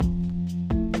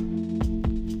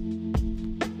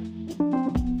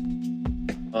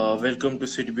Welcome to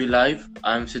SIDBLIVE.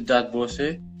 I'm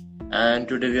Bose, and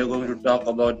today we are going to talk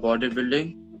about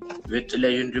bodybuilding with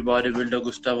legendary bodybuilder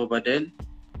Gustavo Badell,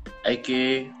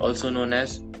 aka also known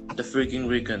as the Freaking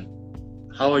Rican.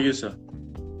 How are you, sir?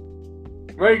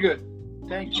 Very good.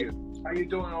 Thank you. How are you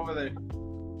doing over there?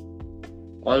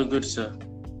 All good, sir.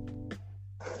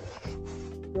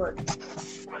 Good.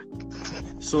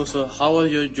 So, sir, how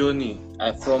was your journey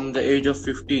from the age of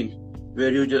 15,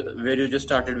 where you just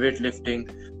started weightlifting,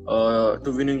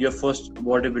 to winning your first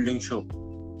bodybuilding show?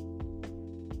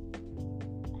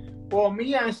 Well,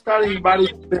 me, I started in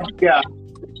bodybuilding, as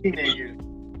a teenager.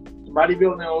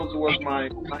 Bodybuilding also was my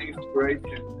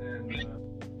inspiration, and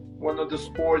one of the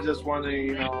sports that's one that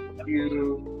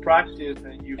you practice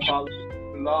and you fall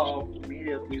in love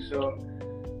immediately. So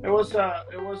it was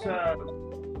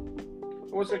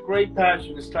a great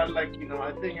passion. It started like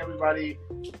I think everybody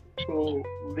who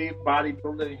live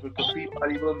bodybuilding, who compete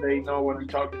bodybuilding, they know what I'm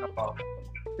talking about.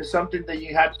 It's something that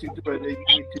you have to do it, that you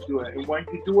need to do it. And when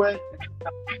you do it,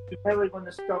 you're never going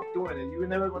to stop doing it. You're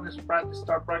never going to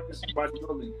start practicing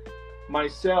bodybuilding.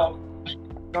 Myself,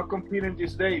 I'm not competing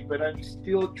this day, but I'm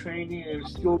still training and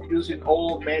still using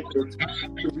all methods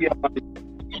to be a bodybuilder.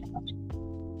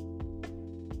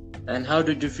 And how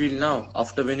did you feel now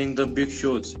after winning the big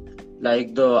shows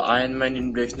like the Ironman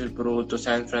Invitational Pro, the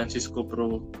San Francisco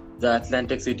Pro, the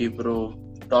Atlantic City Pro,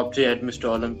 top 3 at Mr.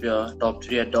 Olympia, top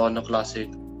 3 at the Honor Classic?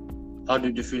 How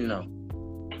did you feel now?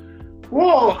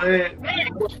 Well,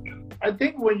 I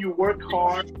think when you work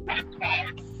hard,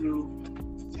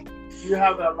 you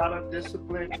have a lot of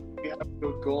discipline. You have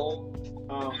your goal.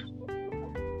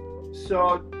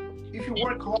 So if you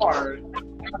work hard,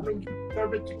 I mean, you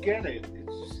deserve it to get it.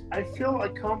 I feel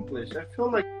accomplished. I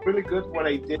feel like really good what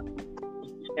I did,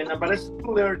 but I'm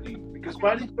still learning, because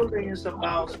bodybuilding is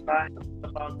about science,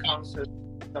 about concepts,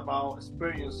 about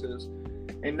experiences.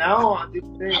 And now at this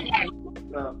day,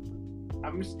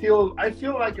 I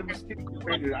feel like I'm still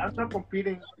competing. I'm not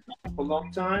competing for a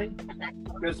long time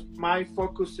because my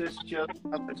focus is just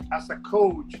as a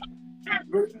coach,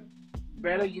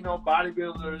 better,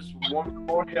 bodybuilders,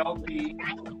 more healthy.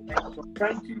 And I'm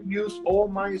trying to use all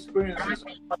my experiences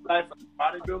in my life as a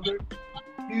bodybuilder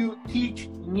to teach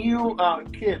new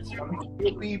kids,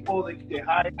 new people. They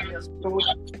hire me as a coach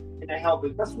and I help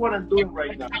them. That's what I'm doing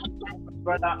right now.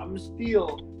 But I'm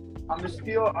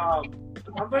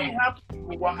very happy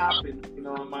with what happened, in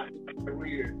my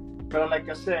career. But like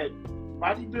I said,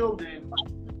 bodybuilding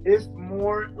is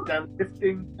more than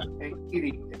lifting and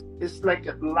eating. It's like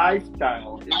a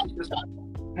lifestyle. It's just a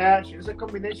passion. It's a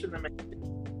combination of everything.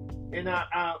 And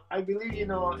I believe,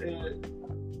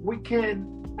 we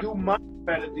can do much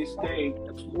better these days.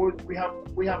 We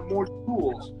have more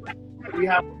tools. We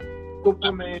have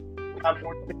supplements. We have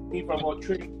more technique about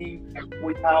training.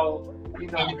 We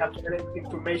have better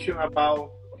information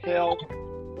about health.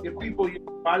 If people,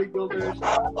 bodybuilders,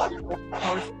 are more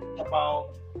conscious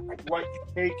about what you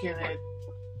take in it,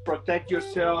 protect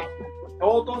yourself.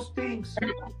 All those things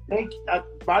make a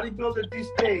bodybuilder these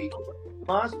days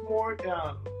much more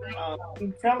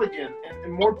intelligent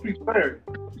and more prepared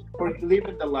for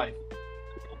living the life.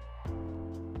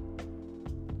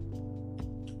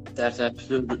 That's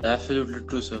absolutely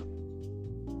true, sir.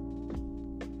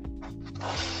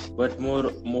 But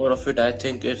more of it, I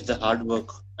think, is the hard work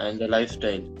and the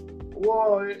lifestyle.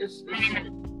 Well, it's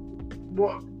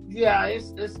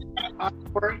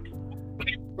hard work.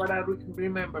 But I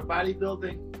remember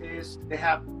bodybuilding they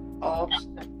have ups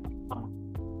and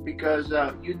downs, because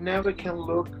you never can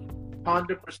look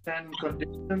 100%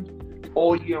 conditioned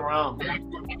all year round.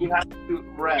 You have to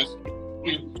rest.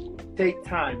 You take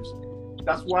times.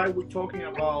 That's why we're talking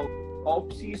about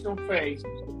off-season phase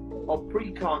or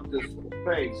pre-contest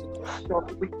phase. So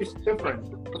which is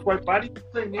different. That's why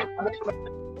bodybuilding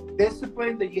is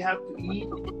discipline that you have to eat,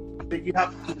 that you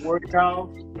have to work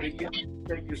out, that you have to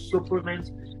take your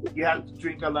supplements, you have to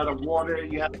drink a lot of water,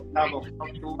 you have to have a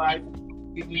healthy life,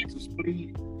 you need to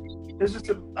sleep. There's just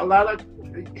a lot of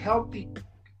healthy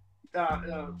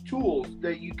tools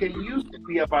that you can use to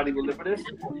be a bodybuilder, but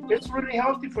it's really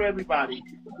healthy for everybody.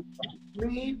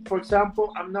 Me, for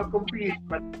example, I'm not competing,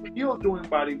 but still doing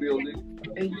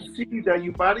bodybuilding, and you see that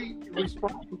your body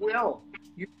responds well.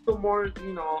 You feel more,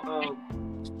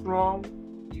 strong.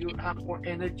 You have more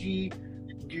energy.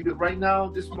 Right now,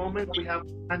 this moment, we have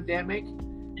a pandemic.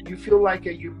 You feel like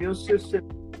your immune system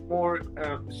is more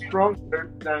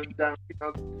stronger than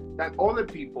other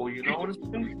people. You know what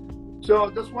I'm saying? So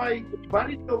that's why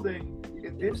bodybuilding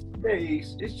in these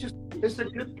days it's a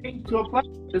good thing to apply.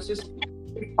 This is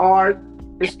art.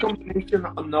 It's combination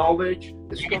of knowledge.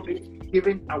 It's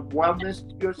giving a wellness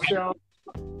to yourself.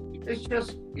 It's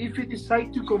just if you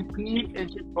decide to compete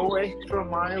and to go extra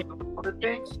mile and other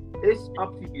things, it's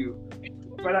up to you.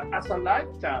 But as a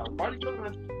lifestyle, bodybuilding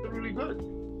is really good.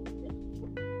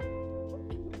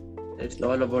 It's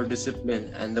all about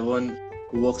discipline, and the one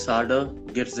who works harder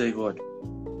gets the reward.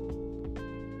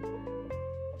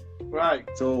 Right.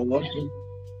 So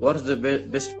what's the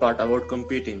best part about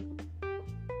competing?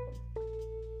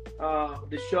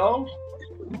 The show.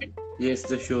 Yes,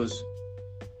 the shows.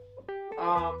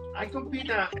 I compete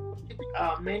at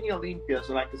many Olympias,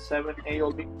 like the 7-8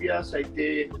 Olympias. I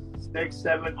did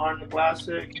 6-7 Arnold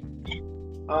Classic.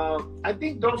 I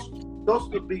think those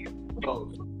the big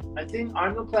shows. I think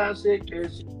Arnold Classic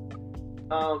is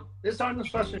this Arnold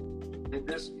Classic.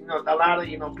 This a lot of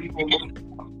people look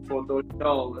for those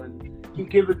shows and he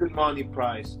give a good money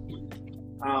price.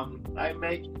 I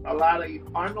make a lot of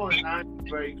Arnold and I are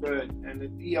very good,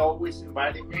 and he always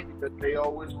invited me because they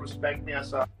always respect me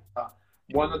as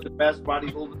one of the best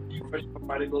professional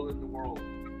bodybuilders in the world.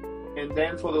 And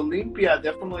then for the Olympia,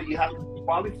 definitely you have to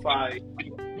qualify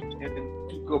and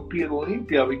to compete at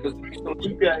Olympia because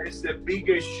Olympia is the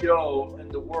biggest show in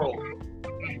the world.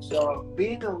 So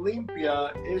being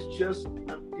Olympia is just,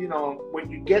 when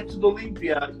you get to the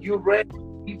Olympia, you're ready.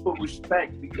 People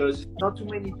respect because not too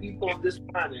many people on this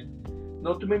planet,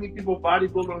 not too many people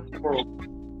bodybuilders in the world,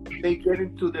 they get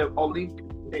into the Olympic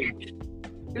stage.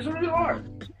 It's really hard.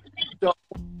 So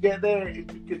get there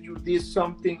because you did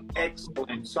something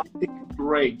excellent, something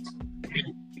great,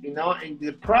 and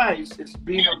the prize is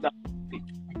being on that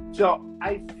stage. So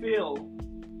I feel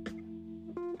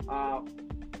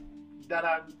that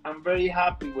I'm very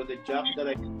happy with the job that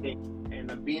I take. And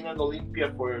being an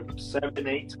Olympia for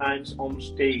 7-8 times on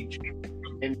stage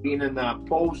and being in a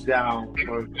pose down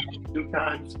for 2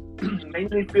 times made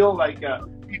me feel like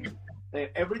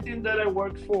everything that I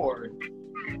worked for,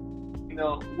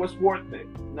 was worth it.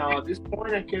 Now at this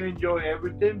point I can enjoy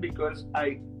everything because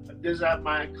this is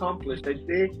my accomplished. I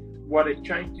did what I'm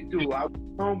trying to do. I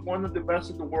become one of the best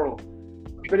in the world.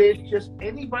 But it's just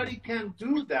anybody can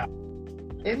do that.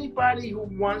 Anybody who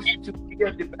wants to be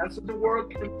at the best of the world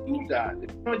can do that.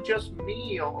 It's not just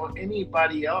me or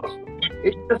anybody else.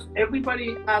 It's just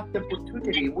everybody has the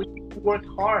opportunity. We need to work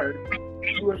hard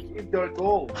to achieve their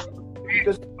goals.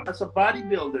 Because as a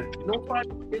bodybuilder, nobody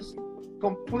is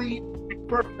complete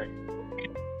perfect.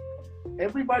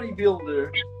 Every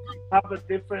bodybuilder have a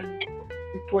different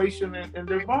situation in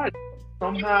their body.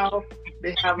 Somehow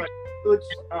they have a good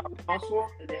muscle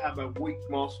and they have a weak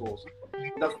muscles.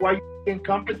 That's why in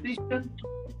competition,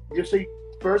 you see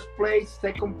first place,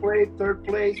 second place, third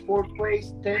place, fourth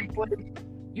place, 10th place.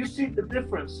 You see the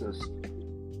differences.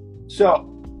 So,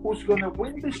 who's going to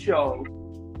win the show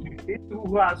is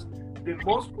who has the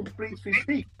most complete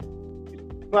physique.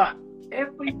 But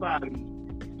everybody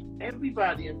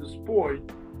in the sport,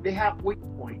 they have weak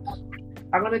points.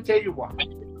 I'm going to tell you why.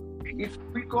 If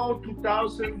we go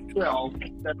 2012,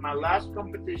 that my last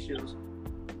competitions,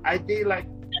 I did like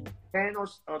 10 or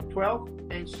 12,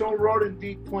 and Sean Roden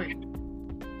did 20.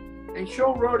 And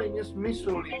Sean Roden is Miss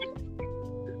Olympia.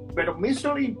 But Miss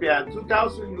Olympia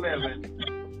 2011,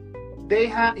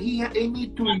 they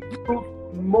need to improve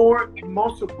more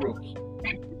muscle groups.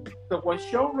 So what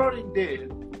Sean Roden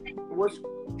did was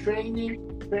training,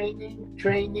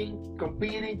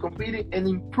 competing, and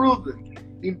improving,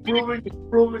 and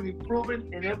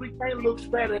every time looks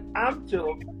better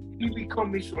until he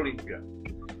becomes Miss Olympia.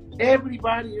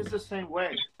 Everybody is the same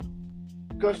way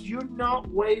because you're not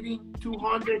weighing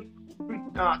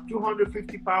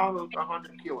 250 pounds or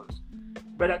 100 kilos.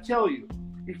 But I tell you,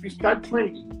 if you start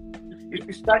training, if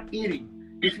you start eating,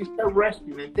 if you start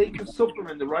resting and taking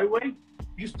supplement the right way,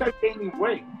 you start gaining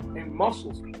weight and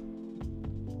muscles.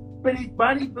 But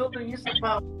bodybuilding is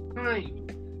about time.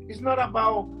 It's not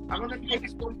about, I'm going to take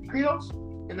some pills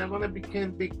and I'm going to become a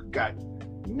big guy.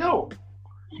 No,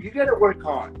 you got to work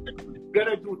hard. You got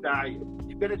to do diet.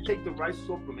 You got to take the right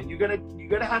supplement. You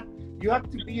have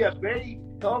to be a very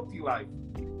healthy life.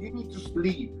 You need to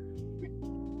sleep.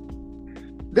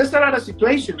 There's a lot of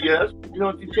situations, yes,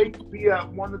 to take to be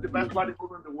one of the best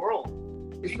bodybuilders in the world.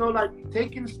 It's not like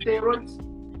taking steroids.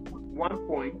 One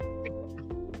point,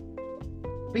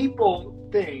 people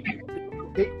think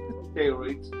taking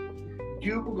steroids,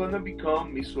 you're gonna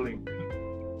become Miss Olympia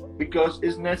because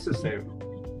it's necessary.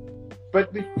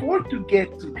 But before to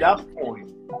get to that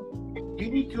point, you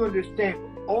need to understand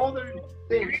all the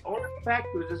things, all the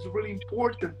factors that's really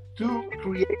important to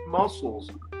create muscles,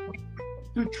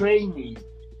 to training,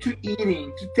 to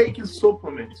eating, to taking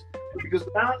supplements. Because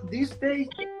now, these days,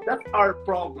 that's our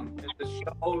problem in the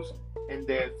shows and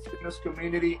the fitness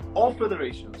community, all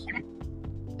federations.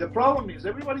 The problem is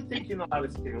everybody taking a lot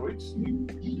of steroids,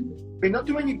 but not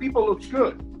too many people look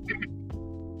good.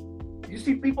 You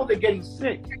see people that getting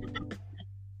sick.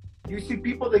 You see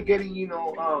people that getting,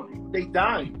 they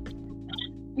die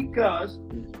because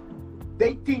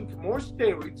they think more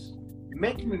steroids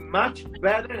make me much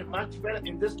better, and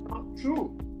that's not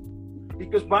true.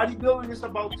 Because bodybuilding is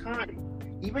about time.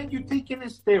 Even you taking a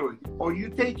steroid or you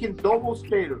taking double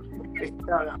steroid,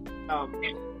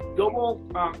 double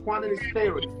quantity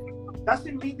steroid,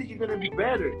 doesn't mean that you're gonna be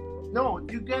better. No,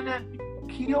 you're gonna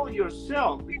kill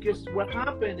yourself, because what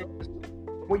happened is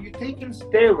when you're taking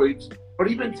steroids or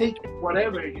even taking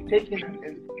whatever you're taking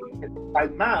by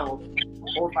mouth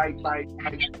or by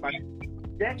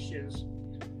injections,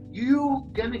 you're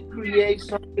gonna create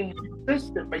something in your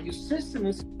system, but your system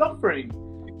is suffering.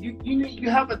 You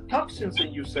have a toxins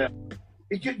in yourself.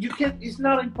 You can't. It's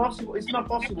not impossible. It's not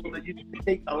possible that you can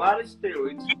take a lot of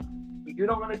steroids. You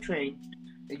don't want to train,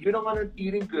 and you don't want to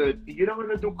eating good, and you don't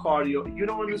want to do cardio, and you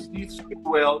don't want to eat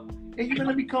well, and you're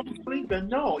gonna become sleepy.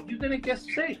 No, you're gonna get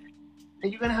sick,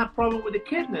 and you're gonna have problem with the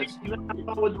kidneys. You're gonna have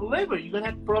problem with the liver. You're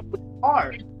gonna have problem with the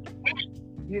heart.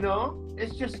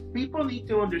 It's just people need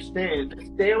to understand that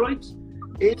steroids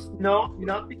is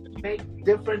nothing to make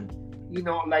different.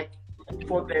 Like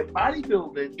for their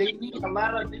bodybuilder, they need a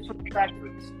lot of different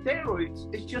factors. Steroids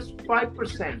is just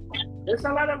 5%. There's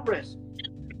a lot of risk.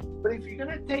 But if you're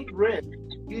gonna take risk,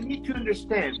 you need to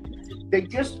understand that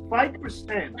just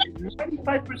 5%,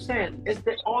 95% is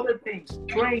the other things: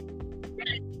 training,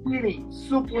 eating,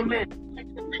 supplement,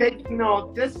 taking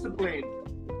discipline,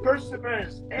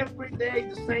 perseverance, every day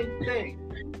the same thing.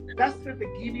 That's going to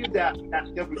give you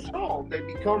the result. They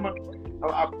become a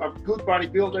good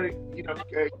bodybuilder,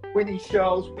 winning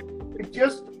shows. It's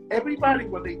just everybody,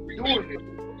 what they doing it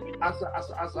as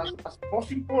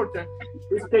most important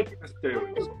is taking the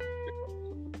steroids.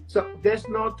 So there's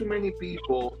not too many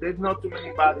people, there's not too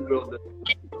many bodybuilders.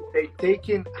 They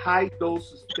taking high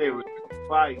doses steroids,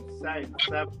 5, 6,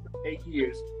 7, 8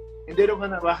 years, and they don't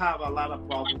gonna have a lot of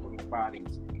problems with their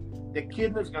bodies. The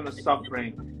kidney's gonna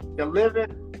suffering, the liver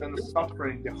gonna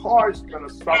suffering, the heart's gonna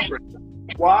suffer.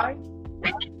 Why?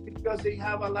 Because they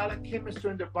have a lot of chemistry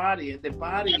in the body, and the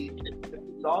body is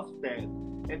exhausted,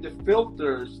 and the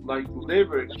filters like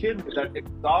liver, kidney are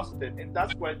exhausted, and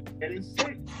that's why they're getting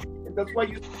sick. And that's why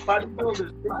you see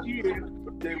bodybuilders this year,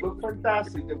 they look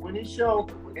fantastic, they win a show,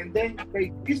 and then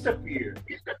they disappear.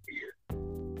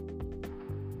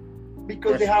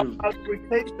 Because they have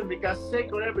irritation, they got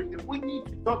sick or everything. We need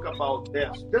to talk about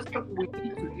this. That's what we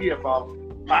need to hear about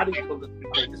bodybuilders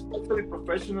today, especially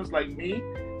professionals like me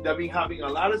that have been having a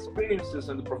lot of experiences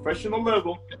on the professional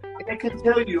level. And I can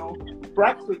tell you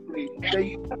practically that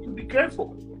you have to be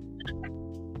careful.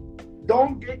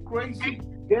 Don't get crazy.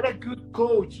 Get a good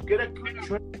coach, get a good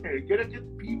trainer, get a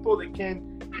good people that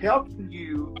can help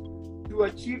you to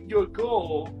achieve your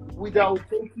goal without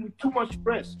taking too much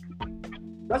risk.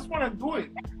 That's what I'm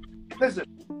doing. Listen,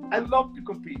 I love to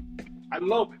compete. I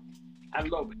love it.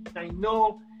 I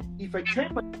know if I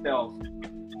train myself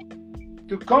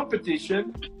to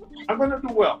competition, I'm gonna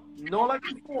do well. Not like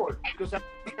before, because I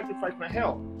sacrifice my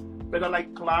health. But I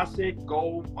like classic,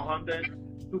 go 100,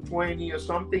 220 or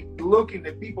something. Looking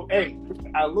at people, hey,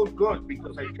 I look good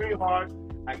because I train hard,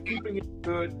 I'm keeping it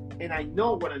good, and I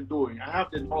know what I'm doing. I have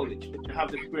the knowledge, I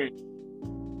have the experience.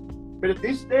 But at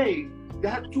this day, they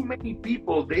have too many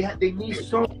people. They need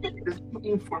so much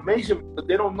information, but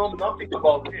they don't know nothing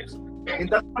about this. And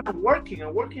that's why I'm working.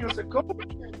 I'm working as a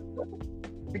coach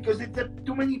because it's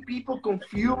too many people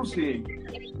confusing.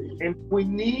 And we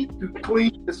need to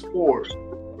clean the sport.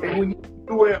 And we need to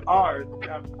do it hard.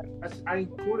 As I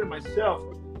included myself,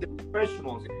 the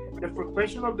professionals. The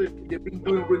professionals, they've been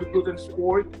doing really good in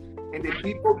sport, and the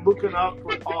people looking out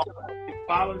for us, they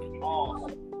follow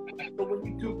us. So we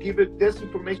need to give this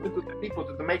information to the people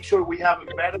to make sure we have a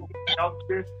better,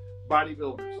 healthier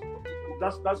bodybuilders.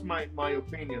 That's my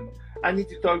opinion. I need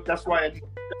to talk. That's why I need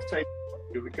to say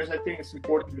it, because I think it's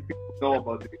important that people know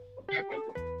about it.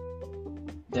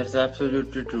 That's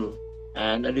absolutely true.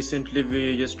 And recently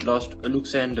we just lost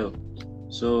Alexander.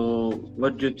 So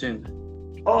what do you think?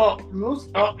 Oh,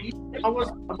 I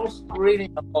was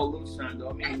reading about Alexander.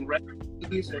 I mean, rest in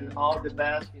peace and all the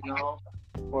best,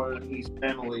 for his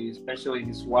family, especially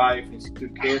his wife, his 2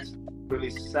 kids. Really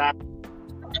sad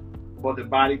for the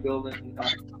bodybuilding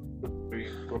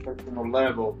professional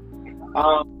level.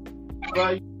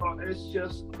 But it's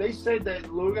just, they say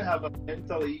that Luga have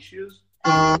mental issues.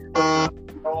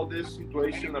 All this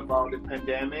situation about the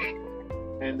pandemic,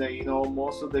 and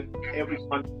most of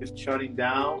everyone is shutting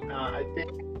down. I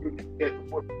think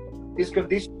his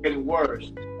condition getting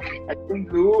worse. I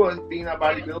think Lou, as being a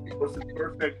bodybuilder, was the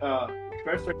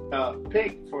perfect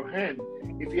pick for him.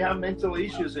 If you have mental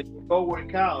issues and you go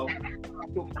work out, you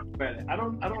feel much better. I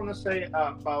don't want to say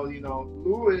about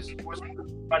Lewis was a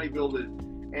bodybuilder,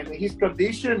 and his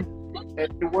condition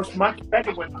it was much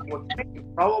better when he was training.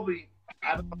 Probably,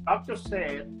 I don't know. Doctor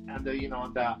said, and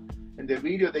in the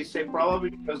video they say probably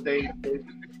because they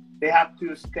have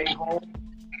to stay home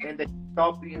and they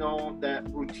stop the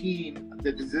routine,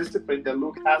 the discipline that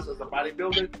Luke has as a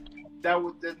bodybuilder, that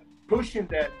was then pushing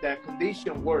that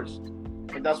condition worse,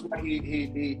 and that's why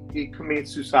he committed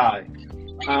suicide.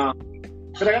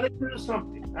 But I gotta tell you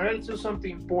something. I gotta tell you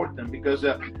something important, because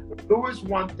Lou is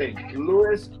one thing.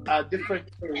 Lou is a different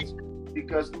case,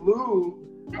 because Lou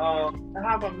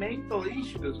have a mental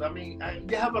issues. I mean,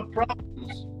 they have a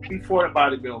problems before a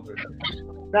bodybuilder.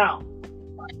 Now,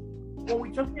 when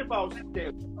we're talking about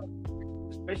steroids,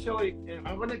 especially, and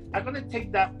I'm gonna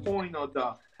take that point of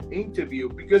the interview,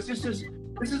 because this is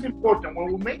important. When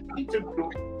we make an interview,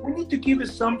 we need to give it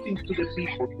something to the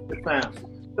people, to the fans,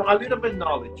 so a little bit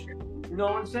knowledge. You know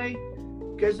what I'm saying?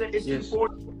 Because it's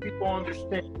important for people to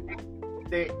understand.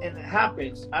 And it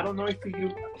happens. I don't know if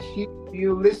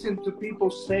you listen to people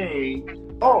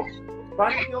saying, "Oh,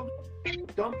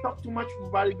 bodybuilders, don't talk too much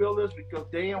with bodybuilders because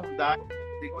they on diet,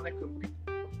 they're gonna compete,"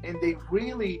 and they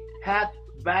really had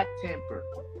bad temper.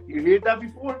 You hear that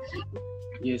before?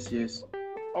 Yes.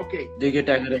 Okay. They get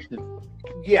aggressive.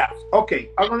 Yes. Okay.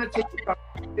 I'm gonna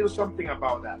tell something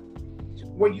about that.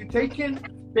 When you're taking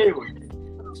steroids,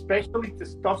 especially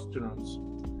testosterone,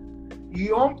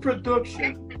 your own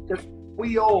production, because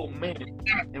we all, men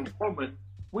and women,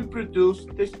 we produce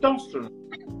testosterone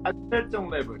at a certain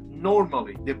level.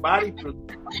 Normally, the body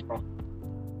produces.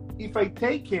 If I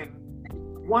take in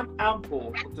 1 ampoule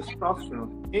of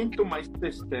testosterone into my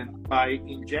system by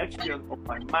injection of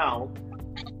my mouth,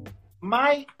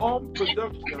 my own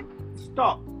production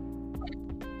stops.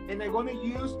 And I'm going to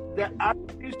use the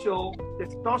artificial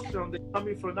testosterone that's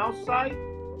coming from outside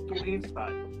to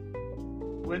inside.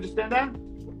 You understand that?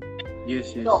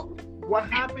 Yes. So, what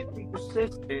happens in the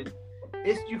system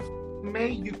is you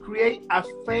create a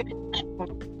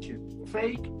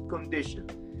fake condition.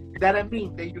 That I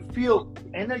mean that you feel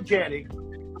energetic,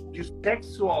 your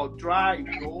sexual drive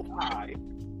go high,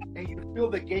 and you feel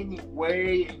the gaining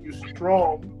weight and you're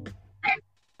strong,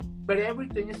 but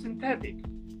everything is synthetic.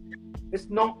 It's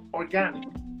not organic.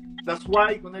 That's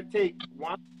why you're gonna take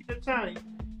one at a time.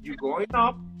 You're going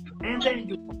up, and then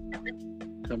you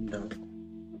come down.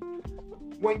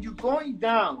 When you're going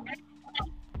down,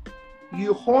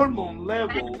 your hormone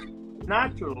levels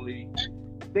naturally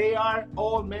they are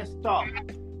all messed up,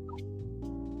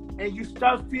 and you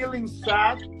start feeling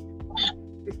sad.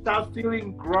 You start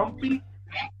feeling grumpy.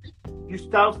 You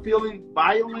start feeling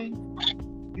violent.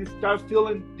 You start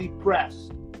feeling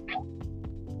depressed.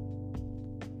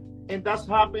 And that's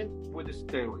happened with the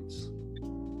steroids.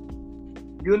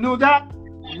 You knew that?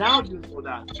 Now you know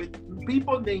that. But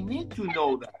people, they need to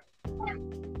know that.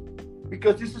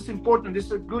 Because this is important.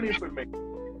 This is good information.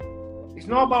 It's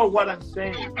not about what I'm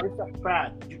saying. It's a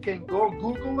fact. You can go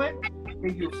Google it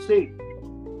and you'll see.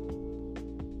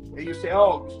 And you say,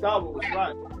 oh, Gustavo was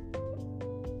right.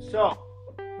 So,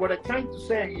 what I'm trying to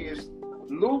say is,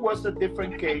 Lou was a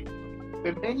different case.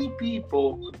 But many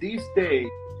people these days,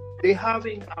 they're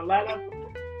having a lot of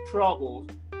trouble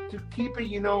to keep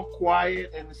it,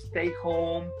 quiet and stay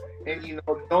home and,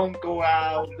 don't go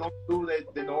out, don't do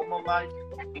the normal life.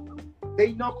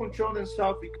 They not control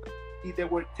themselves because if they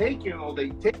were taking or they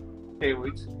take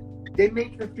steroids, they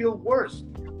make them feel worse.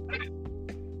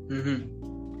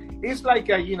 Mm-hmm. It's like,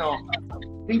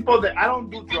 people that, I don't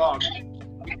do drugs,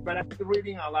 but I'm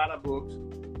reading a lot of books,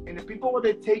 and the people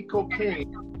that take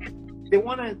cocaine, they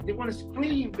wanna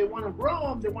scream, they wanna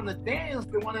run, they wanna dance,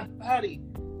 they wanna party.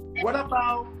 What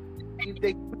about if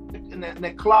they put it in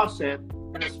a closet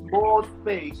in a small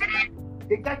space?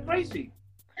 They got crazy.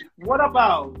 What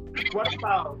about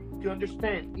to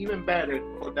understand even better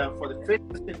for the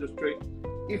fitness industry?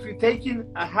 If you're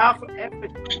taking a half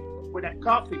effort with a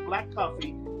coffee, black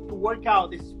coffee, to work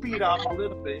out, they speed up a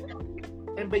little bit,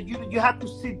 but you have to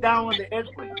sit down on the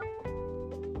airplane.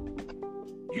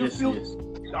 You feel. Yes.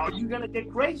 You're gonna get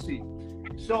crazy.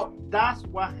 So that's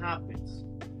what happens.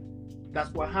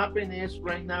 That's what happening is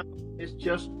right now. It's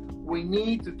just we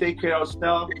need to take care of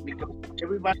ourselves because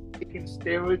everybody taking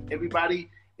steroids, everybody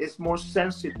is more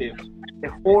sensitive. The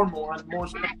hormone is more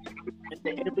sensitive,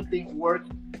 and everything works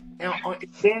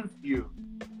against you.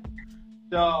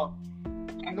 So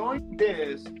knowing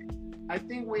this, I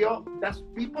think that's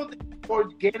people that before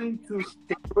getting to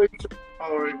steroids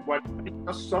or what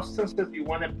substances you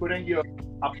want to put in your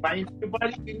applying to your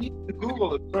body, you need to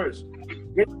Google it first.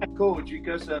 Get a coach,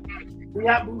 because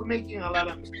we're making a lot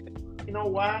of mistakes. You know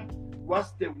why?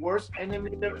 What's the worst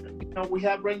enemy that we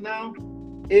have right now?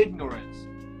 Ignorance.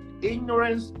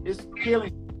 Ignorance is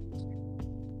killing.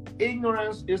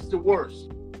 Ignorance is the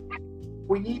worst.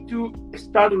 We need to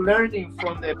start learning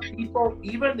from the people,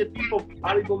 even the people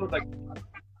bodybuilders. Like,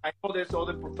 I know there's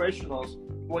other professionals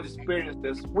who experience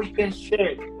this. We can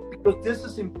share, because this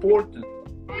is important.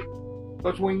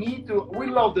 Because we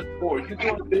love the sport. You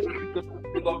do this because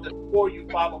you love the sport, you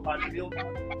follow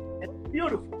bodybuilding. It's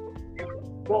beautiful.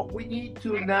 But we need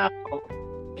to now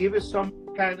give it some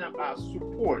kind of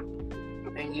support.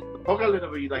 And you talk a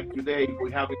little bit, like today,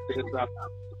 we're having this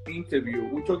interview.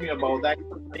 We're talking about that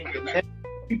thing. And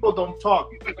people don't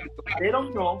talk. They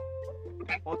don't know,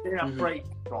 or they're afraid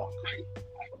to talk.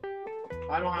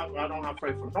 I don't have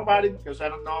afraid for nobody, because I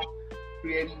don't know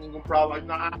creating any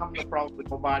problem. I have no problem with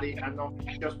nobody. I know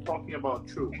just talking about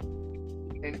truth.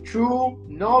 And true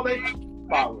knowledge,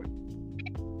 power.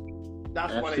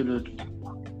 That's Absolutely.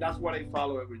 That's what I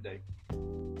follow every day.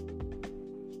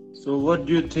 So what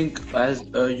do you think, as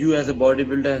you as a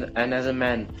bodybuilder and as a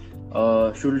man,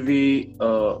 should we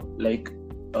deal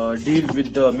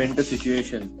with the mental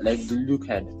situation like the Luke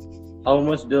had? How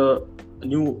much the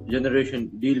new generation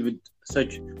deal with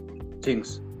such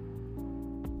things?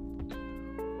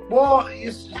 Well,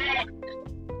 it's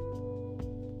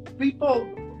people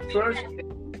first.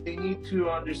 They need to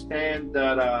understand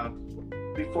that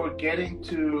before getting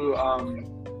to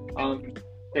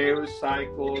steroid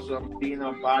cycles or being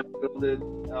a bodybuilder,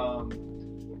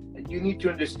 you need to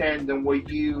understand that when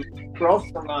you cross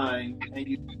the line and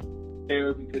you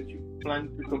steroid because you plan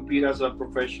to compete as a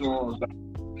professional, as a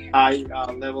high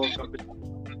level competition,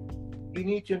 you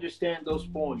need to understand those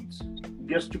points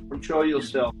just to control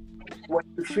yourself. When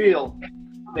you feel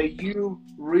that you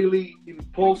really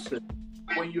impulsive,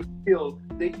 when you feel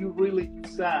that you really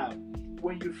sad,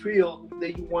 when you feel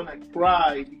that you want to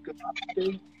cry because you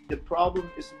think the problem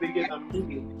is bigger than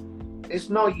me, it's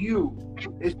not you.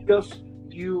 It's just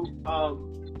you.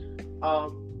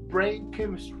 Brain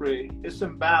chemistry is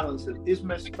imbalanced. It's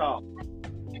messed up.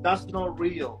 That's not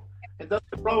real, and that's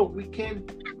the problem. We can't.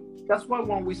 That's why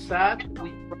when we sad,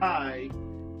 we cry,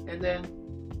 and then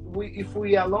if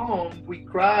we alone, we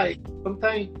cry.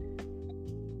 Sometimes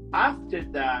after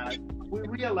that, we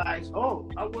realize,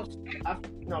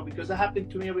 because it happened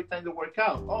to me every time to work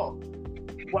out.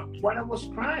 What I was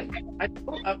crying. I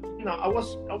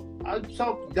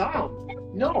felt down.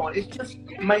 No, it's just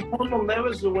my hormone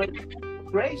levels were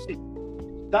crazy.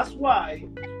 That's why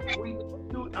we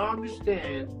need to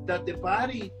understand that the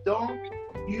body don't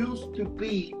used to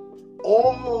be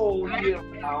all year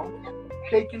round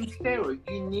taking steroids.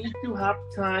 You need to have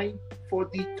time for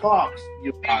detox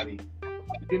your body.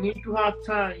 You need to have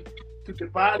time to the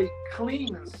body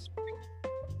cleanse,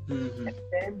 and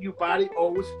then your body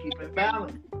always keep it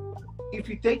balanced. If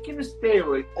you're taking a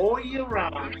steroid all year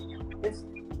round, it's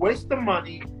waste of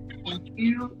money, and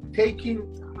you taking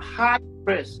high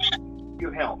risk to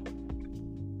your health.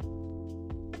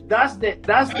 That's the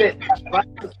advice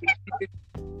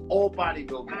all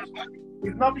bodybuilders.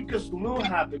 It's not because Lou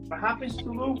happened. What happens to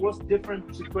Lou was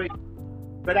different situation.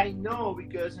 But I know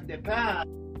because in the past,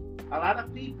 a lot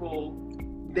of people,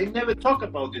 they never talk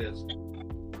about this.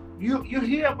 You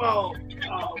hear about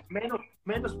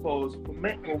menopause for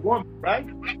women, right?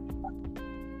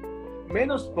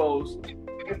 Menopause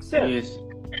exists. Yes.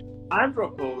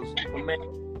 Andropause for men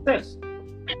exists.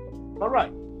 All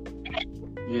right.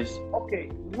 Yes. Okay.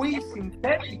 We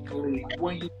synthetically,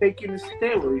 when you're taking a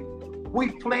steroid,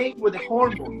 we playing with the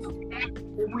hormones,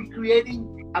 and we're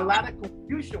creating a lot of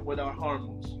confusion with our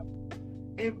hormones.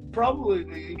 And probably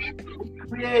we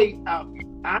create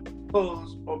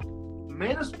andropause or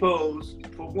menopause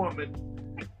for women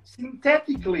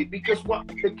synthetically because what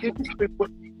the chemistry was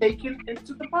taken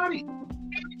into the body.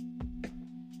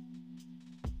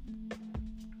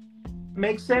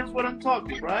 Makes sense what I'm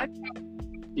talking, right?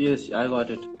 Yes, I got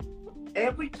it.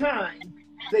 Every time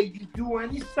that you do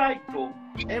any cycle,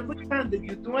 every time that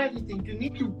you do anything, you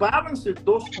need to balance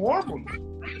those hormones.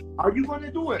 Are you going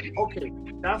to do it? Okay,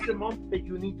 that's the moment that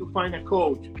you need to find a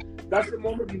coach. That's the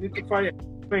moment you need to find a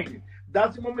trainer.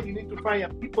 That's the moment you need to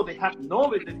find people that have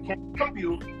knowledge that can help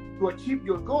you to achieve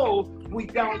your goal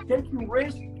without taking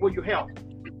risks for your health.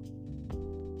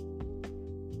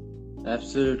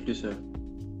 Absolutely, sir.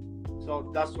 So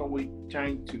that's what we're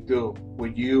trying to do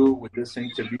with you, with this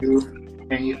interview,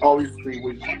 and obviously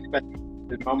with respect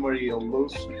the number will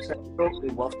lose successful.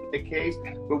 It wasn't the case,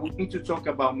 but we need to talk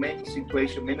about many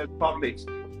situations, many topics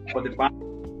for the body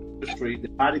industry, the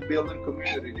bodybuilding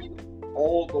community,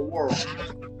 all the world.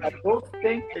 And those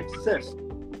things exist.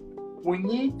 We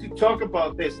need to talk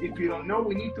about this. If you don't know,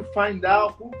 we need to find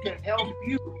out who can help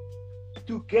you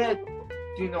to get,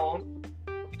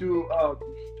 to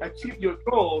achieve your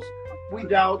goals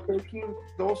without taking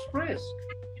those risks.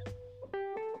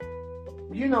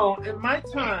 In my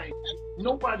time,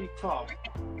 nobody taught,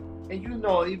 and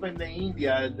even in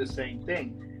India, it's the same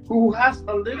thing. Who has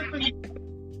a little bit,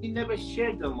 he never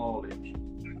shared the knowledge.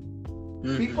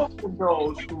 Mm-hmm. People who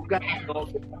knows, who got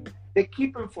knowledge, they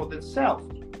keep them for themselves.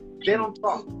 They don't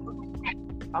talk.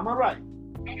 Am I right?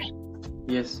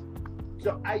 Yes.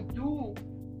 So I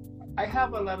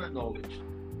have a lot of knowledge,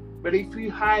 but if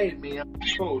you hire me, I'm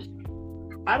supposed.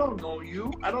 I don't know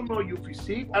you. I don't know your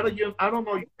physique. I don't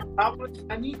know your problems.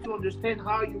 I need to understand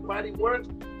how your body works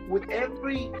with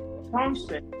every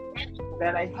concept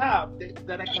that I have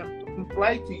that I can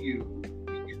apply to you.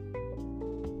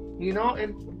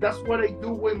 And that's what I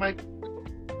do with my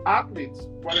athletes.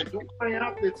 What I do with my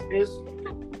athletes is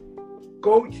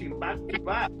coaching back to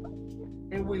back.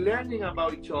 And we're learning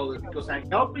about each other because I'm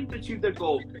helping to achieve their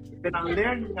goal. Then I'm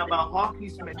learning about how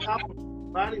his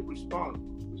metabolism body responds.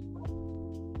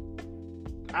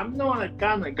 I'm not a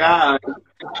kind of guy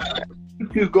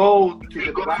to go to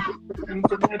the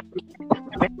internet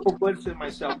to make a words of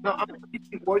myself. No, I'm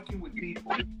working with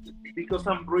people because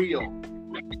I'm real.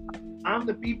 I'm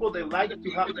the people that like to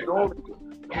have knowledge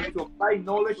and to apply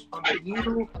knowledge on the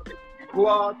new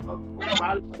blood of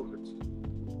bodybuilders.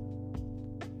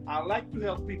 I like to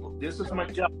help people. This is my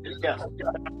job. Yes, I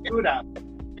do that.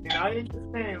 And I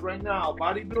understand right now,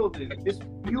 bodybuilding is a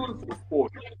beautiful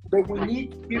sport, but we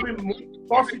need to give it more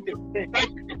positive things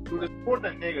to the sport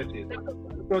than negative.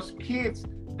 Because kids,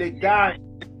 they die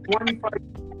 25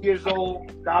 years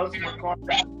old, Dallas McCarthy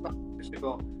years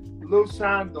ago, Lou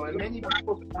Sando, and many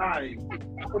people die.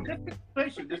 For different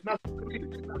situations, there's nothing.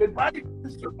 The bodybuilding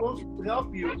is supposed to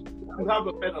help you to have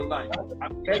a better life, a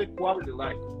better quality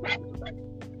life.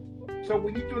 So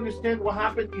we need to understand what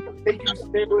happens if you're taking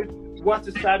steroids, what's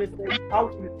the side effect, how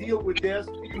to deal with this.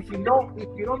 If you don't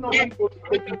know people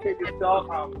taking care of yourself,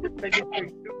 how to take care of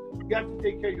you have to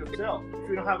take care of yourself. If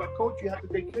you don't have a coach, you have to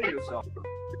take care of yourself.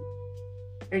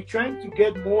 And trying to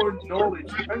get more knowledge,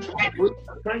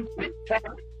 trying to check.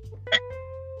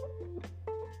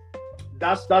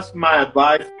 That's my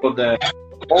advice for the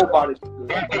whole body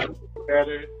to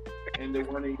better, and they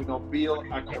want to build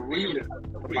a career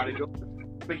for bodybuilding.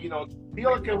 But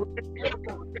build a career.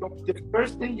 The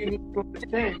first thing you need to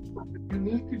understand, you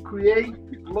need to create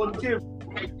longevity.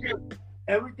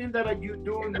 Everything that you're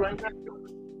doing right now,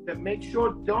 that make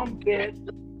sure don't get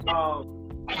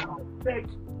sick,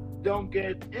 don't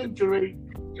get injury.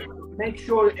 Make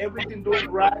sure everything doing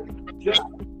right. Just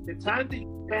the time that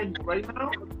you spend right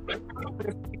now,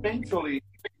 eventually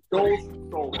those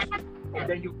results, and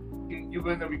then you're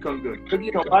gonna become good. But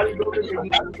bodybuilders, they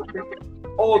need to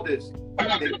understand all this.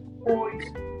 The points,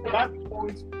 bad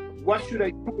points. What should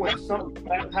I do when something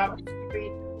bad happens to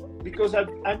me? Because I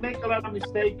make a lot of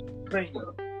mistakes training,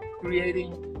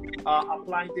 creating,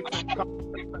 applying different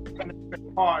concepts,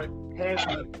 hard,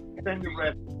 heavy, extended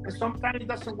reps. And sometimes it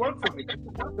doesn't work for me.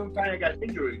 Sometimes I got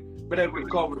injured, but I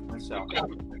recovered myself.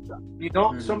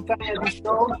 Sometimes I did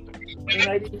shows and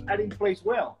I didn't place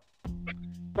well.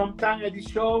 Sometimes I did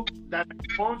show that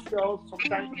on show.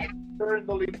 Sometimes during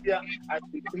Olympia, I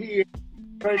did here,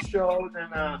 first shows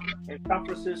in San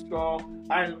Francisco,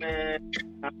 Ironman,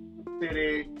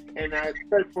 City, and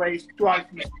third place twice.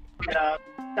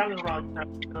 Talent around.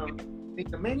 In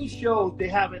the many shows they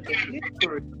have in the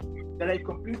history that I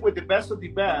compete with the best of the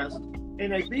best,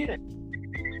 and I beat it.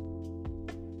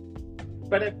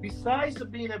 But besides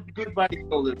being a good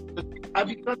bodybuilder, I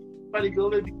become a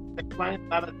bodybuilder because I find a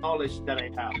lot of knowledge that I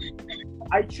have.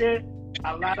 I share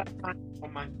a lot of time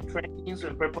on my trainings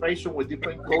and preparation with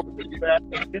different coaches,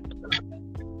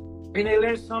 and I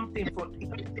learn something from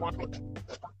each one.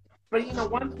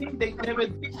 But one thing they never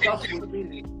discussed with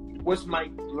me was my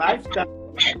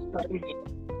lifestyle.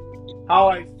 How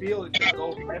I feel if I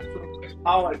go restroom,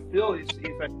 how I feel if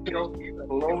I feel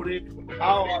bloated,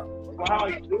 how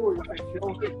I do if I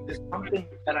feel that there's something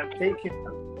that I'm taking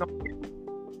to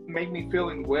make me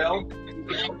feeling well.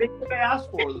 They never ask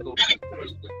for those.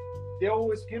 They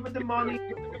always give me the money,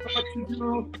 what to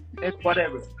do, and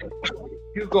whatever.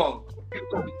 You go.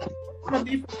 I'm a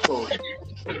different coach.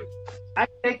 I'm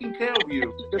taking care of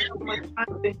you. Because for my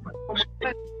time,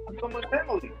 for my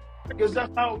family. Because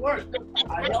that's how it works.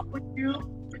 I help with you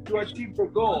to achieve the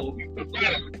goal.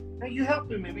 And you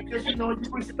helping me because you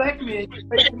respect me and you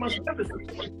pay for my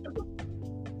services.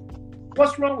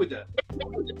 What's wrong with that?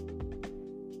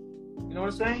 You know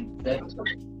what I'm saying?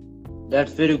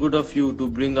 That's very good of you to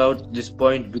bring out this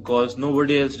point because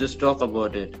nobody else just talk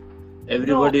about it.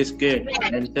 Everybody is scared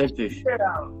and selfish.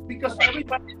 Yeah, because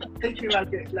everybody thinking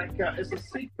like it's a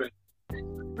secret.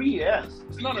 BS.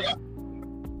 It's not a.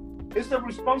 It's a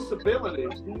responsibility.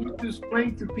 You need to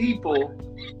explain to people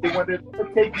that when they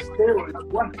take steroids,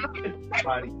 what happened to the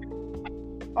body.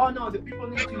 Oh no, the people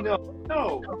need to know.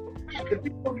 No, the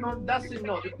people doesn't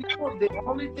know. The people, the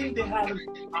only thing they have in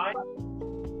mind,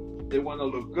 they want to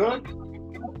look good,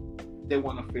 they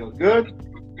want to feel good,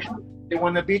 they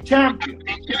want to be champion.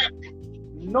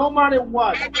 No matter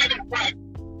what,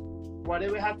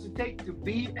 whatever it has to take to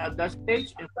be at that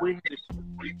stage and win this.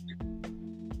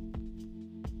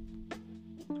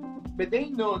 But they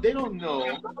don't know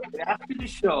that after the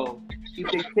show, if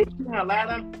they're taking a lot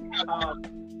of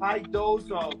high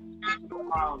dose of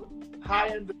high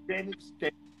androgenic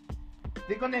state,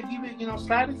 they're gonna give it,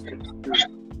 side effects.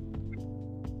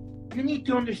 You need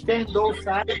to understand those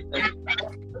side effects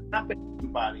that happen to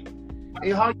your body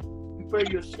and how you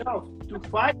prepare yourself to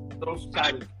fight those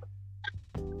side effects.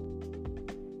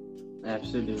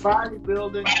 Absolutely.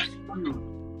 Bodybuilding is huge.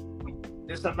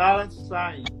 There's a lot of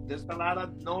science. There's a lot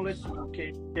of knowledge you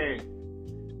can share.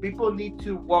 People need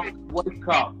to wake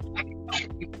up.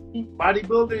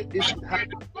 Bodybuilding is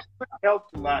health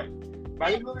to life.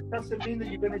 Bodybuilding doesn't mean that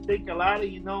you're going to take a lot of,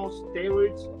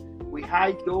 steroids with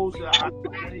high dose of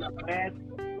fat,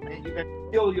 and you're going to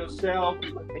kill yourself,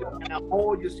 and you're going to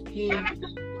hold your skin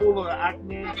full of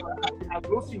acne, you're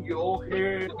losing your old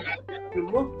hair, you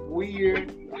look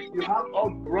weird, you have all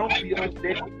grumpy on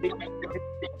day,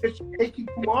 it's taking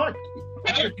too much.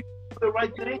 You do the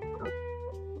right thing.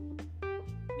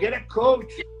 Get a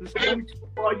coach who's going to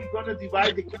how you're going to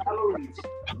divide the calories.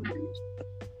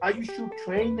 How you should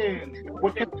train them.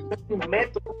 What kind of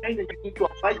method of training you need to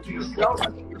apply to yourself.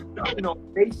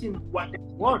 Based on what they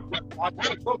want.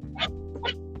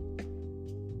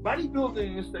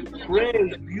 Bodybuilding is a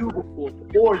great, beautiful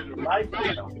sport in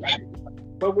lifestyle.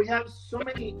 But we have so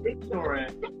many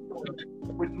ignorant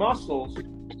with muscles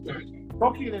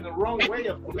talking in the wrong way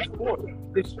of the sport,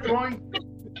 destroying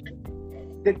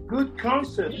the good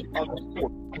concept of the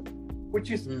sport,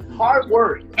 which is hard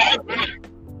work,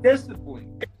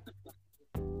 discipline,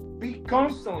 be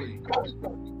constantly,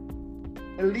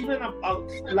 and living a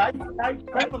lifetime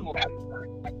criminal.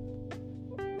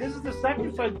 This is the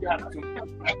sacrifice you have to make.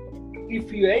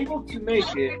 If you're able to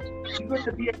make it, you're going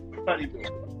to be a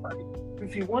bodybuilder.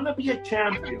 If you want to be a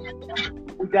champion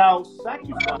without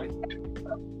sacrifice,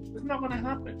 it's not going to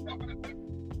happen.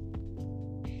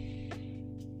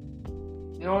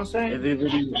 You know what I'm saying?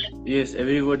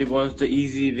 Everybody wants the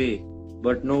easy way,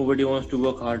 but nobody wants to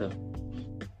work harder.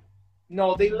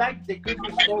 No, they like the good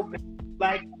result. They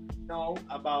like to know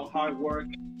about hard work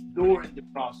during the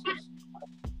process.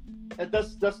 And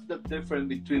that's the difference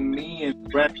between me and the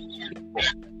rest people.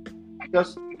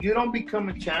 Because you don't become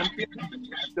a champion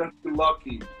because you're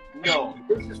lucky. No,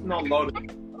 this is not lucky.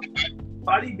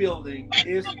 Bodybuilding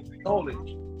is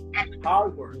knowledge,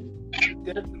 hard work,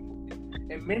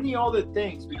 and many other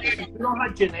things. Because if you don't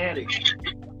have genetics,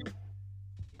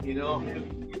 you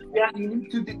need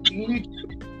to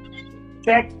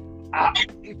check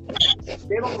if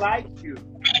they don't like you.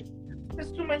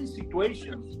 There's too many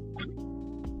situations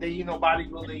that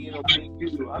bodybuilding can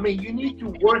do. I mean, you need to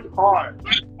work hard.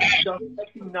 Don't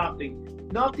expect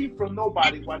nothing from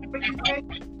nobody. Whatever you take,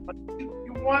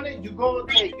 you want it, you go and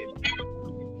take it.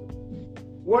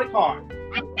 Work hard,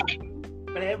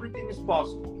 but everything is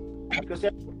possible because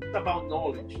everything is about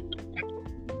knowledge.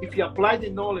 If you apply the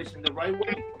knowledge in the right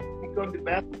way, you become the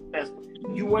best.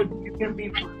 You can be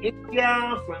from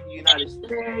India, from the United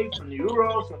States, from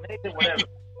Europe, from anything, whatever.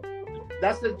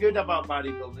 That's the good about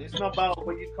bodybuilding. It's not about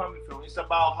where you're coming from. It's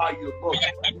about how you look.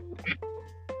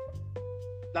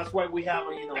 That's why we have,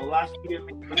 last year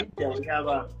in India, we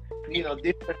have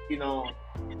different,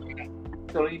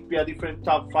 Olympia, different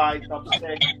top 5, top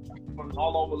 6 from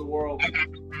all over the world.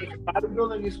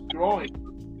 Bodybuilding is growing.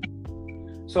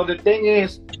 So the thing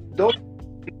is, those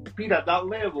compete at that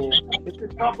level, it's the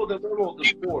top of the level of the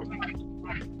sport.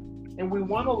 And we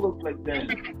want to look like them.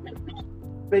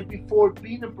 But before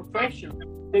being a professional,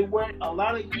 they went a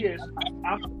lot of years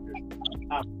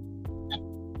amateurs.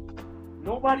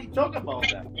 Nobody talk about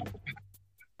that.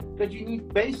 Because you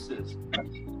need bases.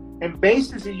 And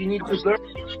bases that you need to learn.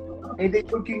 And they're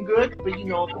looking good, but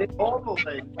they all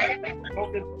like at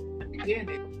the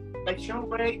beginning. Like Sean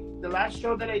Ray, the last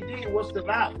show that I did was the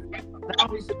last. Now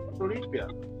he's at Olympia.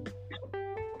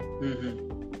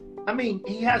 I mean,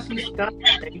 he has his time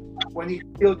when he's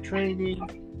still training,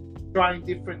 trying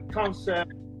different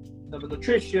concepts about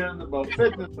nutrition, about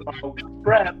fitness, about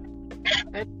prep,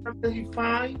 and he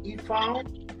found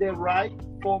the right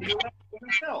formula for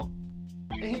himself,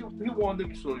 and he won the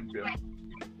Miss Olympia.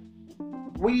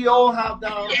 We all have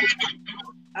that opportunity.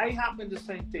 I happened the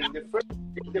same thing. The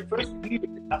first year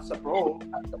as a pro,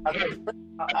 I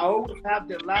always have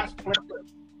the last place.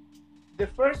 The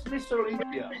first Miss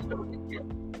Olympia,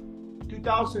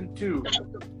 2002,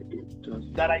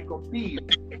 that I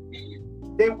competed,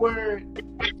 there were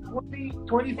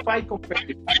 25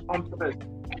 competitors on first.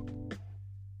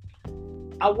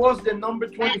 I was the number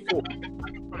 24.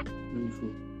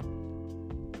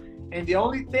 And the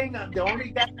only guy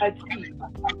I beat,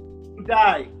 he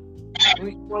died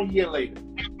only 1 year later.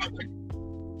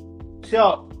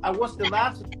 So I was the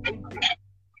last Olympia.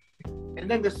 And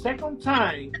then the second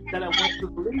time that I went to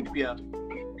Olympia,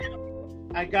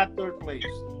 I got third place.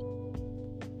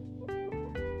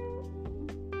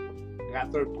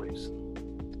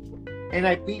 And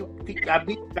I beat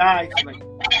guys like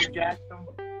Jackson,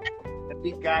 I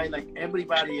beat guys like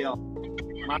everybody else.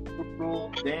 Michael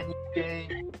Rule, Danny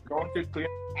King, Gunter Clear.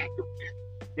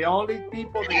 The only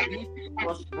people they beat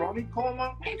was Ronnie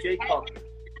Coleman and Jay Cutler.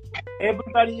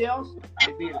 Everybody else,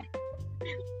 they beat him.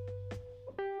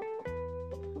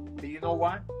 Do you know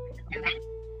why?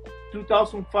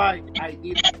 2005, I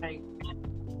did the same.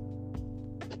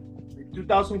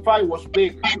 2005 was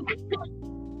big.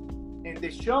 And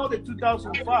the show, the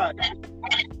 2005,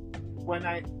 when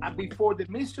I before the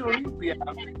Mr. Olympia,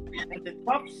 and the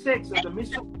top 6 of the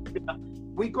Mr. Olympia,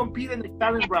 we competed in the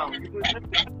challenge round.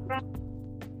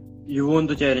 You won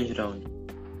the challenge round.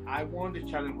 I won the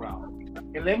challenge round.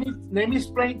 And let me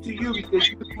explain to you, because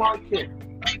you're a smart kid.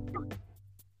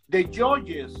 The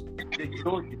judges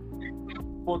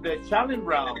for the challenge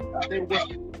round, they were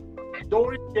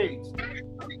Doris Gates,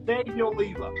 Sergio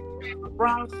Oliva,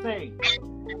 Frank Saint,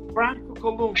 Franco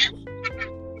Columbus,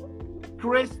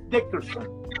 Chris Dickerson.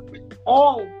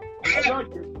 All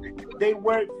judges, they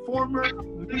were former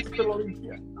Mr.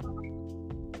 Olympia.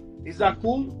 Is that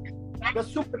cool? That's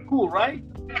super cool, right?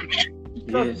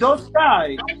 Because Yes. those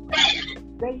guys,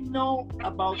 they know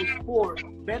about the sport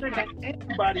better than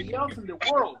anybody else in the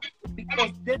world,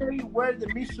 because they were the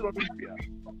Mr. Olympia.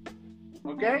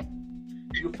 Okay?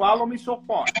 You follow me so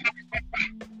far?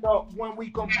 So when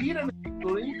we competed in the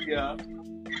Olympia,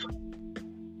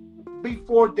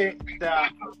 before the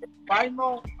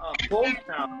final close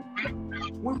down,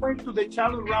 we went to the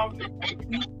challenge round and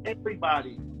beat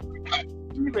everybody.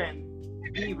 Even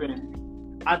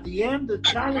at the end of the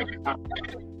challenge round,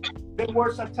 there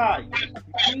was a tie.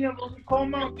 Me and Ronnie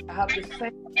Coleman have the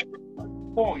same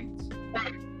points.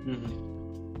 Mm-hmm.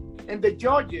 And the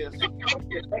judges,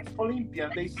 the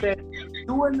ex-Olympians, they said,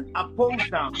 doing a pose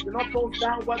down. You know pose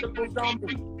down, what the pose down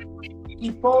means?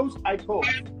 He posed, I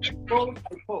posed. He posed,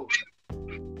 I posed.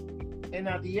 And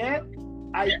at the end,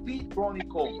 I beat Ronnie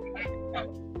Coleman.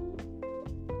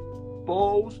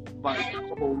 Pose by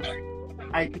pose,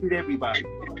 I beat everybody.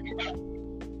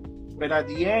 But at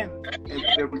the end,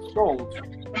 the result,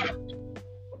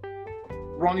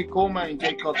 Ronnie Coleman and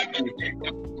Jay Cutler.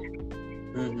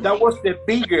 Mm-hmm. That was the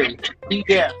biggest in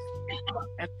the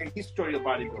history of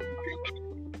bodybuilding.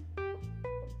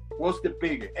 Was the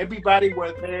biggest. Everybody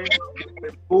was there.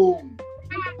 Boom,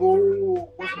 boom.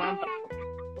 What's my name?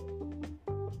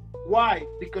 Why?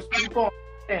 Because people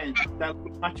understand that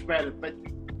was much better. But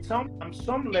on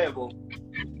some level,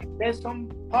 there's some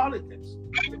politics.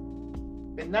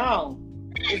 And now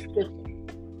it's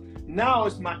different. Now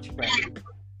it's much better.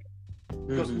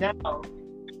 Because now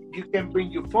you can bring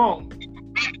your phone,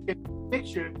 take a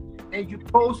picture, and you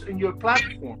post in your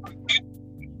platform.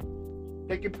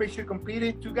 Take a picture,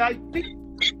 competing, 2 guys,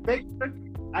 picture.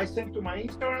 I send to my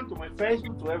Instagram, to my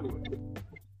Facebook, to everywhere.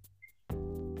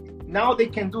 Now they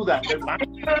can do that. But my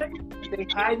time, they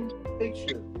hide the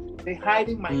picture. They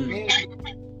hiding my name.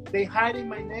 They hiding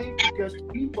my name because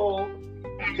people,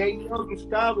 they know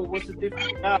Gustavo was a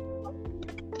different guy.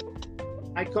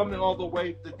 I come in all the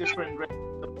way the different races,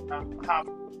 half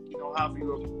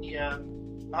European,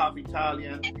 half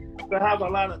Italian. So I have a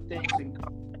lot of things in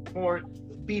common. More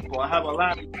people. I have a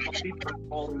lot of people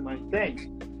following my things.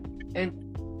 And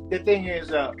the thing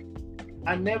is, I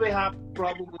never have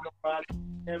problem with nobody.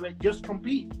 Never, just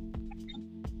compete.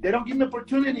 They don't give me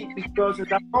opportunity because at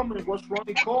that moment was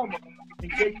Ronnie Coleman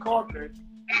and Jay Cutler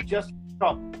just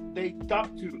stop. They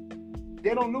talk to.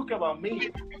 They don't look about me.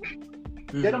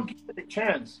 They don't give me the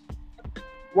chance.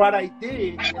 What I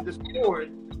did in the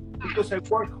sport, because I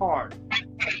work hard.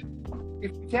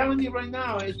 If you're telling me right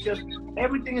now, it's just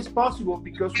everything is possible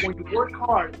because when you work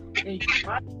hard, and your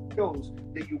body shows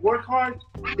that you work hard,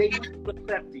 they need to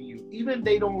accept you. Even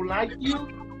they don't like you,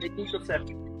 they need to accept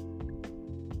you.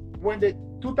 When the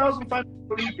 2005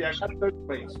 Olympia, I got third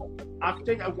place.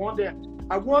 After I won the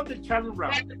challenge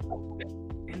round.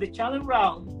 In the challenge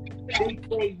round, they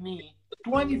paid me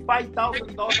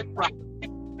 $25,000 prize.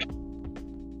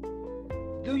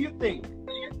 Do you think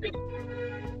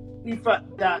if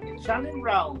that challenge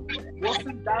round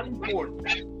wasn't that important,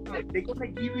 they're gonna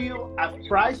give you a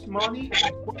prize money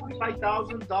of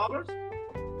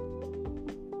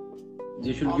 $25,000?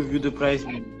 They should give you the prize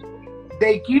money.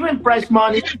 They give him prize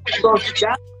money because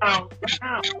that round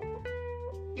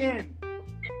in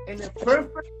a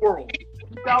perfect world,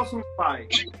 2005,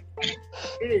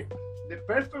 if the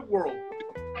perfect world,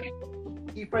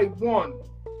 if I won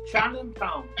challenge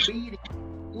round, beating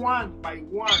one by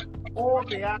one all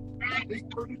the athletes,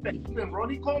 even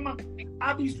Ronnie Coleman,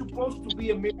 I'd be supposed to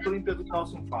be a Mr. Olympia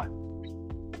 2005.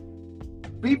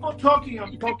 People talking,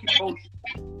 I'm talking bullshit.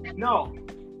 No.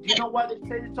 You know why they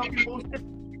say they're talking bullshit?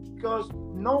 Because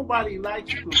nobody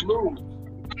likes to lose.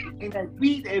 And I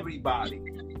beat everybody.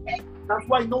 That's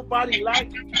why nobody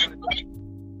likes it.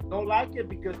 Don't like it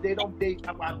because I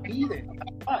beat it.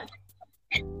 That's why.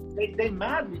 They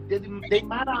mad at me. They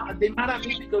mad at me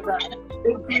because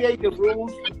they create the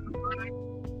rules.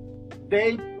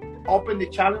 They open the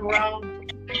challenge round.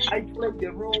 I play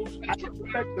the rules. I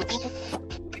respect the rules,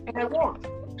 and I won.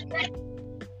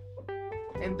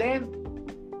 And then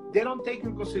they don't take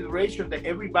in consideration that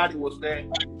everybody was there.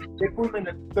 They put them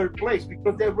in the third place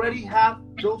because they already have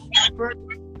those first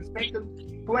and second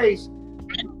place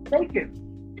taken.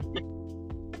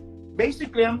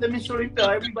 Basically, I'm the Mr.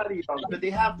 Olympia, everybody else, but they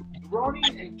have Ronnie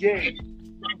and Jay.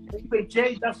 But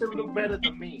Jay doesn't look better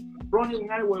than me. Ronnie and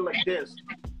I were like this.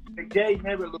 But Jay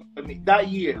never looked at me. That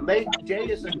year, Jay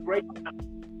is a great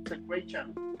champion. It's a great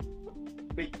champion.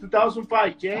 But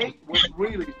 2005, Jay was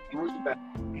really, really bad.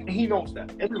 And he knows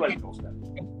that. Everybody knows that.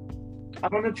 I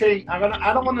don't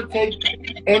want to take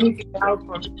anything out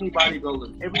from any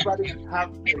bodybuilder. Everybody has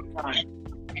their time.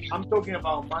 I'm talking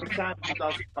about my time,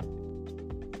 2005.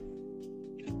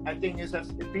 I think it's the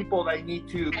people that need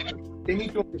to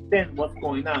understand what's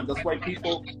going on. That's why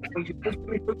people, when you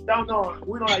put down, no,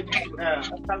 we don't like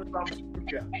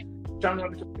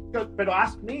but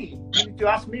ask me. You need to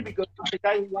ask me because I'm the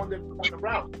guy who won the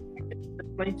round.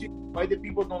 Explain to you why the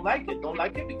people don't like it. Don't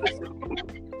like it because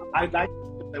I like it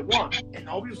because they won. And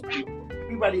obviously,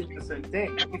 everybody is the same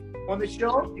thing. If you won the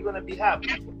show, you're gonna be happy.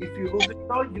 If you lose the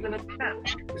show, you're gonna be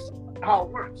happy. It's how it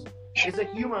works. It's a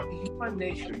human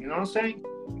nature. You know what I'm saying?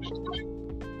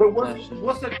 But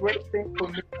what's a great thing for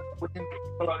me within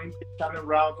the Olympic Challenge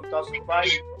round 2005?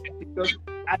 Because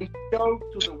I showed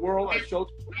to the world, I showed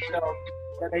to myself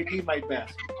that I did my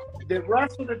best. The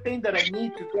rest of the thing that I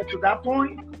need to get to that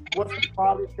point was the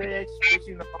politics,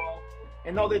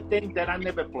 and other things that I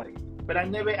never played. But I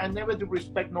never do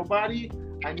respect nobody.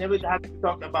 I never had to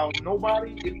talk about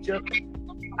nobody. It's just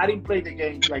I didn't play the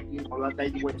game like like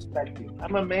they were expecting.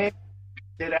 I'm a man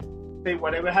that I say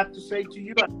whatever I have to say to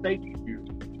you, I say to you.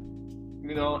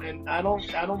 And I don't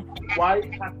why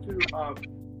have to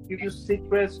give you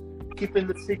secrets, keeping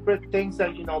the secret things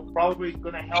that probably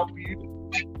gonna help you.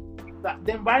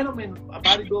 The environment of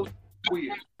bodybuilding is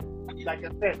weird. Like I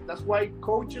said, that's why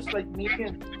coaches like me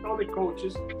and other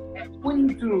coaches, we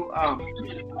need to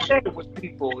share with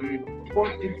people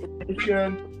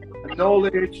information,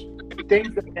 knowledge,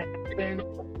 things that can happen,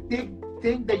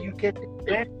 things that you can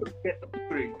invent to get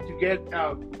injury, to get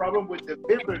problem with the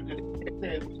liver,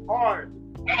 the heart.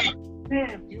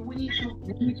 Man, we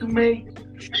need to make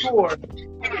sure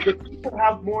that people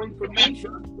have more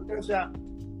information because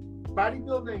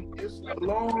bodybuilding is a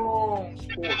long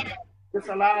sport. There's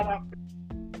a lot of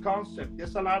concept.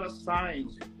 There's a lot of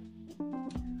science.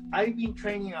 I've been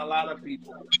training a lot of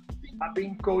people. I've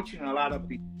been coaching a lot of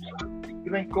people.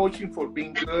 Even coaching for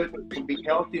being good, for being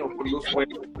healthy, or for lose weight.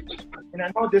 And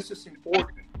I know this is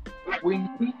important. We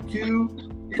need to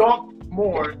talk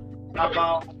more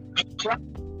about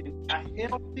practicing a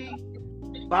healthy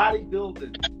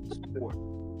bodybuilding sport.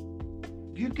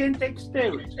 You can take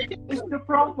steroids. It's the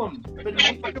problem. But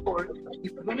make sure if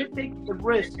you're going to take the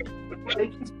risk of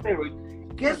taking steroids,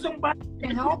 get somebody who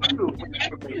can help you with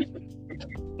information.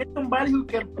 Get somebody who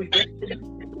can prevent you,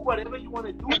 do whatever you want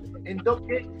to do, and don't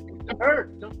get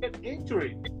hurt, don't get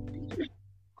injured.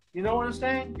 You know what I'm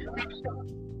saying?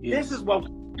 Yes. This is what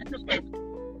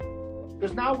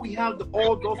because now we have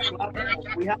all those platforms.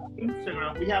 We have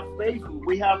Instagram, we have Facebook,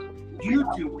 we have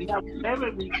YouTube, we have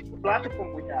every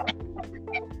platform we have.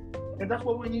 And that's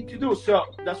what we need to do. So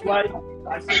that's why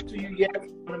I said to you yes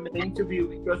on the interview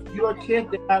because you're a kid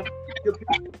that has your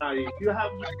personality. You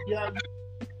have your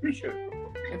future,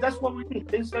 and that's what we need.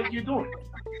 Things like you're doing,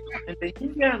 and they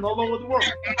can all over the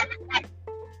world.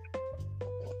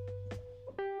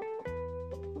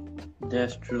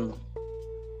 That's true.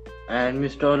 And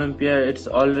Mr. Olympia, it's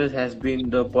always has been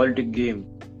the politic game,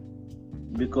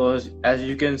 because as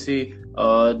you can see,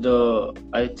 I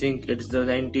think it's the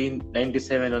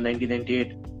 1997 or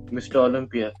 1998 Mr.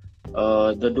 Olympia,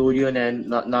 the Dorian and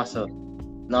Nasser.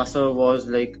 Nasser was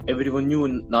like, everyone knew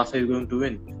Nasser is going to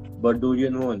win, but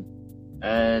Dorian won.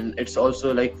 And it's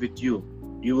also like with you.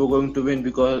 You were going to win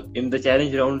because in the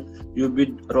challenge round you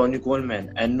beat Ronnie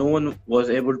Coleman, and no one was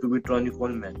able to beat Ronnie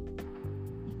Coleman.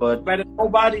 But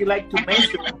nobody like to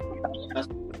mention it.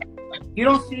 You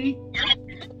don't see.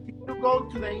 You go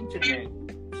to the internet.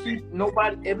 See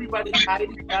everybody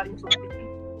hiding that information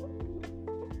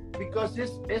because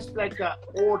it's like an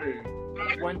order.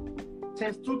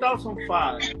 Since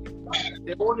 2005,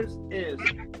 the order is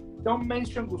don't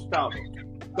mention Gustavo,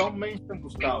 don't mention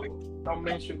Gustavo, don't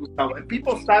mention Gustavo, and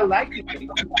people start liking me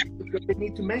because they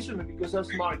need to mention me because I'm a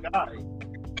smart guy.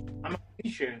 I'm a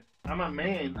teacher. I'm a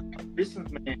man. I'm a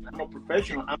businessman. I'm a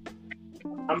professional.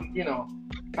 I'm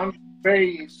a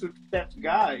very success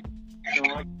guy.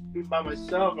 I do it by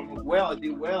myself. I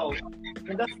did well,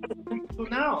 and that's what I'm going to do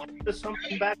now. I'm just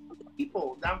something back to the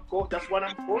people. That's what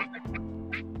I'm for.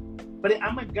 But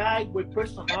I'm a guy with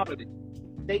personality.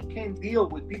 They can deal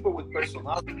with people with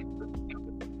personality.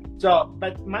 So,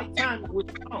 but my time will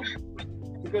come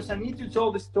because I need to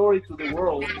tell the story to the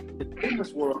world, the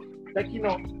business world. Like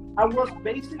I was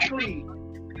basically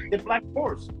the black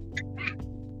horse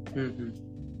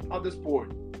of the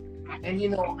sport, and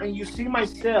and you see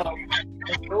myself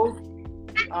and those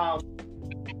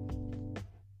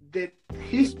the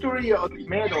history of the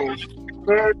medals,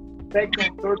 first,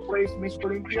 second, third place, Miss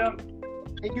Olympia,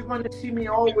 and you're gonna see me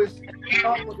always at the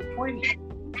top of the 20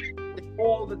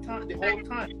 all the time, the whole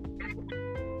time.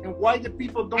 And why the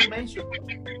people don't mention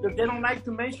me? Because they don't like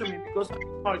to mention me because I'm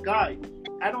a smart guy.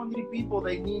 I don't need people.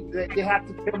 They have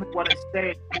to tell me what I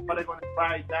say, what I'm going to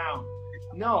write down.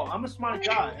 No, I'm a smart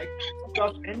guy. I can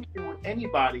discuss anything with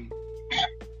anybody.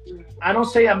 I don't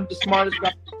say I'm the smartest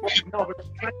guy. No, but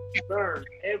I'm trying to learn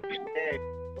every day.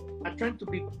 I'm trying to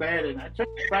be better. I'm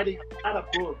trying to write a lot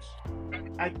of books.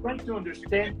 I'm trying to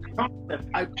understand concepts.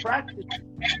 I practice.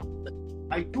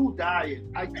 I do diet.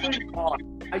 I train hard.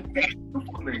 I take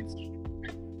supplements.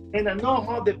 And I know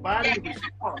how the body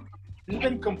responds.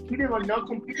 Even competing or not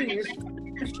competing is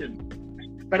competition.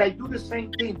 But I do the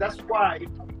same thing. That's why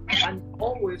I'm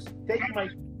always taking my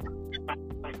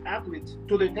athletes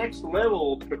to the next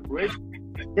level of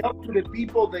preparation. Help to the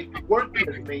people that work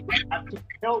with me at the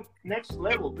help next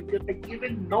level because I give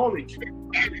them knowledge.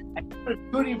 I give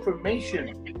them good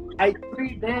information. I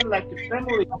treat them like a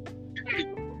family.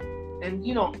 And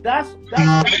that's what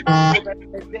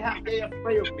they're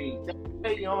afraid of me. They're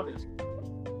very honest.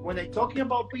 When I'm talking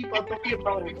about people, I'm talking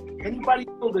about anybody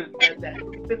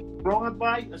that been wrong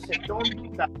advice. I said, don't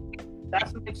do that.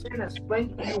 That's the next thing. I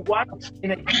explain to you why,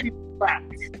 and I give you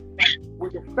facts.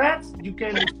 With the facts, you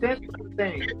can understand what I'm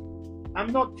saying.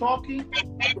 I'm not talking.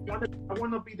 I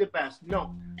want to be the best.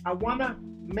 No, I want to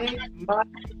make my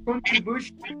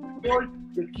contribution toward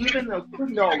the giving of good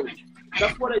knowledge.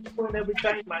 That's what I do every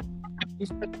time I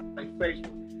my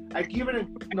Facebook. I give it a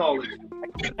good knowledge. I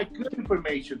give it a good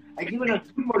information. I give it a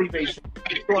good motivation.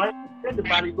 So I understand the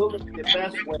bodybuilding the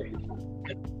best way.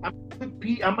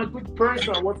 I'm a good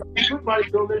person. I was a good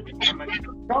bodybuilder. I'm at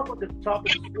top of the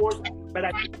sport, but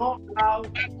I know how to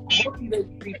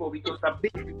motivate people because I've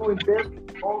been doing this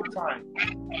all the time.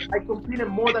 I competed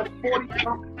more than 40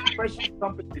 professional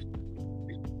competitions,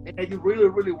 and I did really,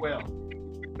 really well.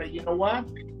 But you know what?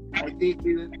 I did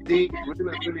really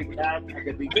bad at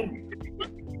the beginning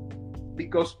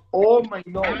because all my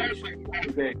knowledge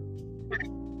today,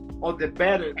 or the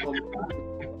better, or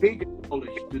the bigger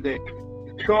knowledge today,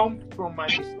 comes from my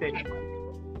mistake.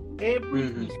 Every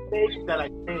mistake that I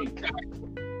make,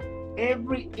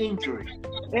 every injury,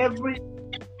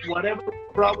 whatever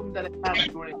problem that I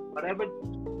have during whatever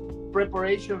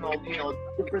preparation or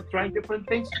trying different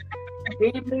things,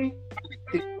 gave me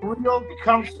the real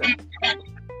concept.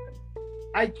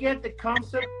 I get the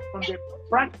concept from the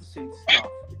practicing stuff.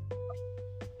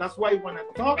 That's why when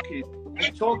I'm talking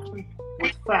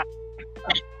with facts.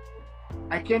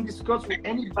 I can discuss with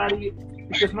anybody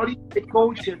because not even the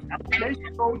coaches, there's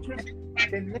coaches,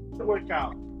 they never work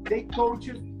out. They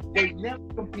coaches, they never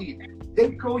compete.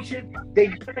 They coaches, they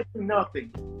never do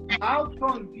nothing. How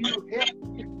can you help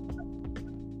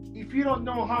if you don't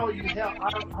know how you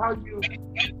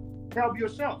help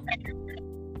yourself?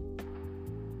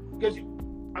 because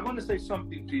I'm going to say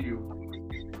something to you.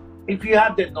 If you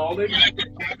have the knowledge,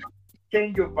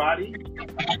 change your body,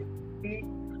 be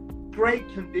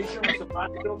great condition as a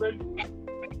bodybuilder,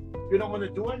 you don't want to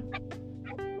do it?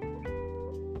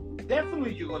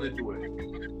 Definitely you're going to do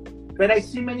it. But I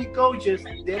see many coaches,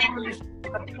 they don't understand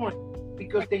that point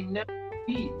because they never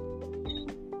did.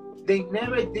 They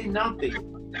never did nothing.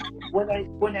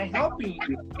 When I helping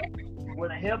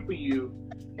you,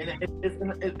 and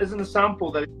it's an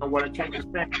example that what I'm trying to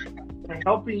say. When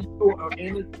helping you or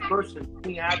any person,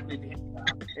 any athlete,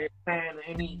 any fan,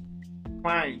 any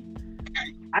client,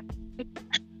 I need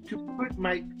to put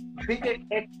my biggest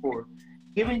effort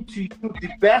giving to you the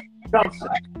best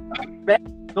concept, best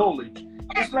knowledge.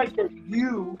 It's like that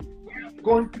you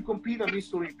going to compete on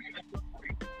Mr. Olympia.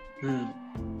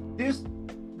 This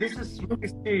is really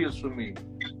serious for me.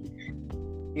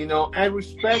 You know, I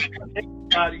respect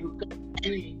everybody who comes to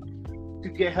me to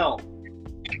get help.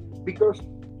 Because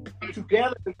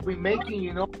together we're making,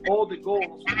 you know, all the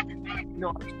goals. You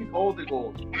know, achieve all the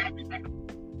goals.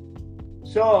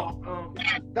 So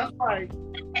that's why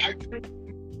I try to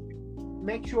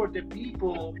make sure that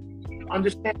people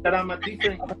understand that I'm a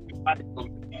different kind of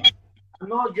bodybuilder. I'm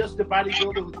not just the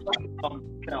bodybuilder who's talking about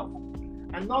himself.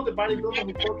 I'm not the bodybuilder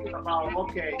who's talking about,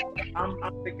 okay, I'm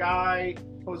the guy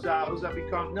who's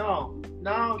become. No,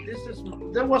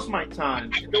 there was my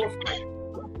time.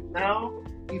 Now,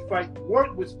 if I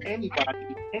work with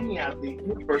anybody, any athlete,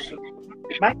 any person,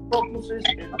 my focus is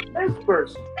in this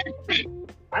person.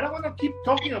 I don't want to keep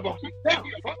talking about myself.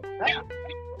 Fuck that.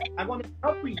 I want to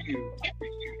help you.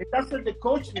 And that's what the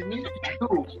coach they need to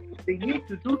do. They need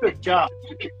to do their job,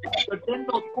 but they're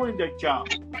not doing their job.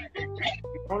 You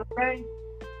know what I'm saying?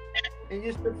 And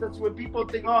just that's when people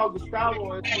think, oh,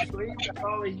 Gustavo is Muslim,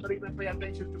 oh, he's not even paying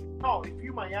attention to me. No, if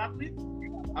you're my athlete,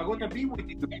 I'm gonna be with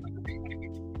you.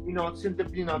 You know, since the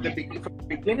from the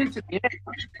beginning to the end.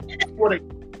 That's what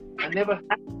I never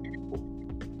had.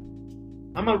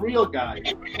 I'm a real guy.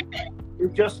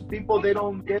 It's just people they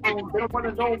don't want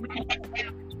to know me.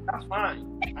 That's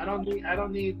fine. I don't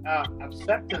need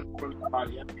acceptance from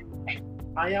somebody.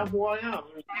 I am who I am.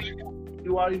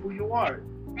 You are who you are.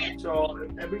 So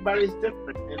everybody's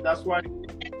different, and that's why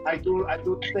I do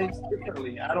things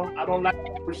differently. I don't like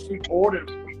to receive orders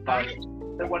from anybody.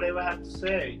 Say whatever I have to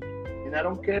say, and I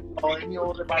don't care about any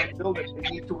other bodybuilder. They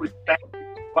need to respect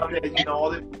what they,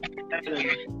 other.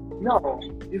 No,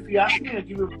 if you ask me, I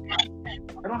give you.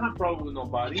 I don't have problem with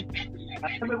nobody.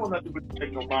 I never want to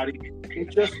respect nobody.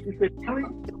 It's just if it's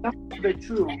telling the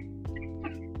truth,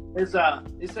 it's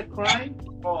a crime.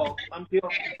 Oh, I'm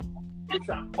guilty.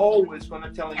 I'm always going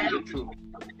to tell you the truth.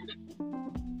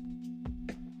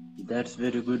 That's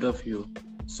very good of you.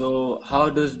 So, how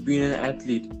does being an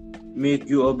athlete make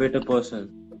you a better person?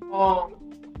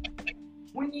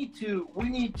 We need to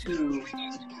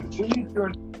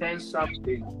understand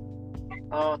something.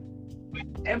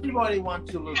 Everybody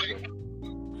wants to look good.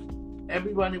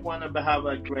 Everybody wants to have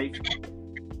a great physique.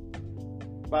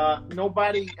 But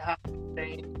nobody has the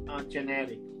same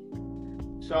genetic.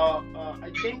 So,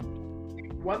 I think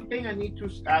one thing I need to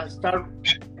start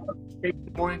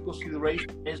taking more in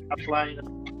consideration is applying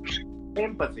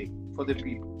empathy for the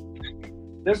people.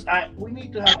 We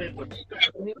need to have empathy.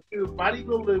 We need to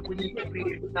bodybuilder. We need to be an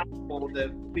example for the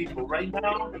people. Right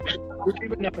now, we're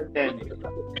living a pandemic,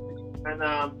 and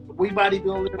we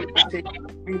bodybuilders we take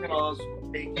minerals,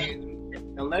 we take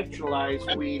electrolytes,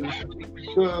 we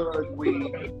good, we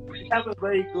have a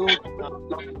very good.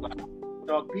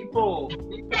 So people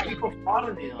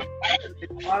follow me.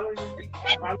 They follow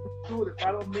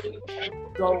me.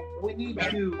 So we need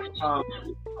to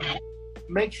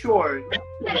make sure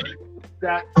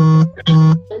that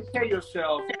take care of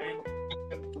yourself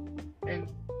and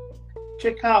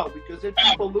check out, because if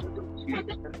people look at you and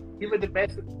give it the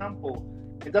best example,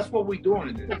 and that's what we're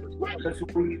doing. Because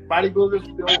we bodybuilders,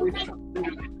 we always try to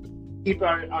keep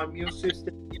our immune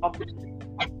system up.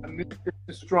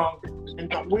 Strong, and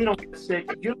we don't get sick.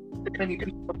 You don't see many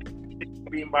people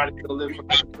being bodybuilders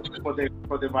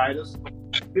for the virus.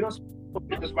 We don't see people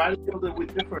because bodybuilders we're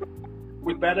different.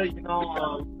 We're better,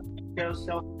 care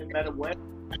ourselves in a better way.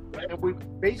 And we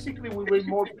weigh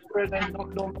more people than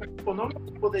normal people. Normal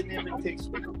people they never take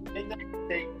sweet. They never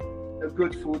take the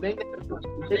good food. They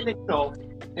never know,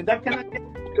 and that kind of thing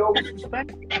we always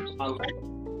respect.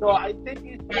 So I think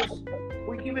it's just.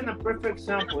 We're giving a perfect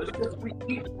example. It's just we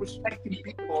keep respecting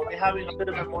people and having a bit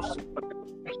of emotion.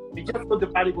 It's just what the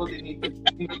bodybuilding needs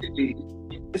to be.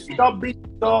 Stop being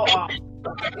so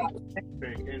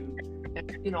egocentric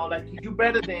and like you're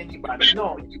better than anybody.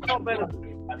 No, you're not better than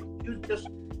anybody. You're just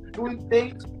doing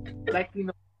things like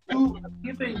to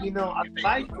giving,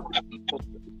 advice to the people,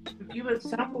 to give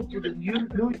example to the new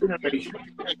generation.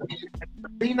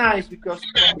 Be nice, because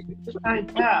when the time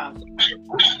passed,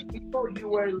 people you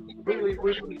were really,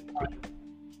 really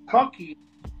cocky,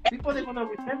 people they're gonna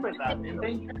remember that, and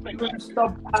then you're gonna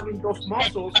stop having those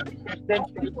muscles. Then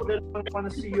people they don't want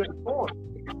to see you anymore.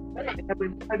 And I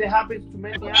remember that happens to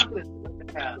many athletes in the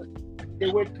past. They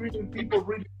were treating people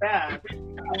really bad,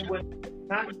 and when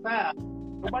time passed,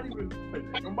 nobody remembers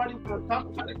it. Nobody want to talk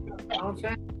to them. You know what I'm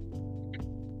saying?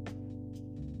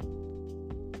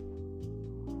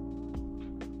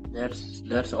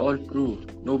 That's all true.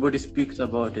 Nobody speaks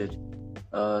about it.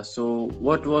 So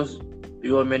what was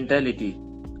your mentality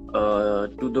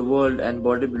to the world and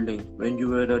bodybuilding when you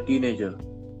were a teenager?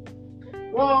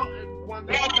 Well, when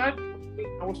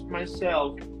I was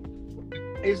myself,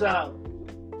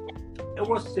 it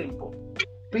was simple.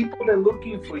 People are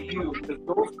looking for you, because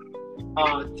those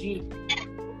gyms,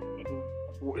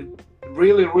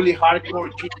 really, really hardcore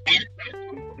gyms.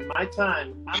 In my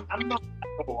time, I'm not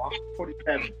old, I'm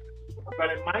 47, but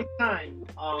in my time,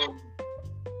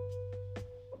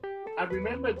 I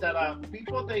remember that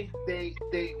people they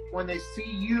when they see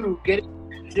you getting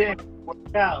to the gym,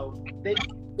 work out, they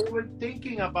were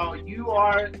thinking about you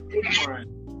are ignorant,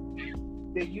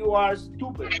 that you are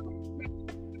stupid,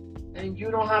 and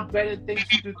you don't have better things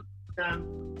to do than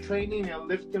training and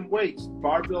lifting weights,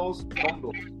 barbells,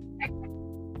 dumbbells.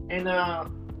 And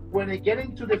when I get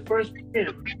into the first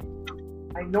gym,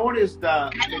 I noticed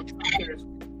that the trainers,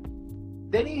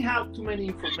 they didn't have too many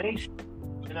information,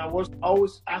 and I was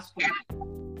always asking,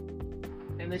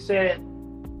 and they said,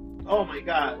 "Oh my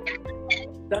God."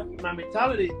 That's my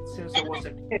mentality since I was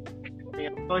a kid. I mean, I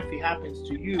don't know if it happens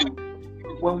to you.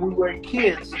 When we were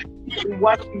kids, we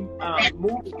watching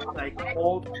movies like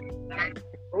old,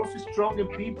 also stronger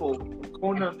people,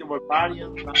 Conan the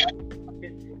Barbarian,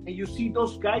 and you see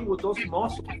those guys with those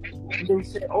muscles, and they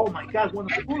say, "Oh my God, I want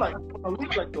to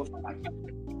look like those guys.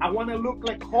 I want to look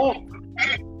like Hulk,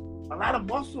 a lot of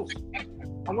muscles.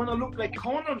 I want to look like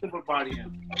Conan the Barbarian,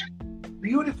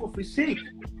 beautiful physique."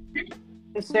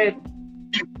 I said,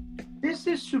 "This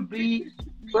should be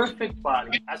perfect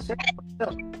body." I said to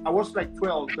myself, I was like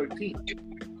 12, 13.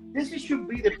 This should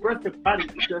be the perfect body,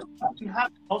 because if you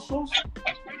have muscles,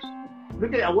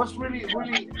 look at it, I was really,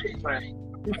 really different.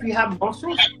 If you have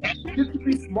muscles, you can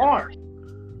be smart.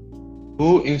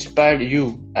 Who inspired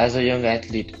you as a young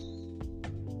athlete?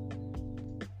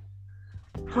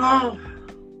 Oh,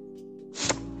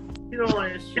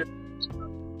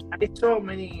 I saw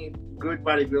many good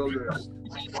bodybuilders.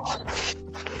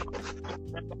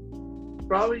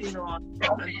 Probably,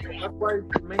 that's why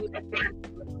many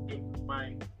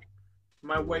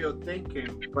my way of thinking.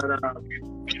 But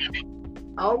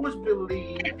I always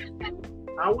believe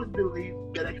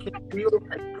that I can build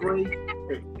a great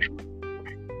thing.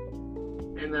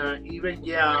 And even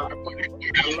I love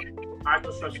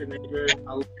Arnold Schwarzenegger, I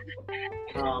love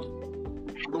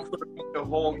the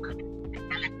Hulk,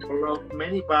 I love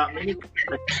many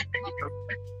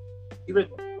even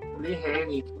Lee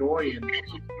Haney, Dorian.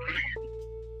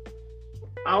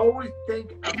 I always think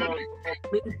about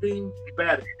me being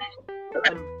better.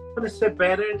 I'm gonna say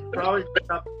better, probably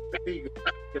not bigger.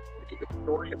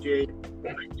 Dorian J,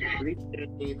 Lee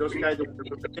Haney, those guys that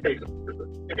were big.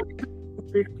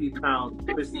 50 pounds.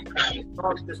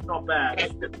 It's not bad.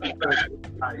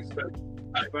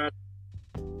 But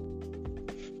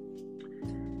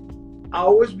I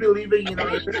always believe in, that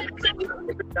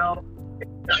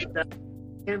I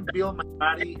can build my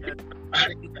body and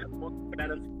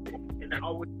better, and I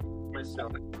always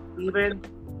myself. Even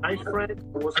my friend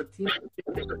who was a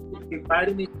teenager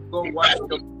invited me to go watch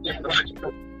the.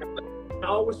 I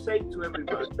always say to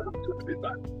everybody,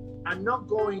 I'm not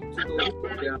going to go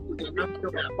there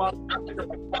until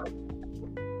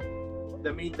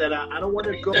that means that I don't want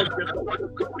to go just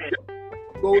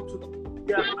go to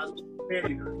as a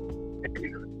competitor,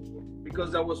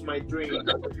 because that was my dream.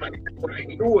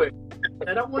 Do it.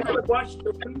 And I want to watch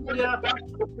the media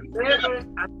forever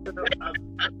after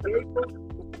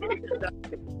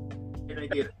and I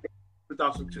did it.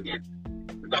 2002.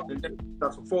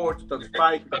 2004,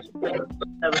 2005,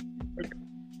 2007.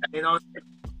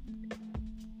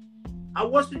 I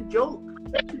wasn't joking,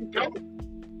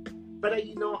 but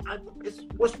it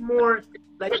was more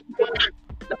like,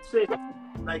 that's it,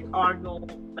 like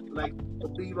Arnold, like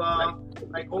Oliva,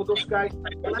 like all those guys.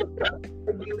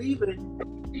 I believe it.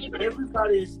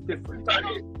 Everybody is different.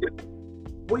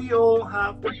 We all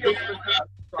have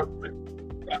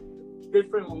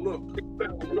different look.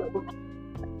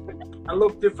 I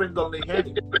look different than the head,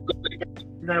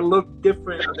 and I look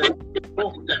different than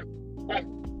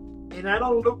and I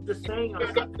don't look the same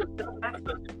as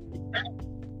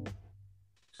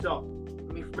so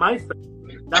my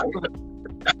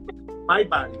my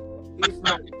body is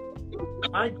not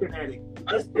my genetic.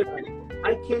 It's genetic.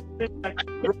 I can't train like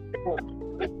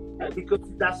because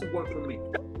it doesn't work for me.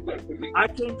 I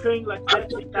can't train like that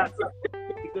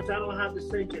because I don't have the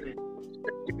same genetic.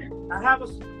 I have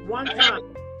one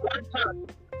time,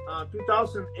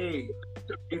 2008,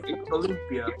 in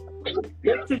Olympia,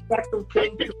 Jackson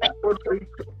came to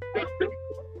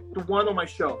one of my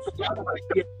shows.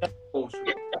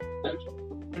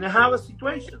 And I have a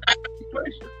situation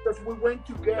because we went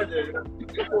together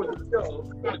for the show,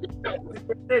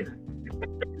 dinner,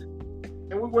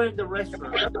 and we went in the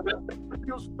restaurant.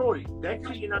 Real story.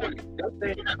 Actually, you know,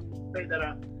 say that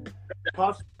I'm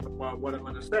positive about what I'm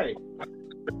going to say.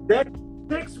 That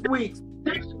 6 weeks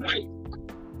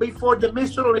before the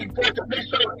Mission Olympics,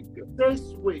 6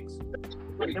 weeks,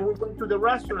 and we went to the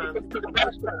restaurant.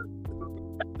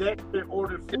 Dexter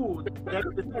ordered food.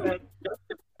 Dexter said,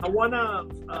 I want a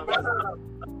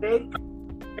steak,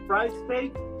 fried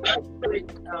steak,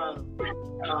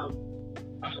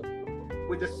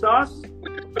 with the sauce,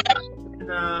 and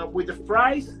with the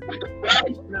fries,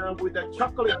 and with the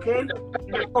chocolate cake,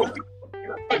 and a Coke.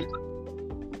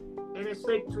 And I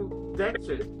said to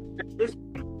Dexter, this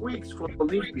 6 weeks for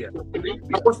Olympia,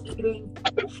 I was eating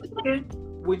chicken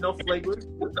with no flavor,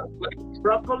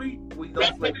 broccoli with no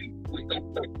flavor,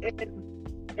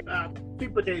 and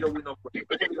sweet potato with no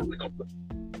flavor.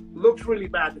 Looks really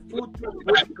bad. The food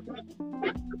was good.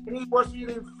 And he was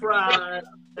eating fries.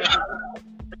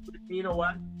 You know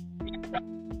what?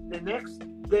 The next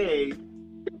day,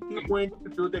 he went to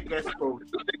do the guest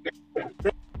post.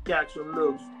 Jackson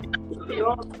looks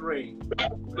so great.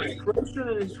 Frustration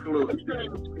and his glutes.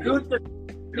 Good,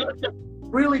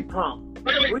 really pumped.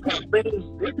 Really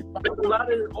banging.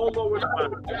 Blooded all over the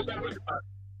body.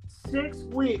 6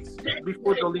 weeks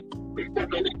before the Olympics.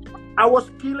 I was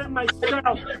killing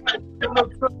myself to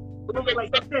look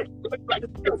like this.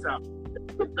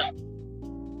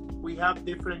 We have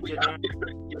different genetics.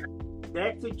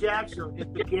 Dexter Jackson is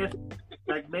the gift,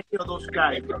 like many of those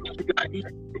guys.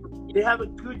 They have a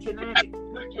good genetic.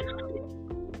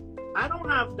 I don't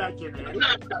have that genetic.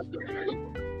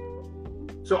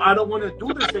 So I don't want to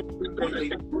do the same thing they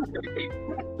do.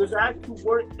 Because I have to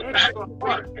work extra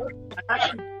hard. I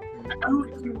have to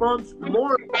 2-3 months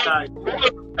more guys to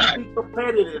be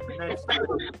competitive next year.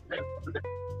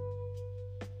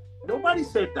 Nobody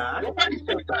said that.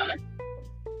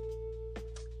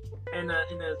 And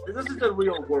this is the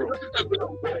real world.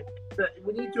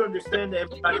 We need to understand that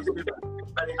everybody's different.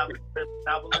 Everybody has different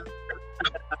metabolism,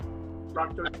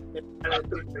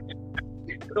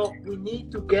 so we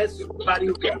need to get somebody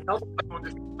who can help you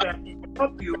understand and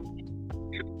help you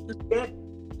to get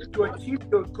to achieve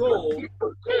your goal.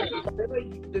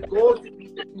 The goal is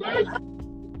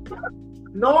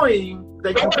knowing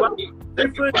that you are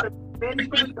different than many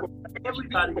people.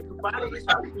 Everybody, your body is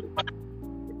different.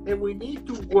 And we need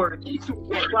to work to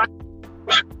find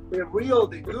the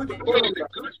good formula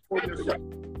for yourself.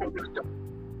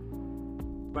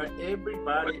 But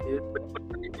everybody is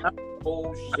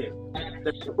bullshit.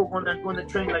 The people are going to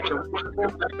train like a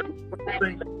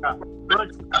train like a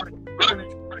brunch,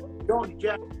 Johnny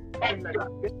Jack, train like a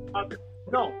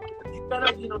no. You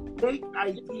gotta, take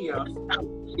ideas,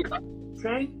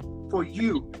 train for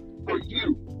you,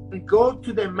 and go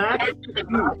to the mat for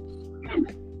you.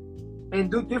 And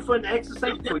do different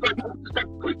exercises for you.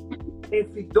 If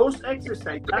those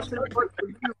exercises doesn't work for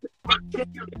you,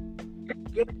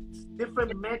 get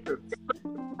different methods,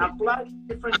 apply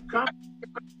different concepts,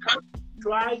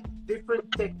 try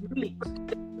different techniques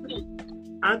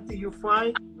until you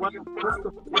find what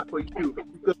works for you.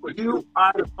 Because you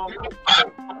are the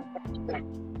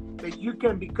that you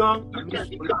can become a Miss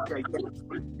Olympia.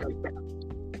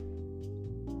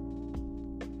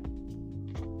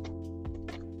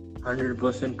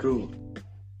 100% true.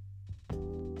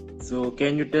 So,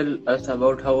 can you tell us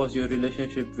about how was your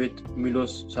relationship with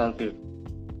Milos Sarkic?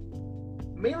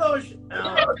 Milos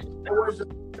was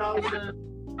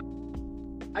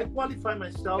 2000. I qualified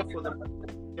myself for the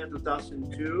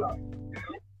 2002.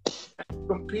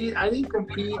 I didn't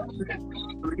compete.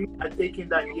 I taken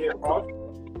that year off,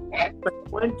 but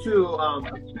went to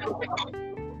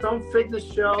some fitness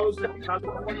shows in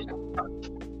California.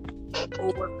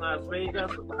 Over in Las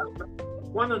Vegas,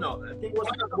 one or no, I think it was,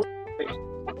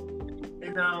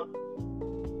 and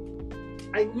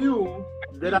I knew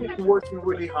that I was working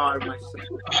really hard myself.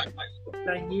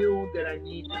 I knew that I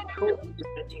need coach,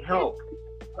 I need help.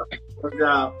 But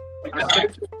at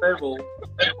certain level,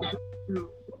 to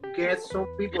get some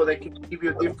people that can give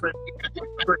you different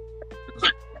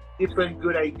different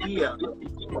good idea.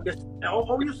 Because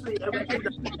obviously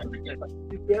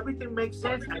if everything makes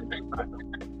sense,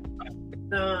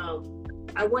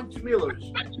 I went to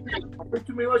Miller's. I went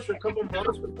to Miller's for a couple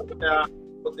months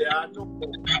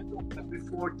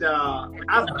before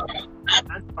at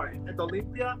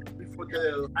Olympia, before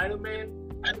the Ironman.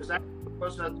 Because I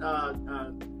was at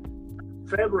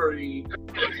February,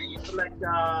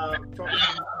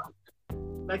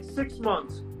 like 6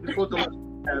 months before the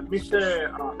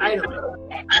Mr. Ironman.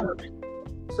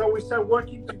 So we started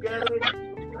working together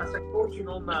as a coaching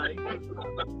all night, and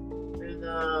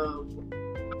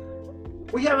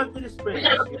we have a good experience.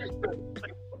 It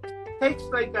takes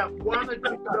like 1 or 2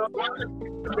 jobs, and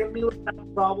then we have a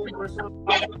problem, personal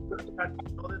problems,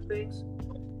 other things.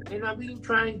 And I've been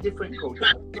trying different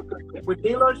coaches. With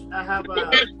dealers, I have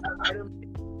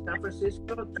San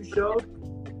Francisco 2 shows,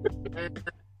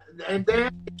 and then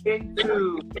I came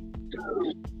to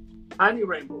Honey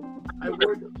Rainbow. I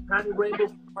worked with Honey Rainbow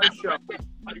for 1 show.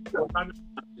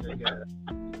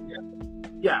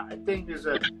 Yeah, I think it's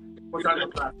a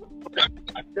class.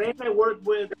 Then I worked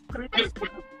with Chris.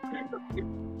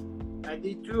 I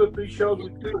did 2 or 3 shows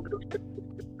with Chris.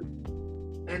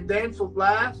 And then for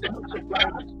last, I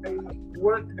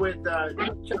worked with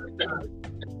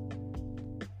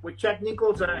Chuck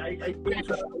Nichols. I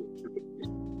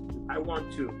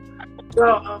want to.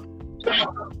 So,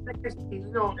 you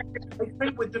know, I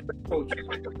trained with different coaches.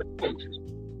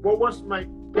 What was my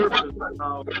purpose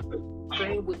of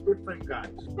training with different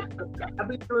guys? I've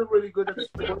been doing really good at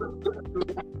sport to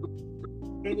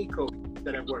any coach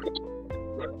that I work with.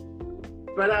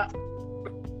 But I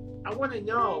want to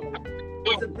know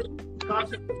what's the different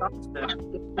concept that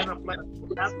can apply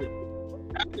to athletes.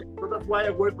 So that's why I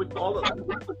work with all of them.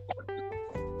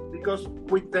 Because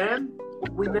with them,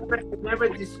 we never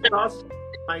discuss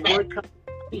my workout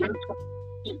routine.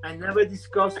 I never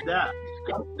discussed that.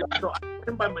 So I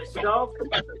am by myself,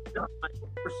 my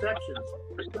perceptions.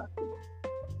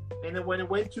 And then when I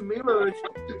went to Miller's,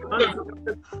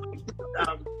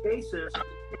 cases,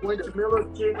 went to Miller's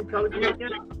gym in California,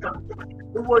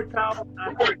 we worked out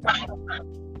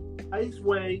Ice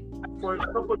Way for a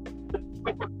couple of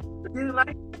didn't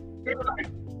like it.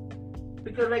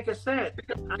 Because like I said,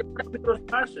 I'm not because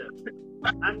Tasha.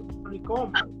 I'm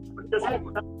Nicole.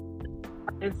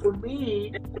 And for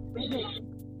me,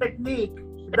 technique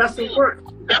doesn't work.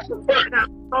 I'm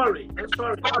sorry. I'm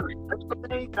not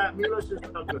saying that Miller's is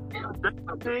not good. I'm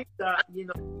not saying that, you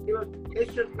know,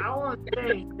 it's just our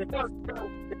thing that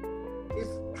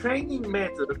it's training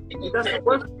method. It doesn't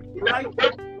work. I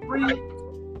like free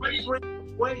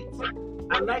weights.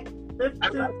 I like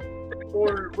lifting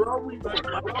or rowing. I like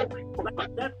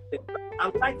that. I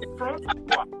like front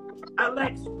squat. I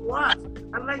like squats.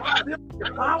 I like building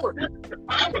the power.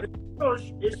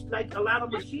 It's like a lot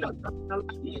of machines.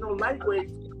 You know, lightweight.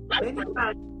 Many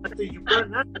times until you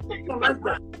burn out, you don't like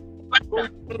that. Go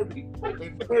heavy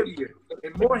and heavier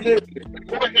and more heavier.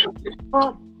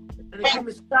 And it gives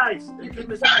me size. It gives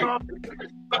me strong.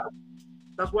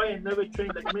 That's why I never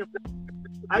trained like me.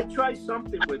 I tried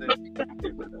something with it.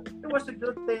 It was a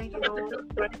good thing, you know,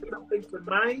 trying something for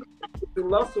my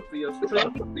philosophy of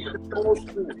training the old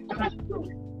school.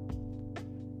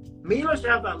 Millers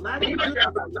have a lot of good,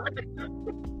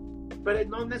 but it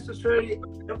not necessarily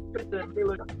the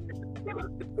Millers,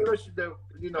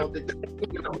 you know,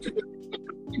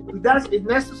 it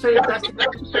necessarily doesn't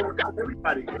for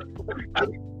everybody.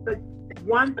 But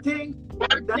one thing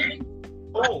doesn't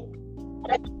all.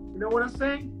 You know what I'm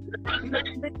saying? You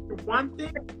don't make one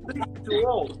thing fit to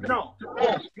all. No.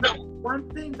 One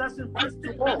thing doesn't fit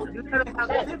to all. You gotta have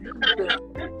different things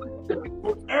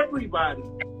for everybody.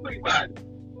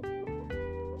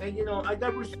 And you know, I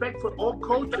got respect for all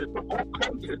coaches,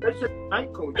 especially my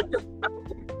coaches.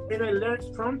 And I learned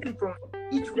something from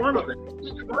each one of them.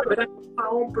 But I have my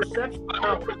own perception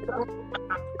now.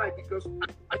 Because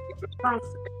I think the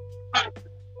concept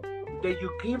that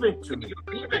you give it to me,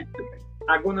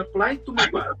 I'm gonna apply it to my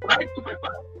body.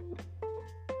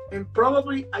 And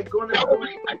probably I'm gonna do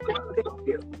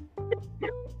it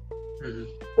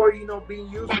for, you know, being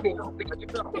useful.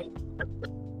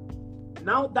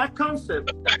 Now that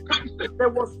concept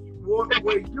that was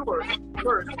where yours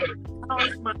first, now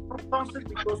it's my own concept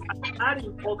because I'm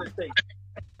adding all the things.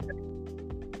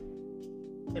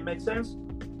 It makes sense?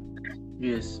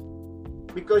 Yes.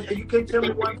 Because you can tell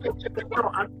me one thing.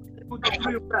 No, I'm going to do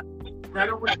three of that. And I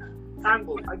don't want to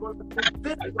angle. I'm going to do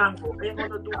this angle. I'm going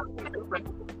to do different.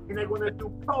 And I'm going to do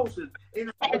poses.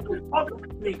 And I'm going to do other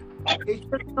techniques. It's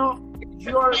just not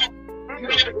your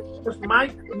angle. It's just my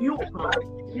new concept.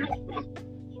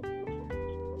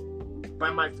 By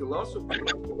my philosophy,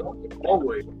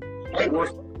 always. was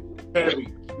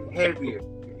heavier,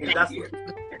 and that's the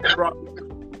problem.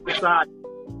 Besides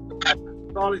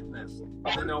solidness,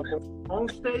 you know, on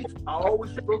stage, I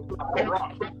always look like a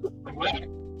rock,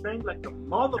 thing like a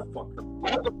motherfucker.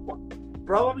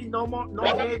 Probably no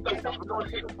head, no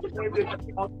heavier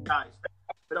than all guys.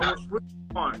 But I was really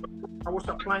smart. I was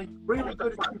applying really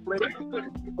good manipulation.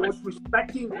 I was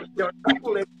respecting their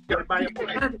people by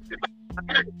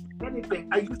anything.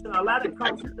 I used a lot of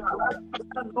concepts, a lot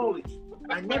of knowledge.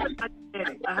 I never had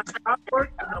it. I had hard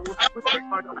work and I was really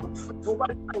hard.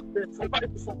 Nobody knows this.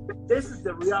 This is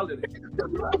the reality.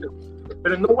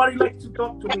 But nobody likes to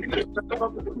talk to me because I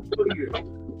talk to people here.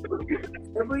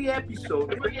 Every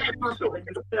episode when you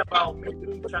say about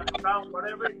making chat around,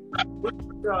 whatever,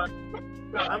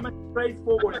 I'm a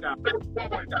straightforward guy.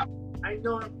 I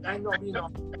know, you know,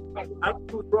 I don't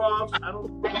do drugs, I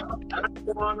don't do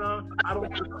marijuana, I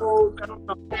don't do coke, I don't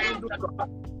do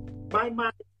drugs. My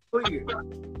mind is clear.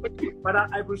 But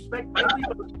I respect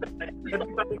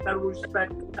everybody that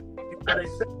respect. If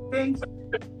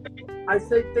I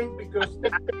say things because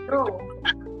I know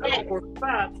for a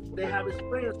fact they have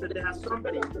experience, that they have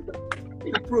something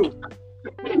to prove.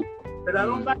 But I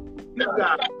don't like you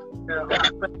guys,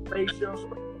 expectations,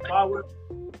 power,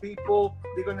 people.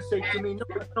 They're gonna say to me, "No,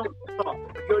 don't talk.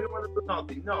 You don't want to do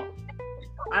nothing." No,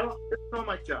 I don't. That's not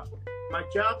my job. My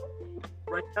job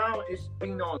right now is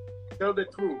being honest, tell the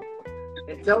truth,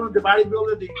 and telling the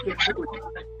bodybuilder that you can do it.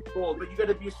 But you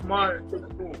gotta be smart and take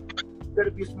the move. You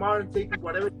gotta be smart and take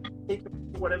whatever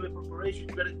preparation.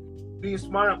 You gotta be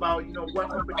smart about, you know, what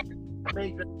company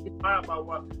make. You gotta be smart about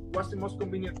what's the most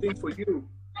convenient thing for you.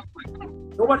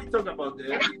 Nobody talk about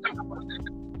that.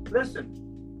 Listen,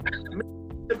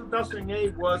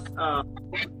 2008 was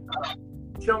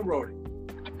Sean Roddy.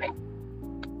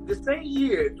 The same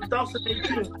year,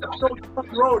 2018, I saw Sean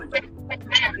Roddy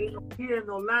here in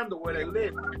Orlando, where I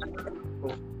live,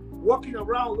 walking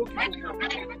around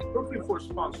looking for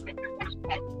sponsors.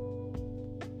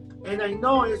 And I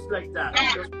know it's like that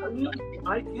because for me, in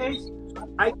my case,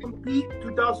 I compete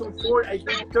 2004. I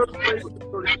did third place in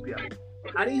Olympia.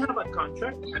 I didn't have a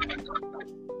contract.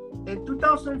 In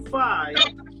 2005,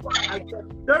 I got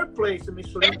third place in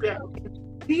Miss Olympia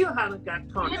and still haven't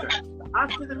got contract.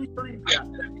 After the Miss Olympia,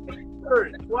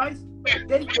 third twice,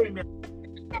 they came in.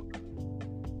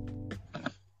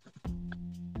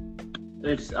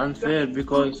 It's unfair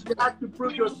because you have to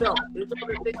prove yourself. It's not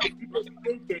going to take the people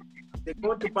thinking they're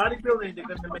going to bodybuilding and they're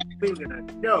going to make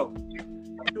millionaires. No.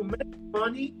 To make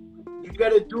money, you got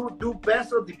to do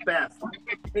best of the best.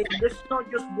 And this is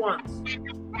not just once. You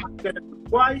got to do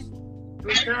twice,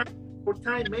 3 times, 4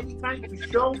 times, many times to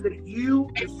show that you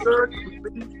deserve to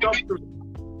be top 3.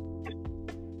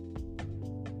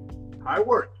 Hard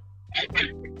work,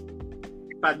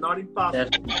 but not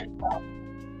impossible.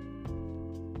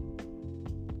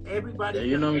 Everybody,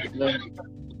 you know, like,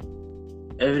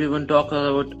 everyone talks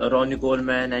about Ronnie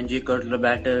Coleman and Jay Cutler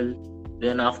battle.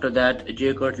 Then after that,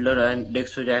 Jay Cutler and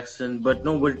Dexter Jackson. But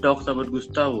nobody talks about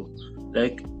Gustavo.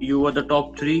 Like, you were the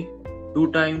top 3,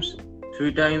 2 times,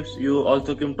 3 times. You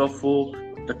also came top 4,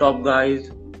 the top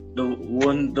guys,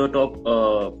 won the top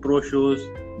pro shows.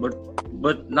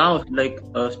 But now, like,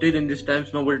 still in these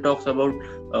times, nobody talks about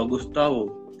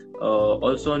Gustavo.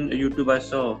 Also on YouTube, I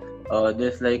saw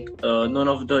there's like none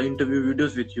of the interview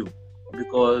videos with you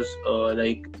because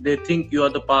like they think you are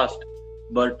the past.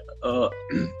 But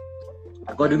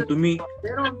according to me,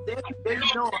 they know I'm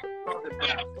not the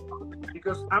past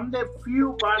because I'm the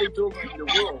few bodybuilders in the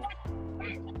world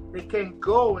that can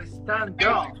go and stand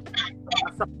up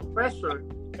as a professor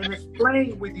and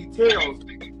explain with details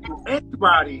to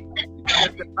anybody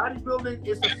that the bodybuilding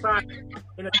is a science.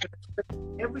 And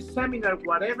every seminar,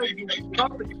 whatever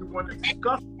topic you want to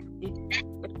discuss, it's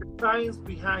the science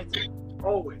behind it.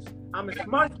 Always. I'm a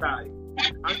smart guy.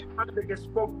 I'm somebody that can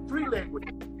spoke 3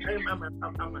 languages.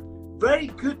 I'm a very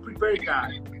good prepared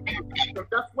guy. So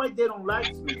that's why they don't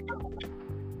like me.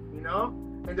 You know?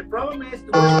 And the problem is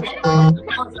the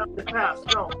ones of the past.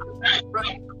 No.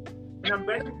 And I'm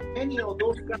betting any of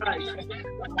those guys,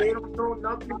 they don't know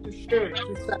nothing to share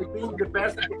besides being the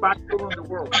best bodybuilder in the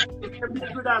world. You can be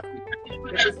a good athlete.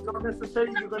 If it's not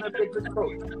necessary, you're going to be a good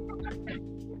coach.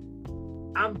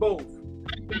 I'm both.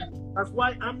 That's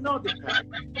why I'm not the past.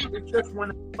 It's just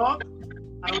when I talk,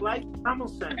 I like common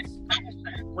sense.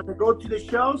 When I go to the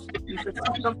shows, if it's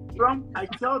something wrong, I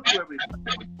tell it to everybody.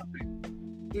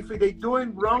 If they're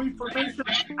doing wrong information,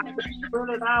 I can turn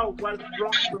it out what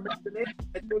wrong information is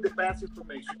and do the best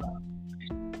information.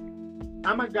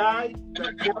 I'm a guy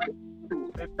that wants to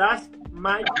do, and that's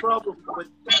my problem with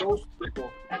those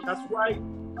people. And that's why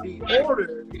the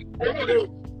order is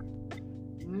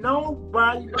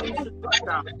Nobody mentioned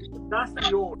Gustavo. That's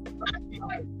the order.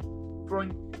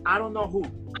 From I don't know who,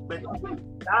 but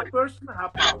that person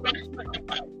have power.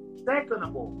 Second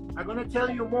of all, I'm gonna tell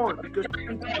you more because you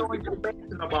need to know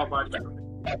information about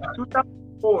bodybuilding.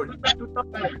 2004,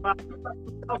 2005,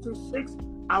 2006,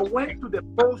 I went to the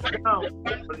post now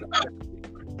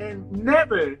and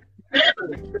never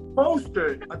the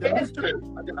poster of the mystery.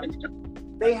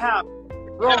 They have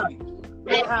Ronnie,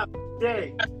 they have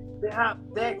Jay, they have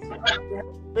Dex, they have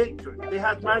Victor, they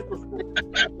have Microscope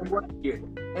in 1 year.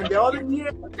 And the other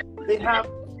year, they have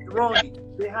Ronnie,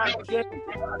 they have Jay,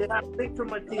 they have Victor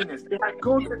Martinez, they have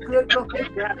Coach Clearco,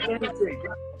 they have anything.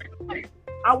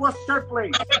 I was third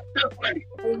place.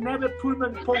 They never put me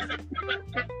on the poster.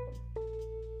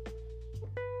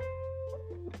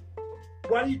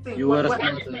 What do you think? You were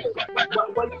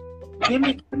give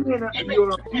me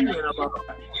your opinion about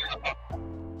that.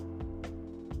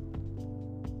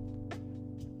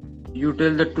 You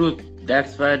tell the truth.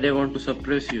 That's why they want to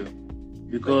suppress you.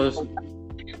 Because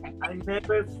I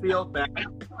never feel bad.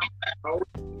 How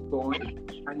it's going.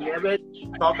 I never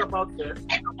talk about this.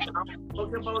 I'm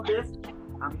talking about this.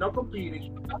 I'm not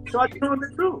competing. So I tell the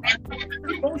truth.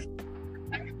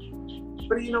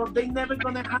 But you know, they never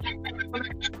gonna have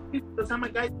because I'm a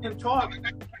guy that can talk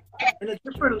in a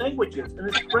different languages and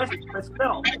express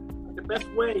myself the best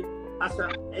way as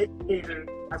an educator,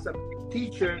 as a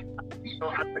teacher, you know,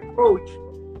 as a coach.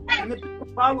 And the people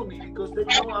follow me because they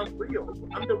know I'm real.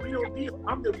 I'm the real deal.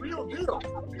 I'm the real deal.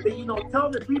 They, you know,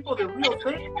 tell the people the real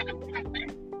thing.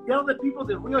 Tell the people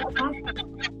the real content.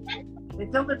 And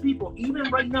tell the people, even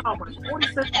right now, when I'm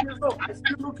 47 years old, I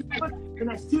still look good and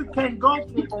I still can't go on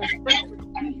stage and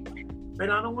compete. But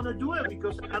I don't want to do it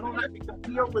because I don't like to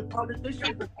deal with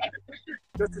politicians.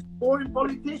 Because it's boring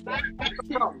politicians.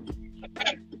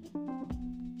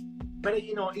 But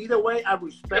you know, either way, I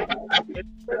respect every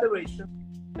federation.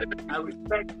 I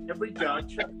respect every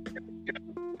judge.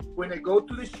 When I go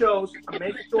to the shows, I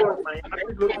make sure my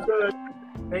outfit looks good.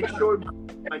 Make sure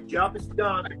my job is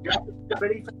done.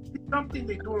 But if I see something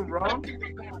they're doing wrong,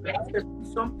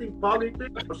 something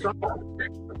politics or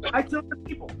something, I tell the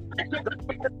people.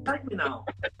 Don't like me now.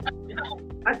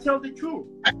 I tell the truth.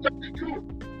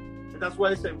 And that's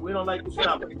why I say we don't like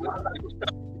Gustavo.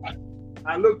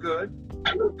 I look good.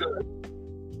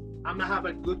 I'm gonna have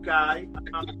a good guy.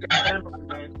 I'm a good family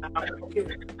man. I have a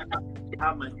kid. I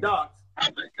have my dogs.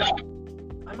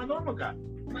 I'm a normal guy.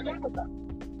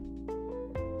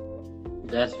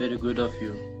 that's very good of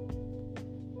you.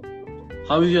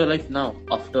 How is your life now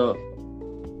after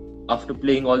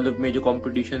playing all the major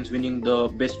competitions, winning the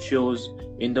best shows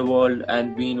in the world,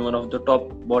 and being one of the top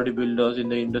bodybuilders in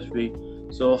the industry?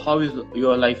 So how is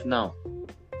your life now?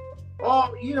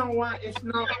 Oh, you know what? It's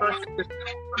not much.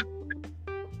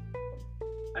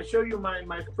 I show you my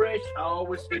fresh. I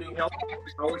always eating healthy.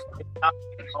 I always eating healthy.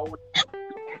 Always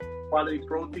quality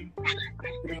protein.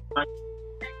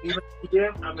 Even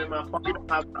here, I'm in my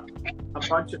apartment. I have a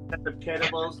bunch of sets of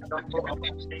kettlebells.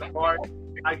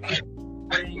 I keep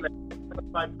weighing like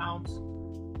 25 pounds,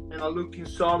 and I'm looking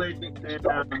solid. And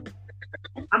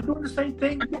I'm doing the same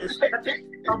thing. It's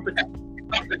competition,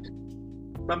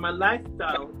 but my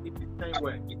lifestyle is the same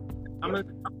way. I'm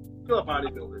still a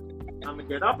bodybuilder. I'm gonna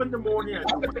get up in the morning. I do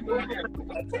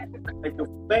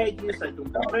veggies. I do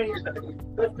trains. I do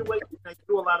lifting weights. I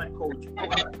do a lot of coaching.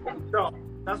 So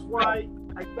that's why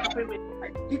I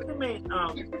keep him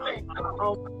on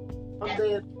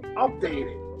the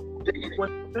updated. When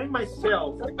I train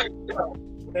myself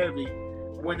heavy,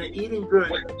 when I'm eating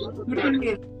good, keeping me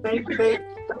in the same pace.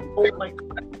 Oh my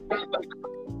God.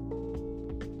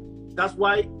 That's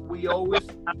why we always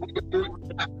have to do.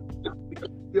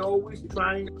 We always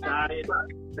try and diet,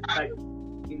 like,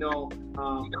 you know,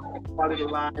 part of the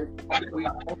life. We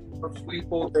most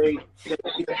people they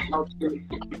eat healthy,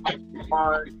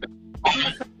 hard.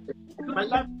 My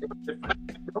life is different.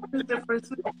 The only difference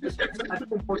is I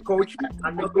do more coaching.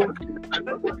 I'm not going to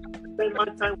spend my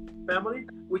time with family,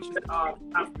 which is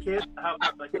have kids. I have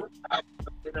my kids,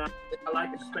 and I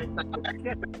like to spend time with the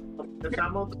kids because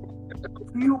I'm a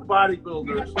few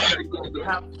bodybuilders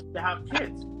they have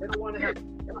kids. They don't want to have.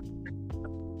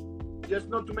 Just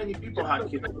not too many people have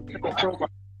kids.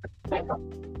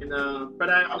 And but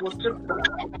I was different.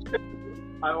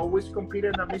 I always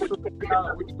competed in a mixed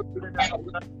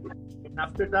and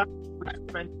after that, we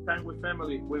spent time with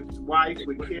family, with wife,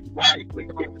 with kids,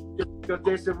 just because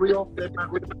there's a real, and I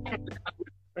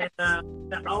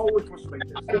always was like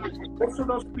this. Most of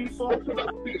those people,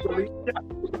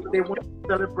 they want to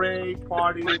celebrate,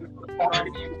 party.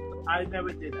 I never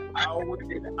did it. I always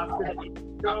did it. After the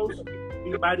shows,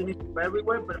 He invited me to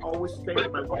everywhere, but always stay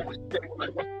in my home.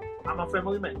 I'm a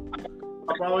family man.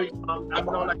 I'm not like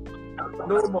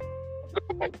normal.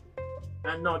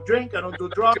 I don't drink. I don't do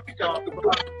drugs. So I'm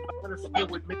gonna still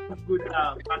with making good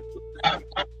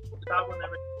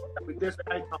with this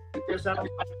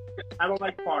I don't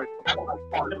like parties.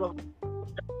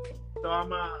 So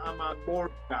I'm a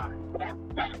bored guy.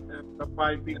 And the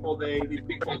 5 people they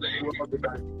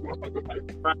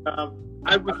but I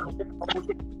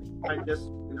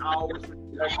always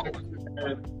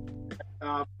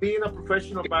being a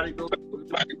professional bodybuilder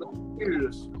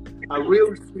is a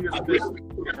really serious business.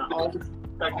 I always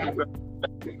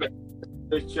respect it.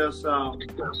 It's just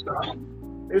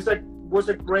was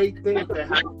a great thing that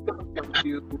happened to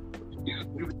you.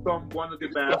 You become one of the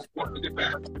best.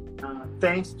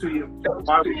 Thanks to your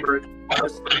hard work.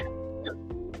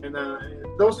 And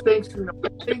those things,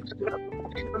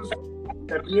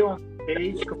 that be on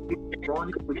stage, competing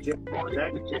running with Jim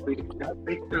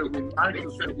Victor, with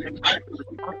Marcus,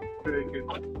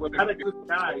 with other good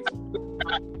guys.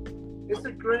 It's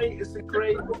a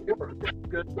great work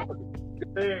because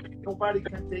nobody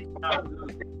can take out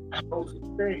those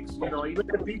things. Even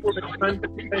the people that trying to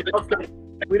say, okay,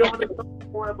 we don't want to talk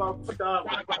more about stuff.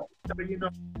 But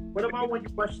what about when you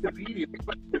watch the video?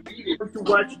 You want to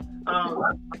watch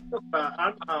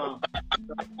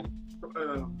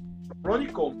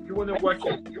Chronicle. You want to watch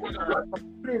an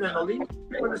Olympic.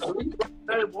 You want to see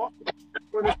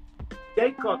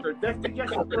Jay Cutter. That's the You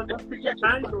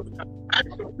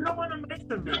don't want to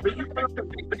mention me, but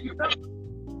you don't.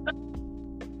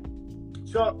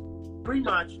 So pretty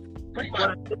much, what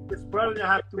I think is probably I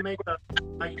have to make a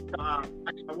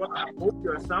movie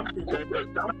or something that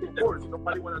works.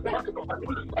 Nobody want to talk about it.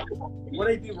 What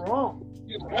I did wrong?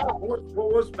 What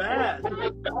was bad?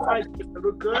 Why it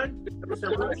look good? It's a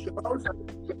good show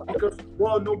because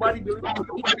nobody believes in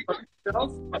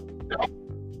themselves.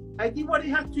 I did what I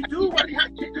had to do.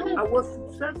 I was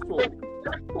successful.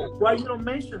 Why you don't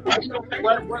mention it?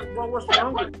 What was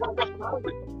wrong with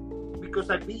it? Because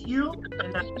I beat you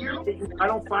and I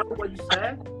don't follow what you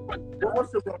said. What was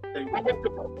the wrong thing?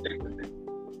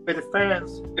 But the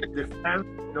fans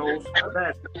knows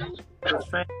that. The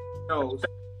fans knows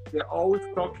they're always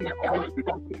talking about it.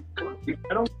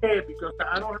 I don't care because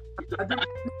I don't.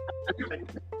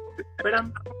 But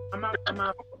I'm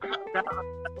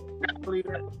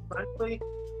frankly,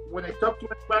 when I talk to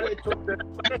everybody, I talk to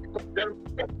them.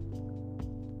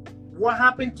 What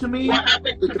happened to me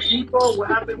with the people? What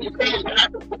happened with me?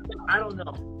 I don't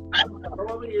know.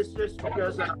 Probably it's just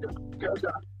because I'm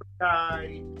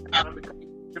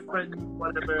different,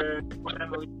 whatever,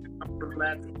 family,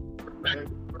 Latin,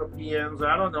 Europeans.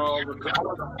 I don't know.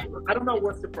 I don't know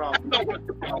what's the problem.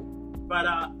 But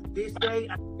this day,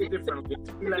 I feel differently.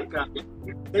 It's like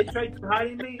they tried to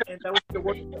hide me, and that was the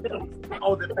worst thing.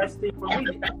 Oh, the best thing for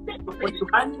me. When you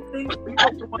hide things,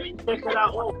 people want to check it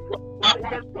out. Oh, why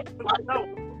can't we check it out?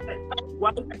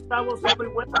 Why Gustavo's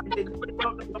everywhere and they never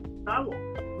talk about Gustavo?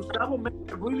 Gustavo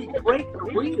made a really great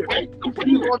career.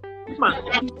 He won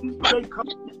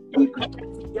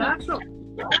Jackson.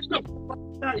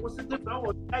 What's the difference?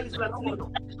 Oh, the guy is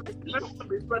Latino.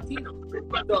 It's Latino.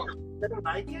 So, they don't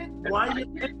like it? Why?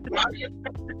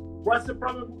 What's the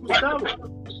problem with Gustavo?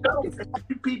 It's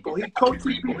helping people. He coaches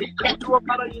people. He can do a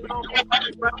lot of,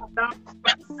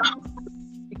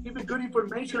 he gives good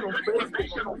information on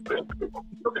Facebook.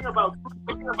 He's talking about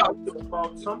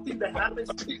something that happens.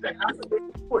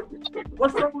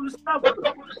 What's wrong with Gustavo?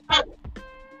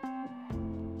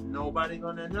 Nobody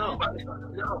gonna know.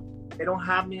 They don't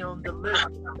have me on the list.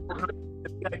 The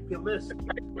VIP list.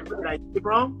 Did I do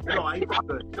wrong? No, I did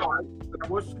good. I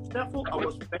was successful. I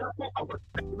was better.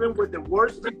 Even with the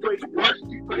worst situation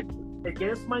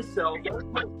against myself,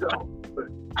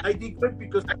 I did good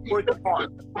because I worked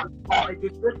hard. I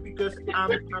did good because I'm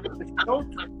the show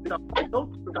to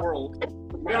the world.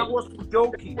 And I was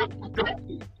joking.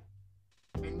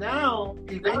 And now,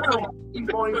 eventually, he's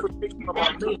going for thinking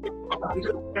about me because I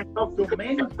can talk to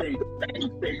many things.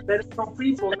 There are some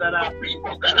people that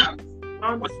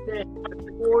understand the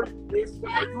sport is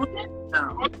good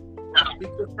now.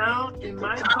 Because now, in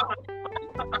my time,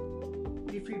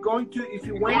 if you went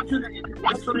to the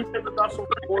history of the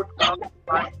sport,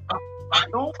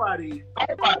 nobody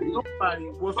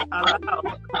was allowed.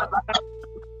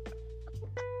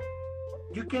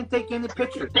 You can't take any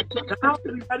picture. Now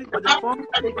everybody with the phone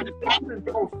taking a picture and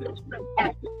post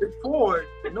it. Before,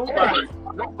 nobody.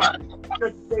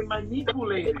 Because they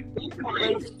manipulated. People.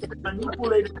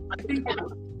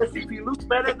 Because if you look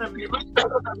better than me,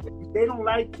 they don't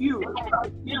like you.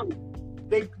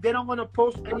 They don't want to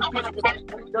post any picture.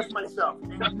 Just myself.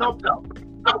 And no problem.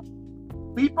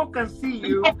 People can see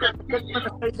you.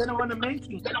 They don't want to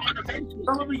mention you.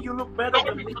 Probably you look better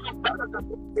than me.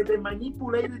 They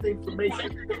manipulated the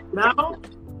information. Now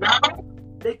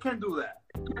they can do that.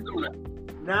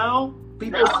 Now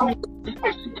people see.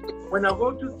 When I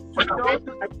go to shows,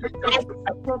 I take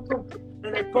photos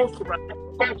and I post it right.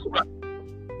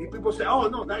 And people say, "Oh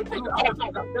no, that's good."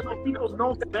 People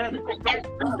know better.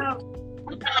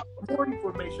 We have more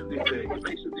information these days.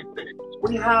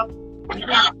 We have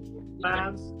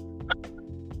fans,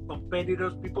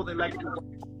 competitors, people that like to watch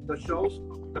the shows.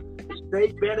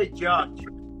 They better judge.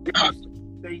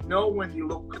 They know when you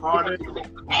look harder, you look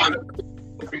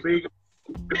bigger.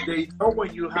 They know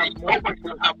when you have more.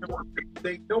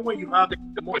 They know when you have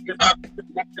more.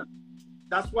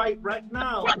 That's why right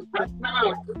now, it's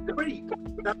free.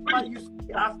 That's why you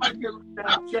see after you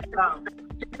check out.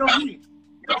 You don't need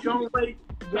John Wayne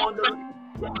Wonder.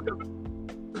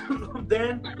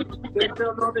 Then there's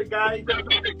another guy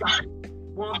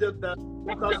won the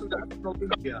 2000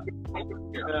 Olympia,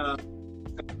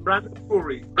 Brandon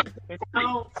Curry. And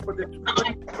now for the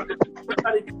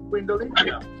everybody can win the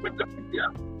Olympia.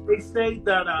 They say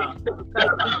that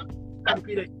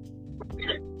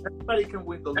everybody can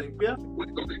win the Olympia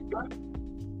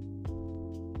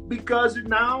because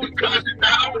now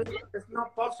it's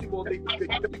not possible.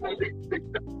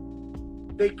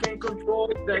 They can control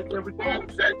the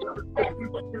results.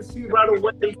 People can see right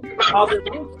away how they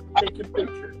look, taking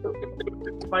pictures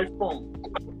by phone.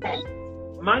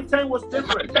 My time was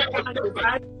different. I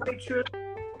had pictures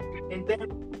and then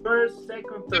first,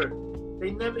 second, third.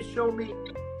 They never showed me.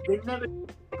 They never had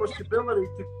the possibility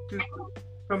to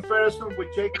comparison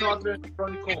with Jay Cutler and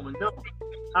Ronnie Coleman. No.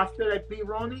 After I beat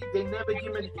Ronnie, they never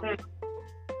give me a chance.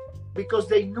 Because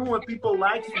they knew when people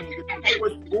liked me, the people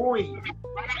was booing.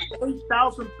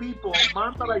 8,000 people,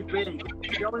 Mandalay Bay,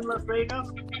 show in Las Vegas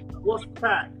was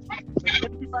packed. And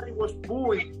everybody was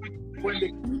booing when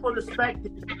the people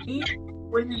expected me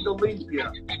winning the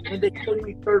Olympia. And they gave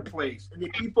me third place. And the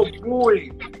people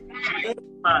booing.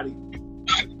 Everybody.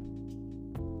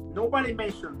 Nobody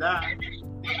mentioned that.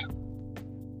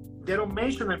 They don't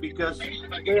mention it because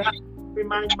they have to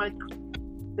remind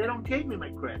they don't give me my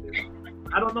credit.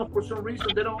 I don't know, for some reason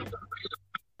they don't.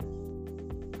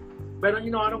 But I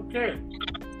don't care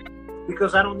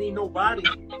because I don't need nobody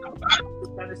to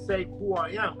kind of say who I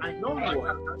am. I know who I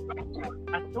am.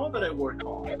 I know that I work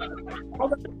hard. I know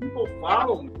that people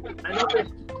follow me. I know that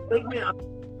take me an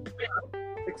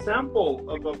example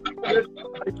of a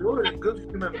good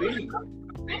human being.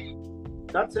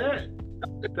 That's it.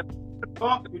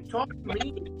 You talk to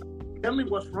me. Tell me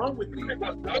what's wrong with me.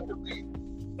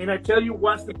 And I tell you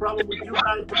what's the problem with you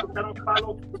guys because I don't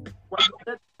follow what you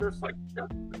said.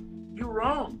 You're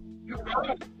wrong.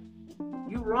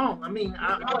 You're wrong. I mean,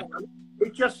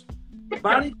 it's just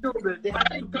bodybuilder. They have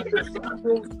to give the same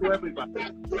rules to everybody.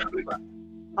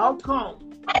 How come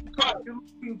you're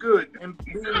looking good and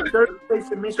being third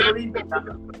place in Miss Olympia?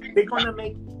 They're gonna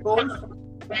make posts.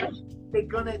 They're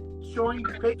gonna show you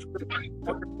pictures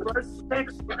of the first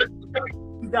sex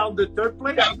without the third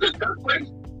place.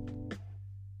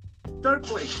 Third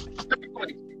place.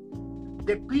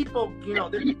 The people, know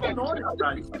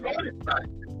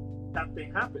that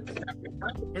thing happens.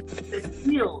 It's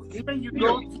still, even you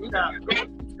go to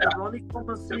the Ronnie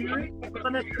Coleman series, you're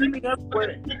gonna see me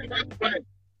everywhere.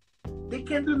 They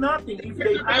can do nothing if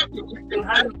they have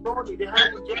Ronnie, they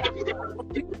have Jay.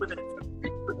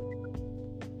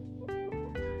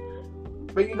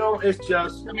 But it's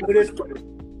just, it is.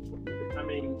 I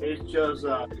mean, it's just,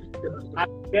 I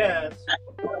guess.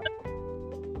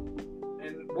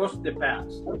 What's the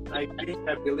past? I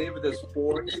believe the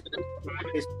sport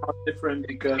is not different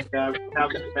because they have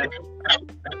the best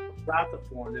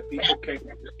platform that people can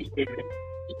communicate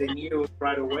the news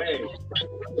right away.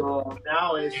 So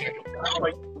now it's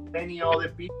like many other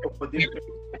people, but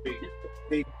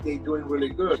they doing really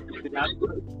good.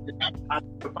 How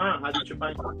did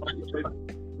Japan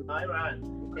Iran?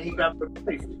 And he got third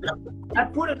place. I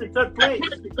put him in third place.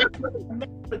 I made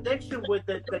a prediction with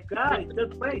the guy,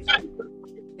 third place.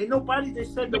 And nobody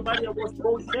was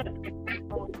bullshit.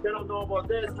 They don't know about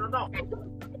this. No.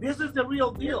 This is the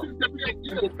real deal. And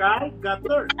the guy got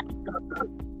third.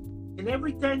 And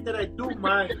every time that I do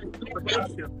my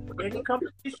prediction, any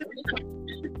competition,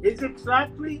 it's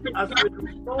exactly as the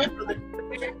result of the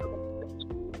competition.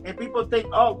 And people think,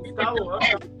 oh, Gustavo,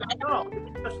 no,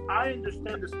 because I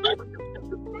understand the sport.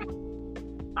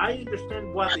 I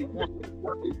understand what they want.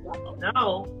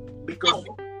 Now, because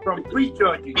from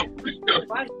prejudging,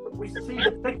 we see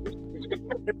the picture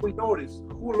and we notice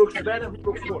who looks better, who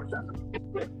looks worse.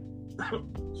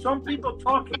 Some people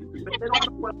talking, but they don't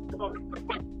know what I'm talking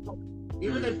about.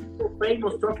 Even if people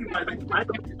famous talking about it,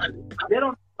 they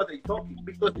don't know what they're talking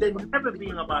because they've never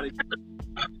been about it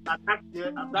at that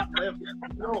level.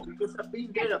 No, because I've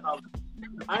been there about it.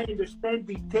 I understand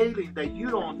detailing that you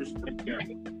don't understand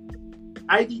yet.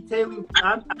 I understand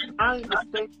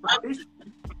conditions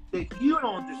that you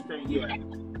don't understand yet.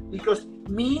 Because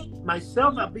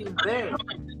myself, I've been there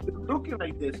looking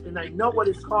like this, and I know what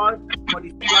is hard, what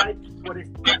is right, what is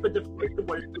stupid,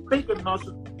 what is bigger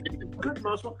muscle, good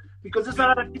muscle, because there's a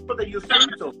lot of people that use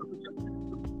Cinto.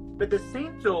 But the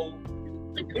Cinto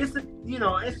isn't,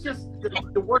 it's just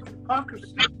the word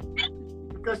hypocrisy.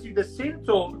 Because the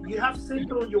Cinto, you have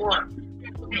Cinto on your arm.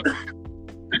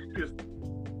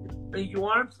 And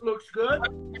your arms looks good,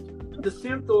 the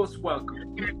Cinto is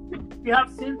welcome. If you have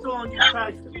Cinto on your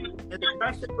tricep, and the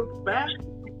tricep looks back,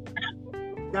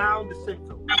 down the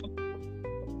Cinto.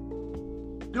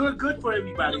 Do it good for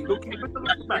everybody. Looking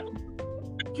back.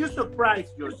 You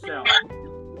surprise yourself.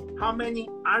 How many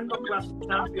Arnold class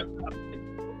champions have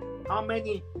Cinto? How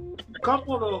many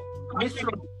couple of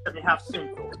Michelin that they have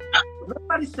Cinto?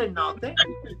 Nobody said nothing.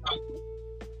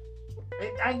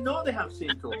 And I know they have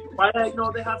Cinto. Why I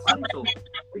know they have Cinto?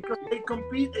 Because they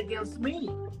compete against me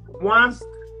once,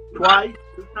 twice,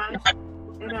 3 times,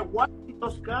 and I watch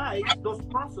those guys, those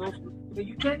muscles, and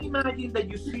you can't imagine that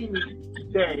you see me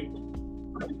today,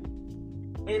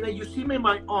 and that you see me in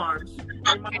my arms,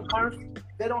 and my arms,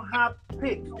 they don't have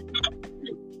pick.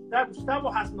 That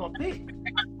Gustavo has no pick.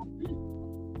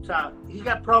 So he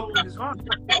got problem in his arm.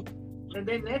 And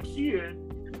then next year,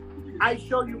 I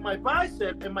show you my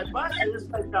bicep, and my bicep is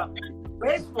like a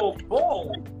baseball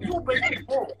ball, 2 baseball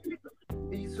balls.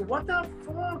 And you say, what the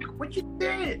fuck? What you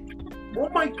did? Oh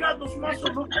my God, those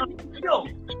muscles look unreal.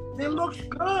 They look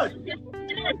good.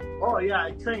 Oh yeah,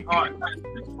 I train hard.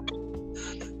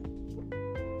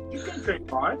 You can train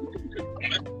hard,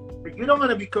 but you don't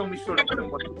want to become sort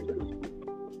of what you do.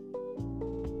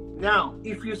 Now,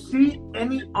 if you see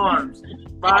any arms,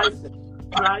 biceps,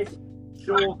 triceps,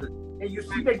 shoulders, and you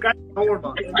see the guy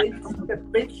normal, and then you see the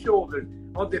big shoulders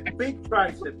or the big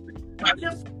tricep,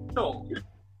 just so,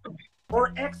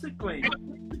 or Exiclane,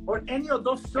 or any of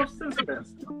those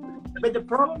substances. But the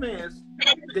problem is,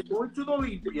 they go into the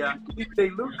Olympia, if they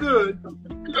look good,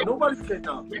 nobody said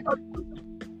nothing.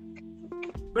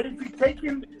 But if you take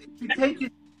it,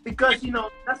 because,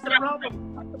 that's the problem.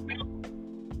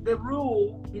 The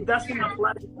rule, it doesn't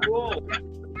apply to all.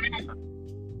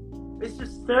 It's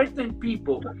just certain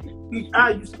people. You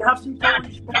have some tone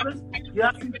on your shoulders, you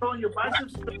have some tone on your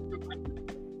biceps.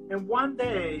 And one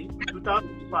day,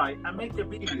 2005, I made a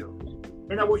video,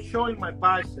 and I was showing my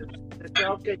biceps. They said,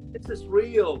 okay, this is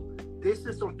real, this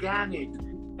is organic.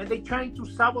 And they trying to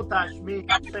sabotage me,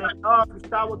 saying, oh,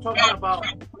 Gustavo talking about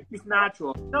it's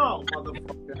natural. No,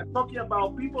 motherfucker. I'm talking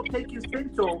about people taking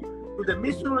Cinto to the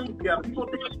Miss Olympia, people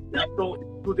taking Cinto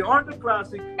to the Arnold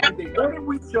Classic, and they go to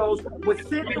week shows with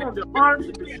Cinto on their arms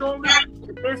and the shoulders.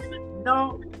 It's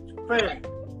no fair.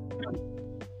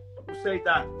 Who say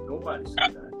that? Nobody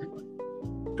said that.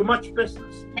 Too much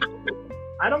business.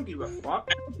 I don't give a fuck.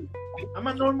 I'm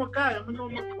a normal guy. I'm a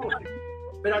normal coach.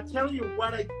 But I tell you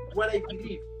what I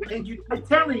believe, and I'm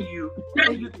telling you,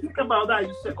 and you think about that,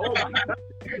 you say, "Oh my God,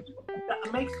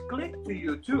 that makes click to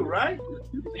you too, right?"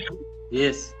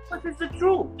 Yes. But it's the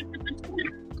truth.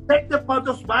 Take the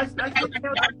photos, biceps. I can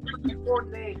tell you 4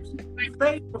 names,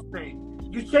 famous names.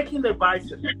 You're checking the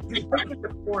biceps. You're checking the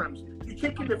forearms. You're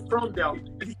checking the front delt.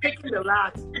 You're checking the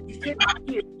lats. You're checking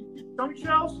the hips. Some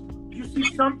shows, you see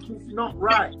something's not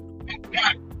right.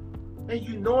 And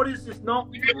you notice it's not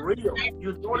real.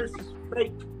 You notice it's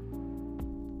fake.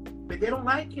 But they don't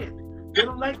like it. They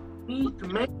don't like me to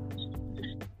make it.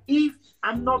 If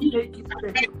I'm not taking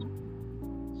it,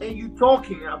 and you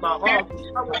talking about, oh, I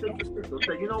will take this, so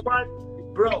you know what?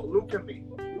 Bro, look at me.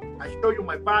 I show you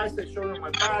my biceps, I show you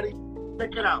my body.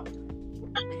 Check it out.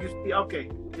 And you see, okay,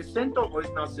 it's Cinto or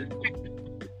it's not Cinto.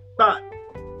 But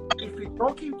if you're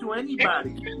talking to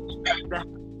anybody that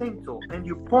Cinto and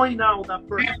you point out that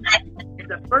person, and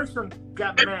that person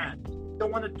got mad,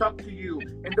 don't want to talk to you,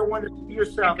 and don't want to see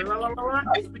yourself, and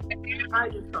it's because you're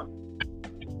hiding something.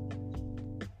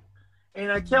 And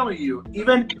I'm telling you,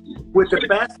 even with the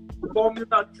best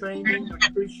formula, training,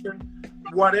 nutrition,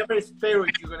 whatever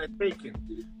steroids you're going to take in,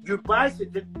 your biceps,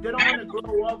 they don't want to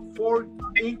grow up 4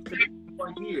 inches in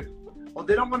 1 year. Or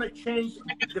they don't want to change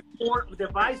the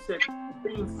bicep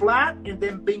being flat and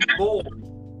then being bold.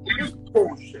 It's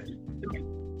bullshit.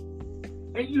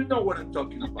 And you know what I'm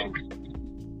talking about.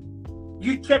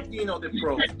 You check, the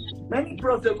pros. Many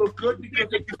pros, they look good because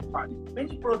they do hard.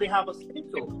 Many pros, they have a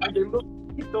Cinto and they look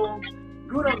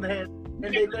good on the head and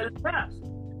they let it pass.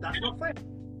 That's not fair.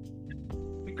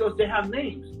 because they have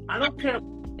names. I don't care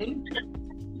about names.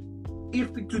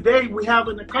 If today we have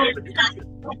in a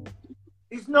competition,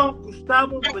 it's not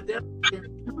Gustavo Badell.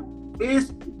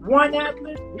 It's one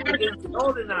athlete against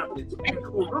all the athletes. And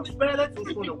who looks better,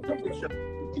 who's going to win the show.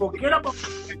 Forget about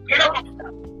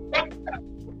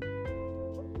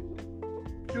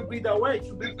should be the way.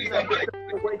 Should be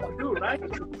the way to do, right?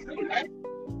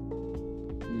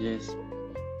 Yes.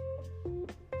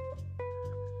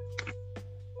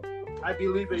 I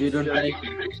believe it. You don't like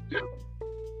it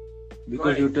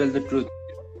because you tell the truth.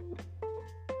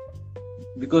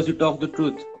 Because you talk the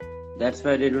truth. That's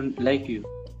why they don't like you.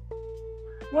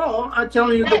 Well, I'm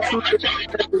telling you the truth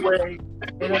every way,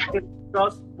 and I can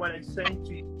discuss what I'm saying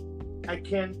to you. I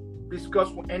can discuss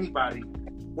with anybody,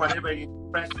 whatever you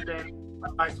president,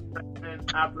 vice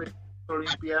president, athlete,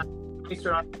 Olympia,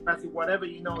 Mr. Athlete, whatever,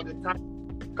 you know, the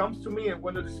time comes to me and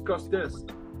want to discuss this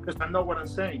because I know what I'm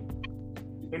saying.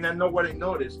 And I know what I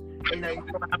noticed, and I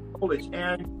have knowledge.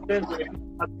 And then when I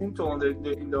have on the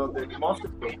muscle,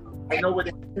 I know what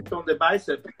they hit on the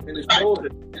bicep and the shoulder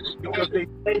because they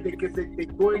say because they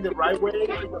go in the right way,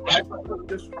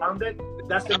 just rounded.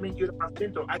 Doesn't mean you don't have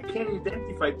symptom. I can't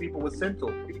identify people with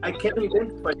symptom. I can't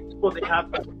identify people that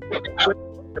have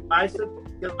the bicep.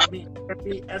 I mean, can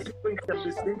be aspirin, can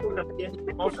be symptom, can be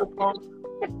any muscle pump,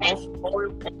 muscle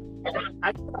oil.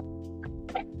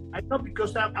 I know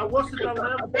because I wasn't at a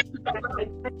level.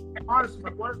 My arms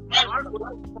was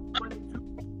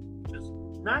 22, just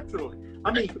naturally.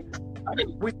 I mean,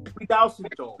 without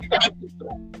symptoms,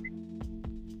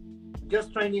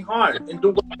 just training hard and do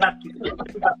what you have to do.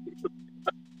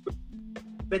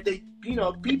 But they, you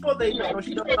know, people they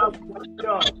show up one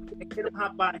job and they don't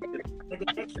have biceps, and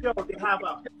the next job they have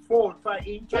a 4 or 5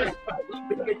 inches,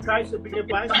 bigger tricep, bigger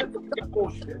bicep.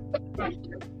 Bullshit.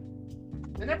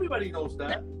 And everybody knows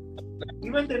that.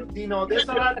 Even the, you know, there's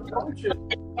a lot of coaches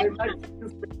they like to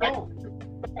use Syntol.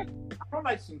 I don't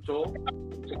like Syntol.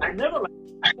 I never like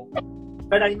Syntol.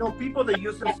 But I know people that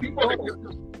use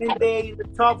Syntol and they in the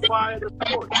top 5 of the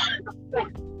sport.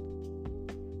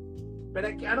 But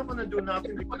I don't want to do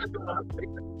nothing.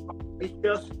 It's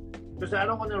just because I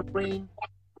don't want to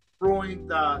ruin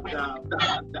the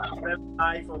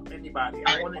life of anybody.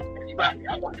 I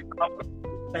want to cover.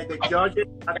 And the judges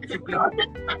have to be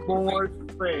more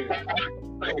fair.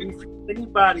 So if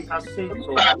anybody has symptoms,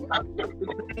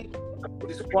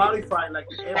 disqualify like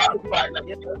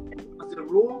everybody. The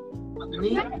rule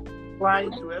needs to apply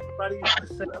to everybody the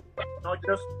same, not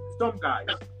just some guys.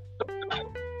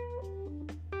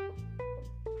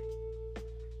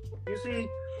 You see,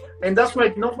 and that's why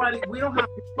we don't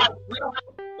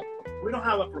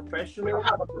have a professional.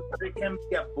 They can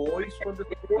be a voice for the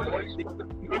sport. They can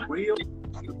be real.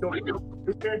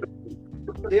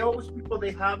 They always people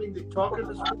they have in the talk of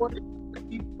the sport.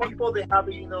 People they have,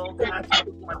 you know, it's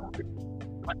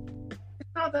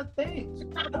not that things.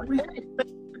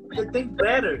 They think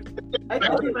better. I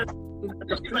don't even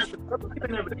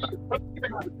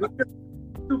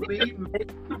to be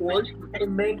make sport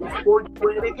and make sport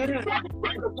great again.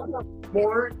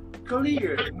 More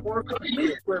clear, more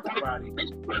complete for everybody.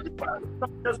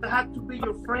 It doesn't have to be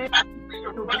your friend.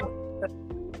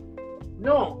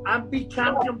 No, I'm the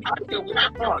champion because I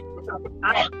work hard.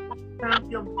 I'm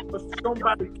champion because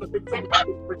somebody keep it to me.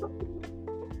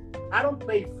 I don't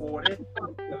pay for it.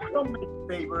 I don't make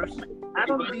favors. I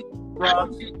don't do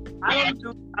drugs. I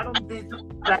don't do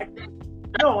that.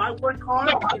 No, I work hard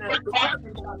and I do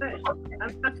everything. I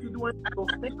don't have to do any of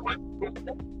those things.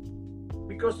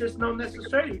 Because it's not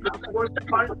necessary. Because you work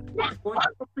hard,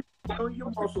 you know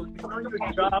your muscles, you know your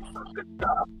job.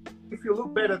 If you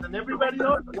look better than everybody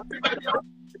else,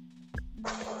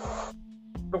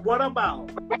 but what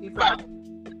about if I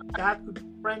have to be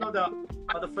friend of the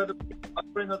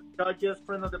friend of the judges,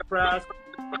 friend of the press,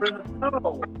 friend of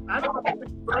no, I don't want to be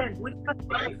friends. We have to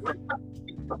be friends.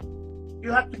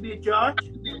 You have to be a judge.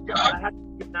 I have to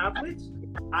be an athlete.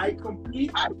 I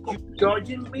compete. You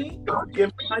judging me. Give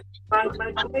me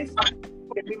my place.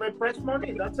 Give me my prize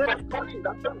money. That's it.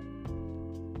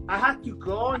 I have to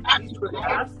go and teach with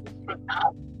class.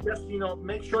 Just, you know,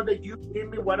 make sure that you give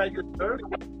me what I deserve.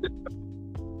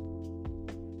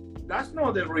 That's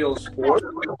not the real sport.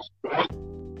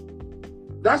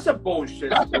 That's a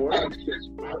bullshit sport.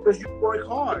 Because you work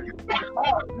hard. You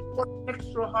work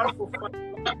extra hard for fun.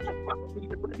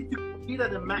 You're ready to compete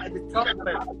at the top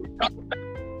level.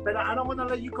 But I don't want to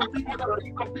let you compete because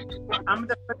I'm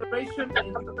the federation and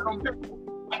you come.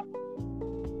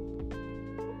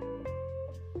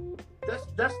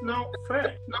 That's not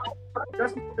fair.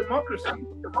 That's not democracy.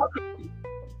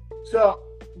 So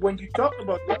when you talk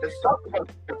about this,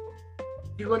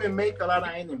 you're going to make a lot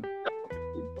of enemies.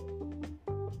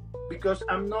 because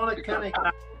I'm not a kind of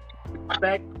guy to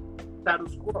respect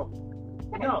status quo.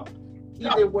 No,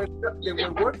 if they were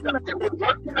working like they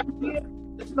working here,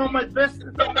 it's not my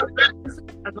business.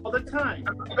 Another time,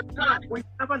 we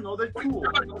have another tool.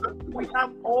 We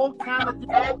have all kinds of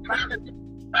different practices.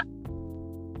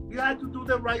 You have to do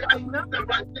the right thing now.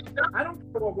 I don't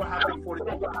care what happened 40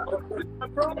 years ago. My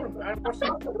problem. I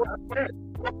wasn't there.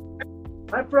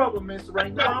 My problem is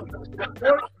right now,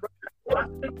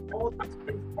 all these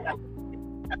things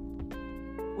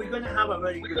we're going to have a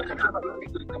very good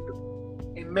competition.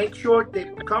 And make sure the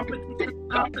competition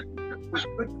happens with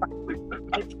good practice.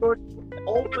 Make sure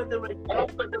all federations all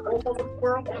over the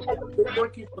world they're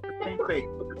working for the same page.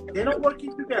 They're not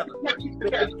working together.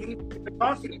 They give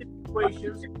positive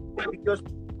situations because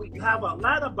we have a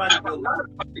lot of bodybuilders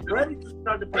ready to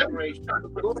start the federation,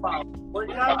 go out,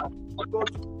 work out, go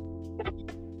to.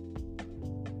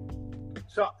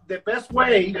 So the best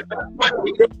way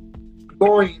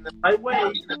going the right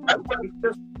way is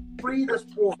just free the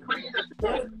sport.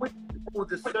 Let people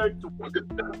deserve to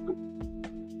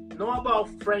know about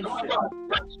friendship.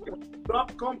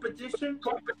 Drop competition,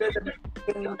 competition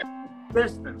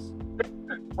distance.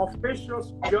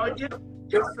 Officials, judges,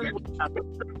 listen what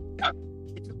happens.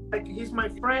 It's like he's my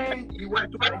friend, he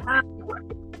went to my house,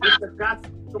 he's a god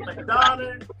to my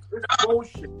daughter. It's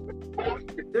bullshit.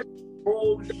 This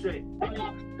bullshit.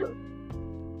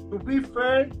 To be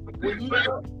fair, we need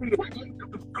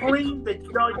to clean the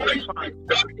judges' mind.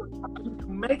 To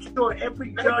make sure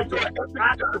every judge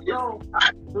has to go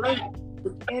play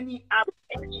with any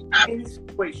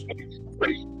situation.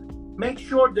 Make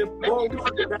sure the votes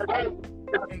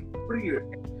are clear.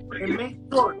 And make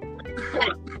sure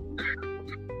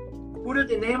put it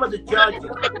the name of the judges.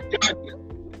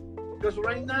 Because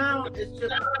right now it's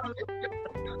just on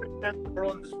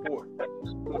the sport.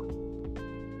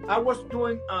 I was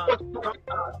doing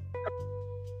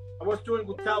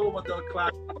Gustavo Badell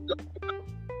class,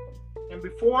 and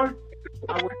before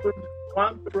I was doing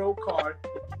one pro card.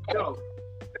 So,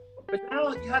 but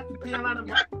now you have to pay a lot of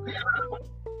money.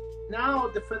 Now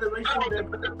the federation,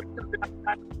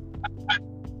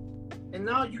 and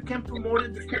now you can promote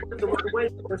it the right way.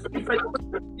 Because if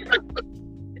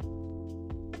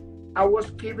I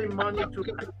was giving money to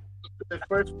the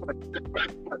first place.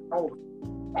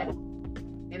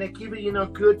 And I give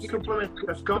it, good supplement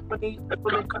because company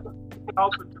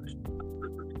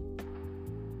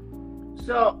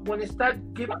So when I start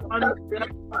giving money,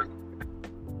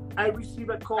 I receive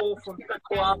a call from the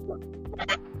co-op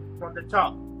from the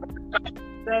top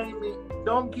saying,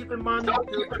 "Don't give the money to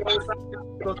those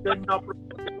because they're not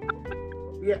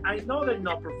professional." Yeah, I know they're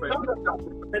not professional,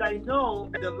 but I know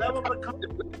the level of the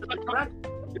company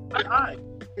is high.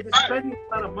 It is spending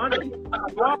a lot of money.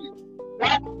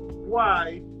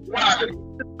 Why?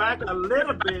 Back a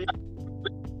little bit,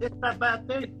 it's not a bad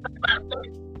thing.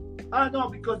 No,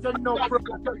 because there's no pro.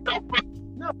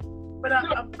 No, but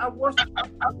I was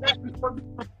before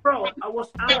becoming pro. I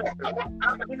was amateur.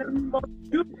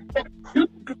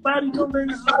 Bodybuilding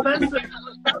is expensive,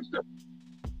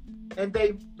 and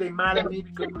they mad at me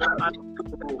because I'm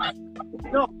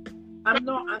no, I'm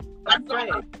not. I'm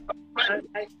afraid.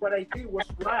 What I did was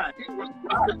right.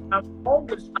 I'm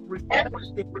always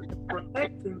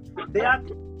protecting the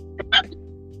athlete.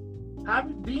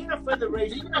 Having been a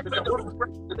federation, because I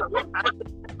was president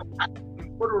in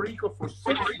Puerto Rico for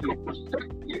 6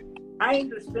 years, I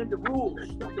understand the rules.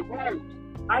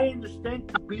 I understand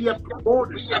to be a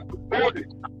promoter. I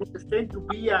understand to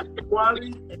be a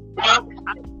quality and top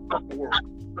athlete of the world.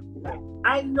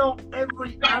 I know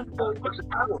every angle of the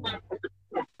sport.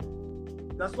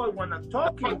 That's why when I'm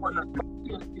talking, when I'm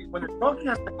talking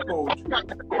as a coach, when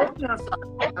I'm talking as a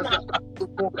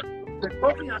performer, when I'm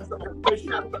talking as an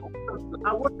official, I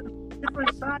work on a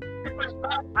different side.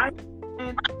 I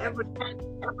understand everything.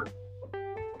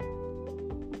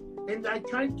 And I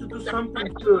try to do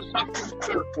something good.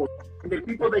 And the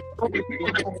people that come to me,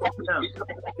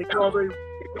 they call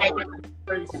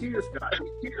very serious guy.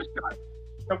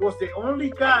 I was the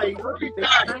only guy they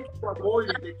tried to avoid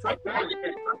it. They tried to avoid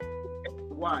it.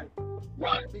 Why?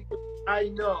 Because I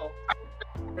know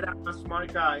that I'm a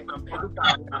smart guy, I'm an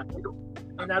educated guy,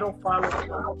 and I don't follow.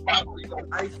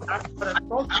 I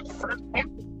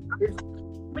it's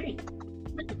me.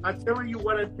 I'm telling you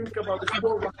what I think about the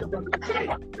sport, what I'm going to say.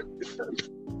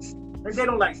 And they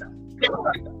don't like that.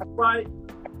 That's why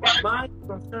my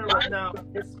concern right now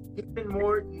is giving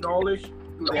more knowledge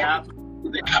to the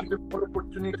athletes, giving more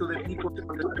opportunity to the people to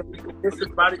understand this is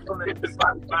bodybuilding, this is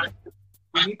bodybuilding.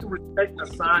 We need to respect the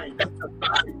science.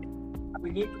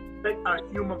 We need to respect our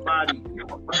human body.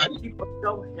 Keep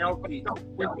ourselves healthy.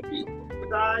 We need to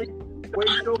decide what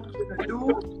show we're gonna do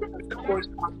for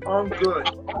our own good.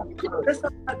 There's a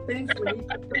lot of things we need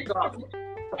to discuss.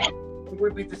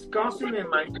 We'll be discussing in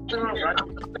my channel, right?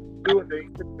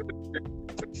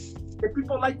 That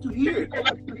people like to hear.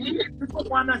 People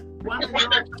wanna know what's the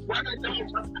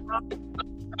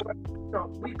problem. So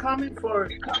we coming for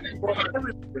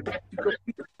everybody to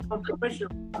compete on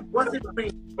professional. What's the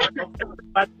dream of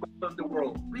everybody in the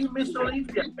world? We Miss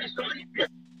Olympia.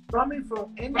 Coming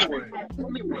from anywhere.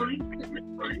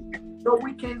 So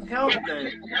we can help them.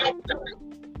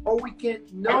 Or we can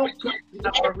know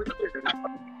our leaders.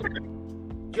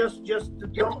 Just to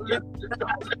don't let them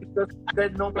because they're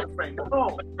not my friend.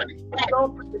 No.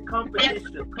 Stop the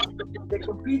competition. They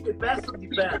compete the best of the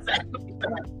best.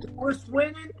 We're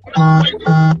winning,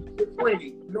 we're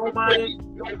winning. No matter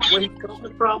where he's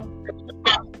coming from,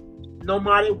 no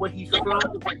matter where he's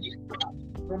from,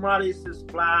 no matter if it's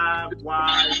black,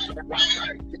 white,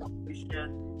 Asian,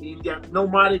 Indian, no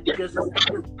matter because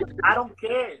I don't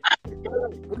care.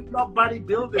 We love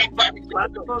bodybuilding.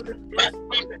 Bodybuilding is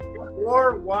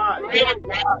worldwide.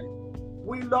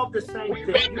 We love the same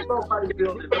thing. You love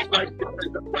bodybuilding. That's like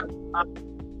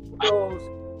those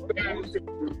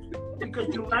because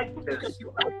you like this.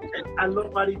 I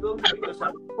love bodybuilding because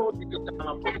I'm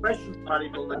a professional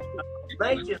bodybuilder. I'm a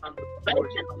legend on the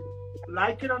sport.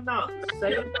 Like it or not,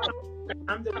 say it.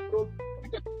 I'm the good.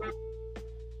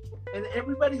 And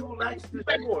everybody who likes the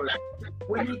sport,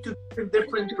 we need to give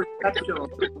different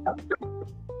perceptions.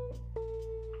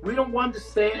 We don't want the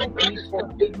same people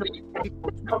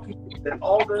talking to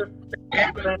all their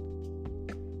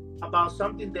about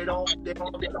something they don't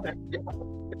understand.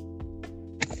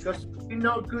 Because you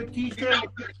know good teacher,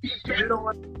 you don't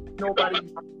want nobody.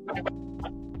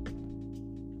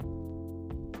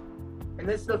 And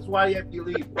that's why I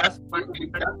believe. That's why.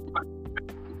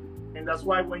 And that's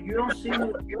why when you don't see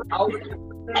me out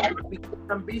because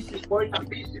I'm busy working,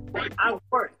 I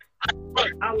work.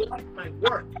 I like my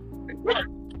work.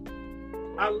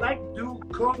 I like do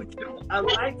coaching. I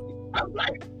like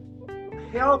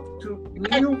help to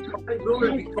new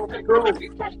bodybuilders become pros,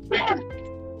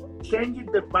 changing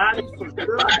the body for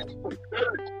good,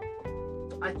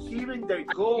 achieving their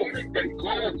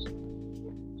goals.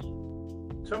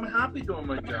 So I'm happy doing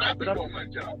my job, but I'm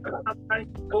not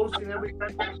posting every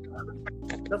time.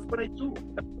 That's what I do.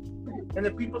 And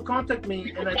if people contact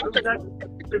me and I do that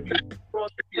interview,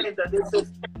 that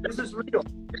this is real.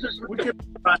 We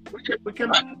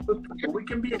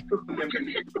can be a good human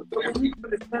being. So we need to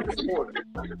understand the sport.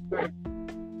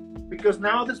 Because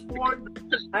now the sport,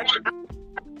 I'm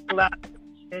glad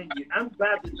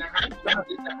that I have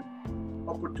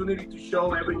opportunity to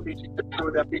show everything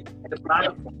through the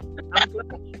platform. I'm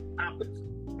glad it happens.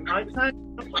 In my time,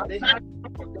 they have.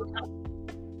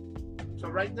 So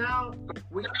right now,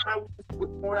 we have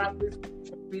more athletes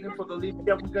competing for the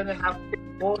Olympia. We're gonna have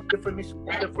more different missions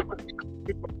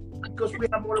because we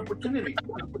have more opportunity.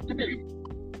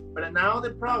 But now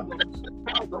the problem is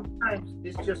sometimes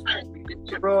it's just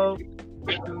pro,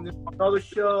 other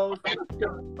shows,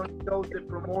 the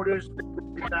promoters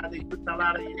that they put a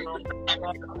lot of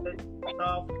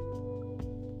stuff.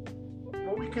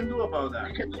 What we can do about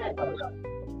that?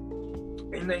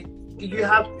 And you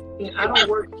have. I don't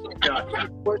work with judge.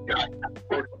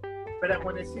 But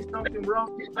when I see something wrong,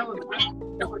 I tell them.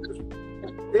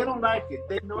 They don't like it.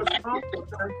 They know it's wrong. They're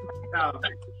trying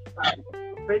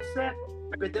to fix it,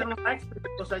 but they don't like it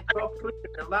because I talk clear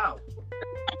and loud.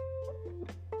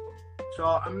 So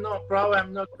I'm not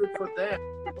good for them.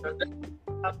 Because they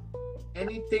have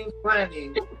anything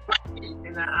planning,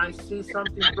 and I see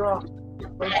something wrong.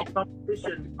 There's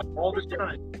competition all the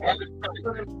time.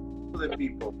 For the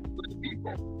people.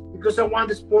 Because I want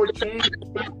the sport changed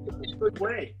in a good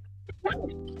way.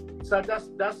 So that's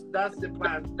the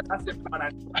plan. That's the plan I'm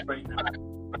doing right now.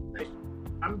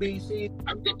 I'm busy.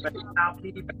 I'm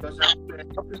happy because I'm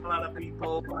helping a lot of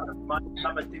people. My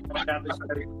job is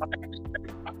very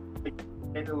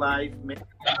in life.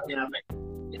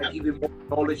 Giving more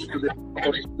knowledge to the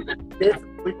people.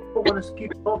 We don't want to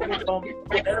keep talking about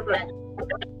forever.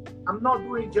 I'm not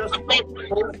doing just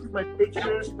posting my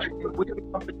pictures with the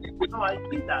company. No, I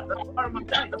did that. That's part of my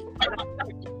life. That's part of my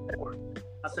life.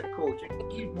 As a coach, I can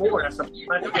give more as a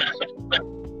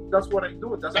professional. That's what I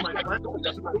do. That's my plan.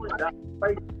 That's what I'm doing. That.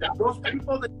 Right? Those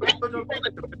people that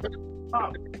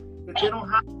they don't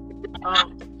have,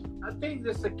 I think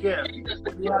that's a gift.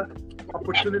 We have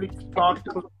opportunity to talk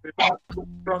to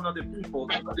from other people.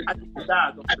 I do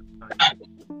that all the time.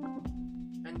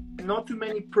 Not too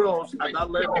many pros at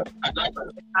that level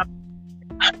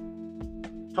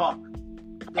talk.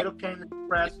 They don't can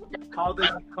express how they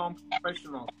become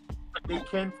professional. they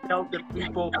can't tell the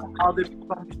people how they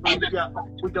become media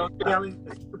without telling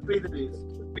the stupidities.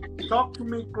 Talk to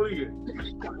me clear.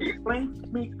 Explain to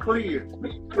me clear.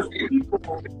 Because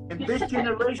people in this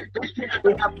generation,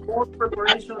 they have more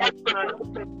preparation than I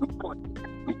can Google it.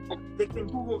 They can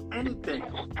Google anything.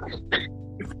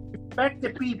 If you respect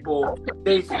the people,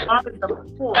 they started them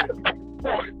before.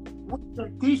 We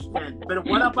can teach them. But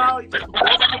what about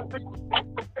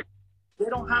they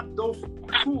don't have those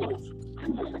tools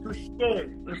to share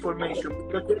information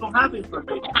because they don't have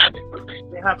information.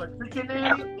 They have a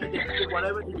dictionary and they do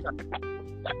whatever they got.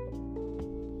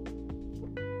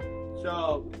 So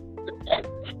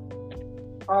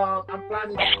I'm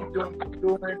planning to keep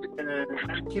doing it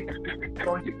and keep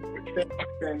going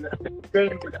and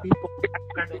sharing with people.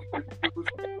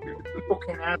 People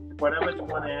can ask whatever they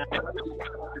want to ask.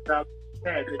 Without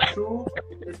the truth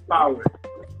is power.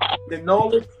 The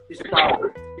knowledge is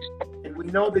power. And we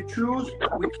know the truth,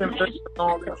 we can learn the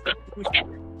knowledge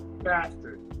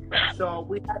faster. So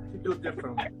we have to do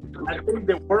differently. I think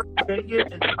the work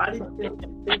changing and the body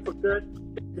thing for good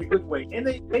in a good way. And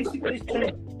they basically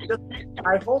change.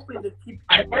 I hope they keep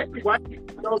watching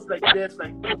shows like this,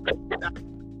 like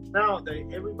now that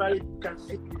everybody can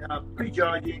see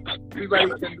prejudging, everybody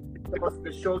can see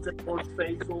the shows that more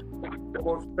faithful,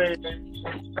 more fair.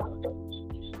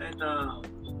 And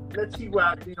let's see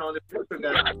what the future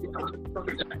got.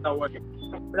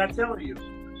 But I tell you,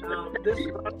 this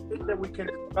is something that we can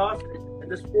discuss in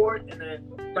the sport,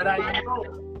 but I know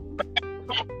that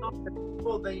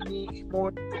people they need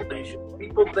more information.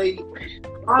 People they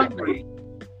hungry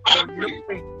for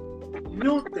knowing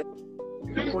new things,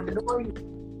 for knowing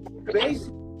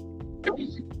basic.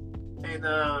 And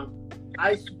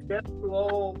I suggest to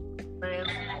all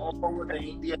fans all over the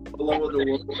India, all over the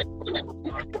world.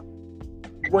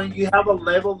 When you have a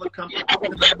level that comes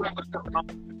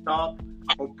top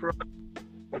or pro,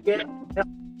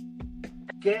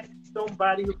 get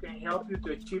somebody who can help you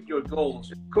to achieve your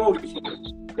goals. Coaches,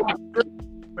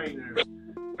 trainers,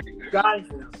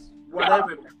 guidance,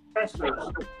 whatever,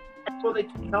 professors, people that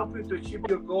can help you to achieve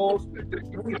your goals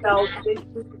without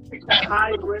taking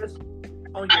high risk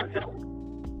on your health.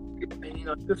 And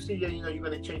you see that you're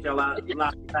going to change a lot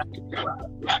now.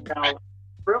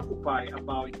 Preoccupied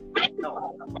about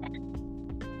health.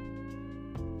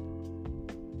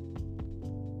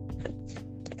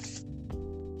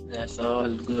 That's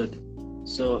all good.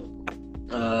 So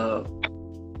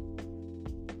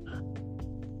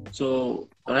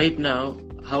right now,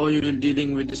 how are you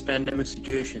dealing with this pandemic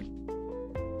situation?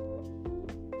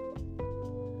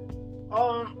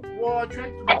 Well, I try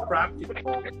to be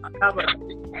practical. I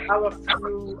have a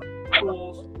few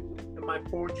tools in my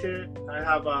portrait. I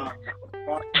have a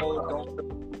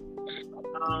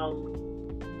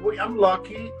I'm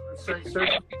lucky in a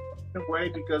certain way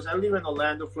because I live in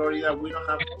Orlando, Florida. We don't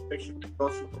have restriction to go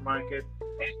to the supermarket.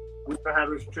 We don't have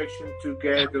restriction to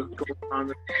go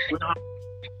on. We don't have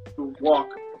to walk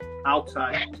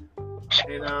outside.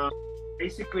 And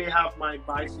basically, I have my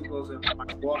bicycles and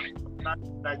my walking.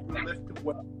 I do lift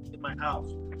weights in my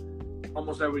house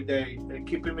almost every day, and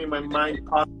keeping my mind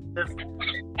positive.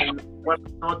 And when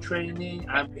I'm not training,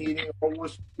 I'm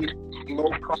always eating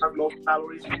low carb, low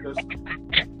calories because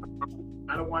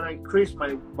I don't want to increase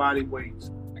my body weight.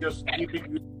 Just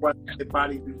giving you what the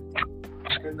body needs.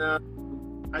 And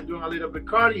I'm doing a little bit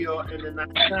cardio, and then I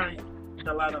sign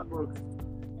a lot of books.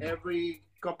 Every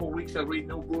couple of weeks, I read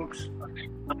new books.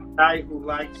 I'm a guy who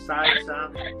likes science,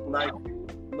 who likes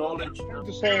knowledge.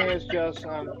 To say is just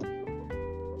I'm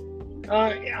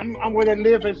where I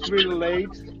live. It's really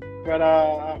late. But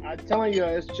I'm telling you,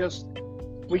 it's just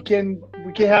we can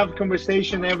have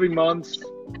conversation every month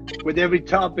with every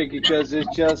topic because it's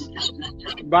just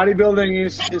bodybuilding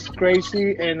is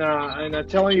crazy and I'm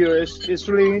telling you, it's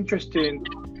really interesting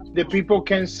that people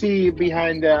can see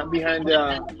behind the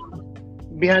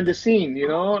scene,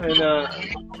 and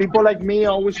people like me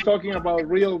always talking about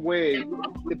real way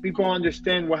that people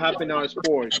understand what happened in our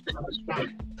sport,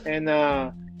 and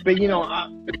but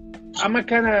I'm a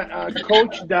kind of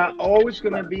coach that always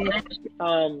gonna be.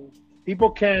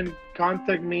 People can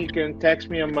contact me, can text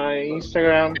me on my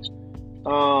Instagram,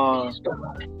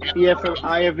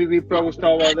 IFBB Pro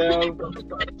Gustavo Badell,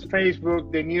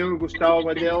 Facebook, the new Gustavo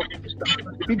Badell.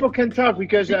 People can talk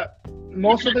because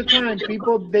most of the time,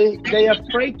 people they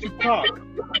afraid to talk.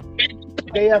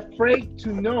 They afraid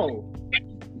to know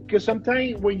because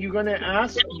sometimes when you're gonna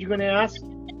ask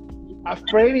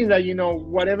afraid that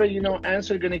whatever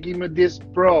answer gonna give me this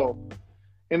pro.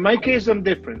 In my case, I'm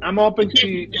different. I'm open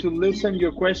to listen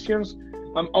your questions.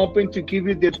 I'm open to give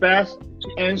you the best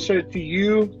answer to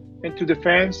you and to the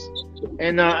fans.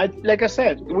 And like I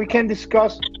said, we can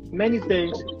discuss many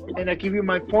things, and I give you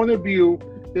my point of view.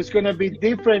 That's going to be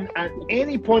different at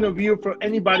any point of view for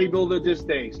any bodybuilder these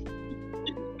days,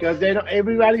 because they don't,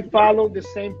 everybody follow the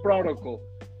same protocol.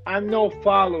 I'm not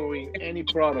following any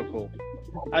protocol.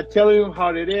 I tell you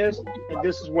how it is, and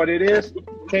this is what it is.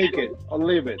 Take it or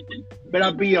leave it. But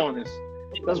I'll be honest.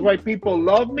 That's why people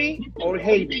love me or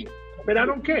hate me. But I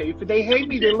don't care. If they hate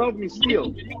me, they love me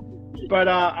still. But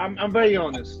I'm very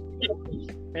honest.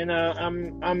 And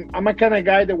I'm a kind of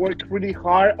guy that worked really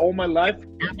hard all my life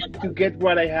to get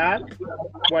what I have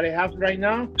right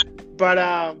now. But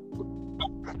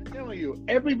I'm telling you,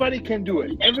 everybody can do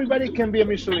it. Everybody can be a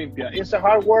Miss Olympia. It's a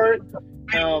hard work,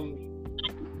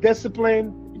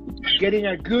 discipline, getting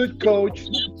a good coach,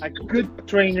 a good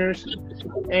trainers,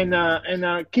 and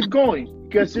keep going.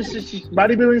 Because this is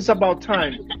bodybuilding is about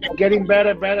time, getting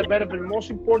better. But the most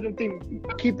important thing,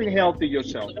 keeping healthy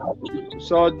yourself.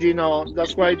 So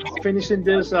that's why finishing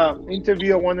this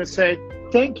interview, I want to say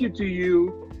thank you to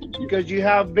you, because you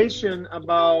have vision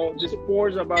about the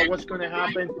sports, about what's going to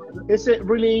happen. It's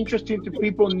really interesting to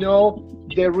people know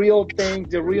the real things,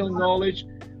 the real knowledge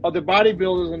of the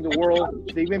bodybuilders in the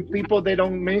world. Even people they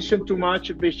don't mention too much,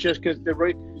 it's just because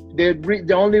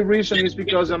the only reason is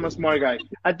because I'm a smart guy.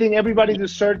 I think everybody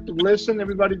deserves to listen.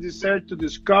 Everybody deserves to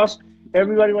discuss.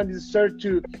 Everybody deserves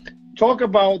to talk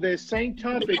about the same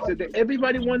topics that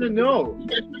everybody want to know.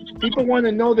 People want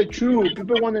to know the truth.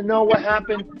 People want to know what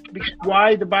happened,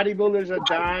 why the bodybuilders are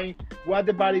dying, what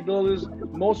the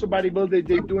bodybuilders, most of bodybuilders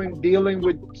they're dealing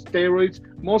with steroids.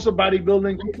 Most of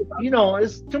bodybuilding,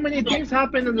 it's too many things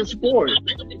happen in the sport.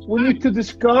 We need to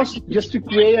discuss just to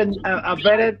create a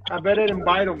better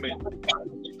environment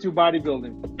to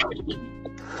bodybuilding.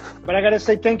 But I gotta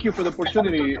say thank you for the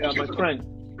opportunity, my friend.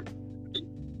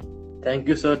 Thank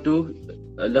you, sir, too.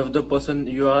 I love the person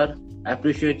you are. I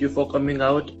appreciate you for coming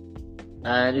out.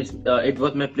 And it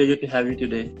was my pleasure to have you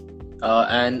today.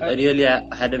 And I really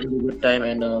had a very good time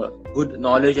and good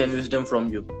knowledge and wisdom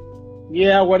from you.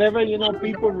 Yeah, whatever,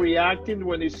 people reacting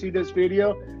when they see this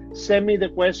video, send me the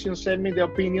questions, send me the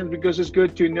opinions, because it's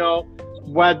good to know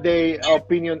what their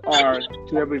opinion are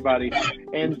to everybody.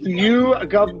 And to you,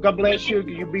 God bless you.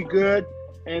 You be good.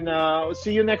 And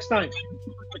see you next time.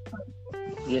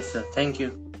 Yes, sir. Thank you.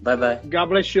 Bye-bye. God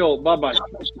bless you all. Bye-bye.